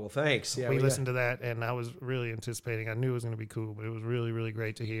 Oh, well, thanks. Yeah, we listened to that, and I was really anticipating. I knew it was going to be cool, but it was really, really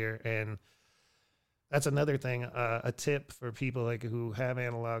great to hear. And that's another thing, a tip for people like who have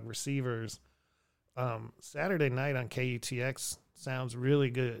analog receivers. Saturday night on KUTX sounds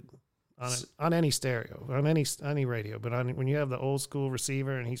really good on any stereo, on any radio, but when you have the old school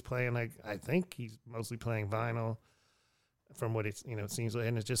receiver and he's playing, like, I think he's mostly playing vinyl from what it's, it seems like,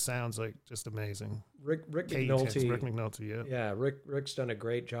 and it just sounds like just amazing. Rick McNulty. Yeah. Rick's done a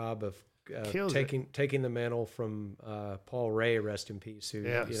great job of taking the mantle from Paul Ray, rest in peace, who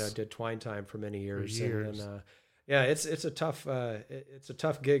did Twine Time for many years. And it's a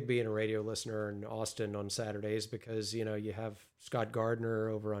tough gig being a radio listener in Austin on Saturdays, because you have Scott Gardner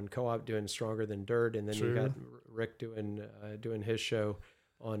over on Co-op doing Stronger Than Dirt, and then you got Rick doing his show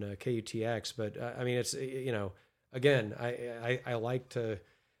on KUTX. But I mean, it's again, I like to.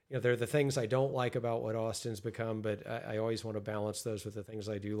 There are the things I don't like about what Austin's become, but I always want to balance those with the things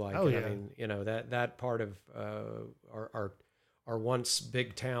I do like. Oh, and yeah. I mean, that part of our once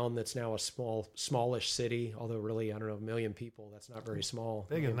big town that's now a smallish city, although really, I don't know, 1 million people. That's not very small.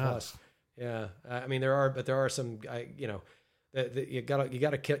 Big enough. Yeah. I mean, there are some, you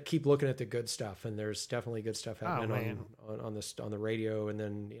gotta keep looking at the good stuff, and there's definitely good stuff happening on the radio, and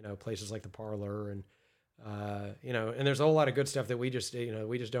then, places like the Parlor, and, and there's a whole lot of good stuff that we just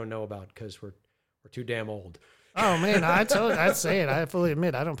don't know about because we're too damn old. Oh man, I'd say it. I fully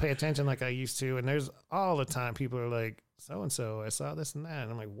admit I don't pay attention like I used to, and there's all the time people are like, so and so, I saw this and that,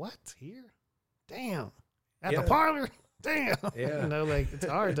 and I'm like, what, here? Damn, at the Parlor? Damn. Yeah. Like, it's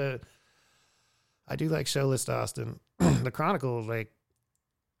hard to. I do like show list Austin. The Chronicle, like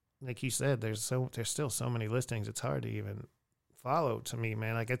you said, there's still so many listings. It's hard to even follow to me,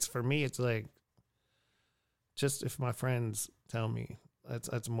 man. Like, it's like, just if my friends tell me, it's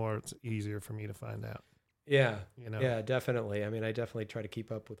easier for me to find out. Yeah. Yeah, definitely. I mean, I definitely try to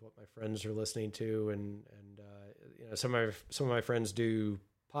keep up with what my friends are listening to, and some of my friends do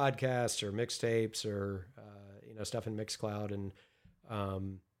podcasts or mixtapes or stuff in Mixcloud, and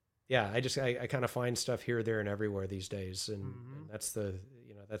I kind of find stuff here, there, and everywhere these days, and that's the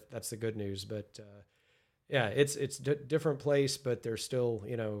that's the good news. But it's different place, but there's still,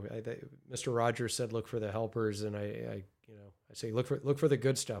 Mr. Rogers said, look for the helpers, and I say look for the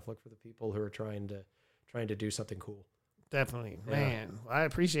good stuff, look for the people who are trying to do something cool. Definitely, man. Well, I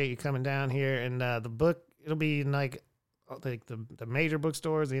appreciate you coming down here, and the book, it'll be in like the major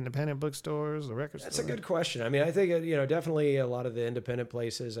bookstores, the independent bookstores, the record stores. That's a good question. I mean, I think definitely a lot of the independent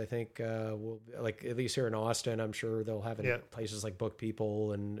places, I think will, like, at least here in Austin, I'm sure they'll have places like Book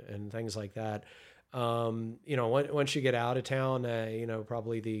People and things like that. Once you get out of town,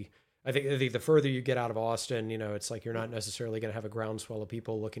 probably I think the further you get out of Austin, it's like you're not necessarily going to have a groundswell of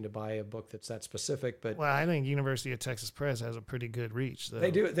people looking to buy a book that's that specific. But I think University of Texas Press has a pretty good reach, though.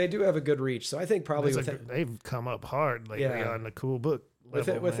 They do have a good reach. So I think probably they've come up hard lately on the cool book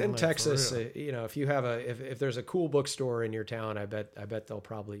level, within Texas. If there's a cool bookstore in your town, I bet they'll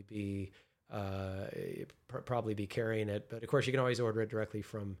probably be carrying it. But of course, you can always order it directly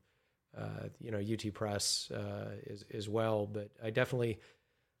from UT Press as well. But I definitely.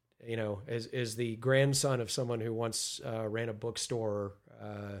 As the grandson of someone who once ran a bookstore,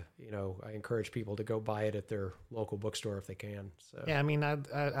 I encourage people to go buy it at their local bookstore if they can. So. Yeah, I mean,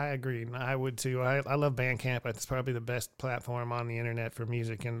 I agree. I would too. I love Bandcamp. It's probably the best platform on the internet for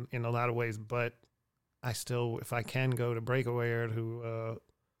music in a lot of ways. But I still, if I can, go to Breakaway or to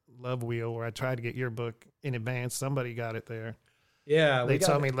Love Wheel, where I tried to get your book in advance. Somebody got it there. Yeah, they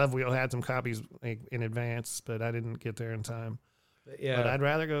told me Love Wheel had some copies in advance, but I didn't get there in time. Yeah. But I'd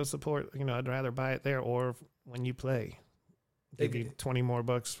rather go support, I'd rather buy it there, or when you play, give you 20 more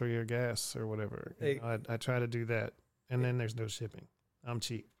bucks for your gas or whatever. I try to do that. And then there's no shipping. I'm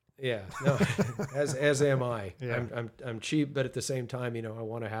cheap. Yeah, no, as am I. Yeah. I'm cheap, but at the same time, I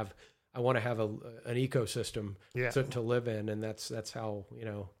want to have an ecosystem to live in, and that's how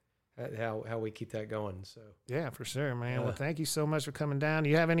how we keep that going. So yeah, for sure, man. Well, thank you so much for coming down. Do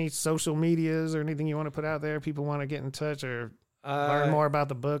you have any social medias or anything you want to put out there? People want to get in touch or learn more about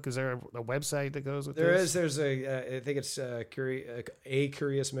the book. Is there a website that goes with this? There's I think it's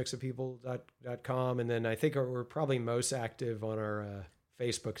acuriousmixofpeople.com, and then I think we're probably most active on our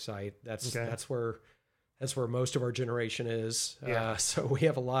Facebook site. That's where most of our generation is. So we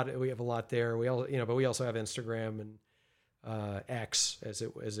have a lot there. We all, but we also have Instagram and X as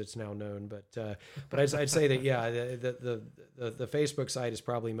it's now known. But I'd say that the Facebook site is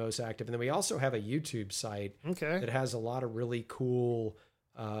probably most active, and then we also have a YouTube site that has a lot of really cool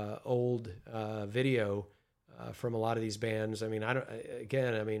old video from a lot of these bands. I mean,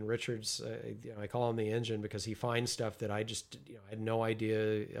 Richard's, I call him the engine because he finds stuff that I just, I had no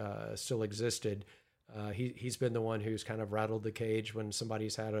idea still existed. He's been the one who's kind of rattled the cage when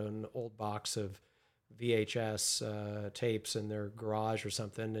somebody's had an old box of VHS tapes in their garage or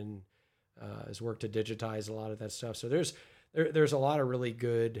something, and has worked to digitize a lot of that stuff. So there's a lot of really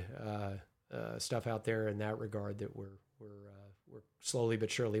good stuff out there in that regard that we're slowly but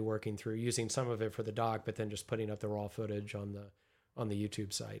surely working through, using some of it for the doc, but then just putting up the raw footage on the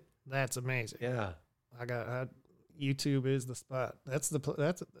YouTube site. That's amazing. Yeah, YouTube is the spot.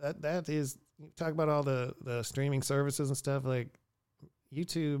 That is, you talk about all the streaming services and stuff, like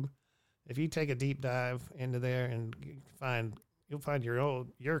YouTube. If you take a deep dive into there and you'll find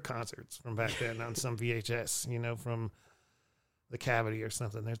your concerts from back then on some VHS, from the Cavity or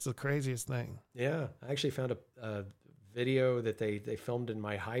something. It's the craziest thing. Yeah, I actually found a video that they filmed in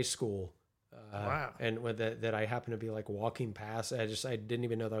my high school. Wow. And with that I happened to be like walking past. I didn't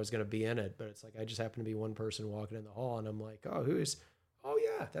even know that I was going to be in it, but it's like I just happened to be one person walking in the hall, and I'm like, oh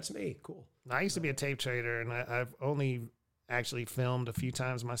yeah, that's me. Cool. I used to be a tape trader, and I've only actually filmed a few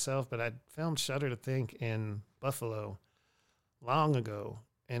times myself, but I filmed Shudder to Think in Buffalo long ago,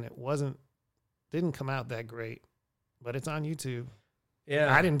 and it didn't come out that great, but it's on YouTube.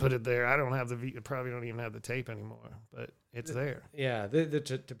 Yeah, I didn't put it there. I don't have probably don't even have the tape anymore, but it's there. Yeah,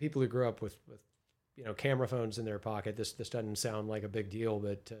 to people who grew up with camera phones in their pocket, this doesn't sound like a big deal,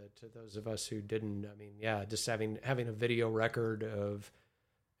 but to those of us who didn't, I mean, yeah, just having a video record of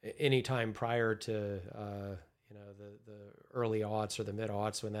any time prior to the early aughts or the mid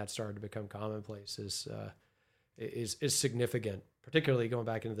aughts when that started to become commonplace is significant, particularly going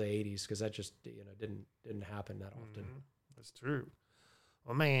back into the 80s, because that just didn't happen that often. That's true.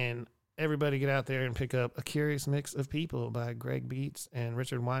 Well, man, everybody get out there and pick up A Curious Mix of People by Greg Beets and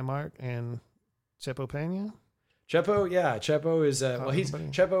Richard Whymark and Chepo Pena. Chepo, yeah.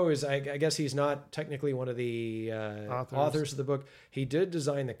 Chepo is, I guess he's not technically one of the authors of the book. He did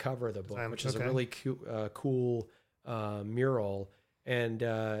design the cover of the book, which is a really cool mural. And,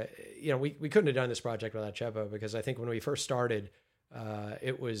 we couldn't have done this project without Chepo, because I think when we first started,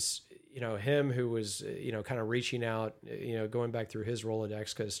 it was, him who was, kind of reaching out, going back through his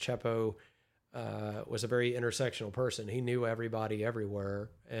Rolodex, because Chepo was a very intersectional person. He knew everybody everywhere.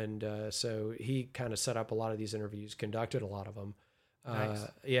 And so he kind of set up a lot of these interviews, conducted a lot of them. Nice.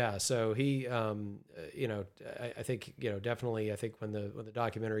 Yeah. So he, I think, definitely, I think when the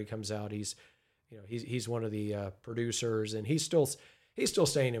documentary comes out, he's one of the producers, and he's still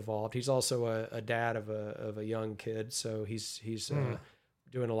staying involved. He's also a dad of a young kid. So he's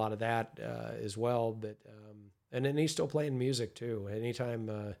doing a lot of that as well. But, and then he's still playing music too.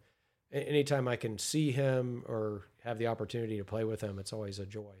 Anytime I can see him or have the opportunity to play with him, it's always a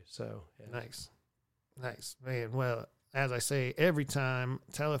joy. So yeah. Nice, man. Well, as I say every time,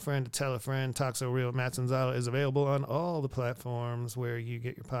 tell a friend to tell a friend. Talk So Real, Matt Sonzala is available on all the platforms where you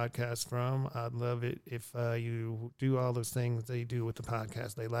get your podcast from. I'd love it if you do all those things they do with the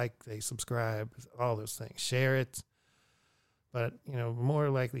podcast. They subscribe, all those things. Share it. But, more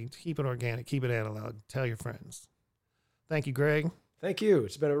likely, keep it organic, keep it analog. Tell your friends. Thank you, Greg. Thank you.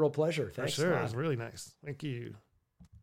 It's been a real pleasure. Thanks. For sure. It was really nice. Thank you.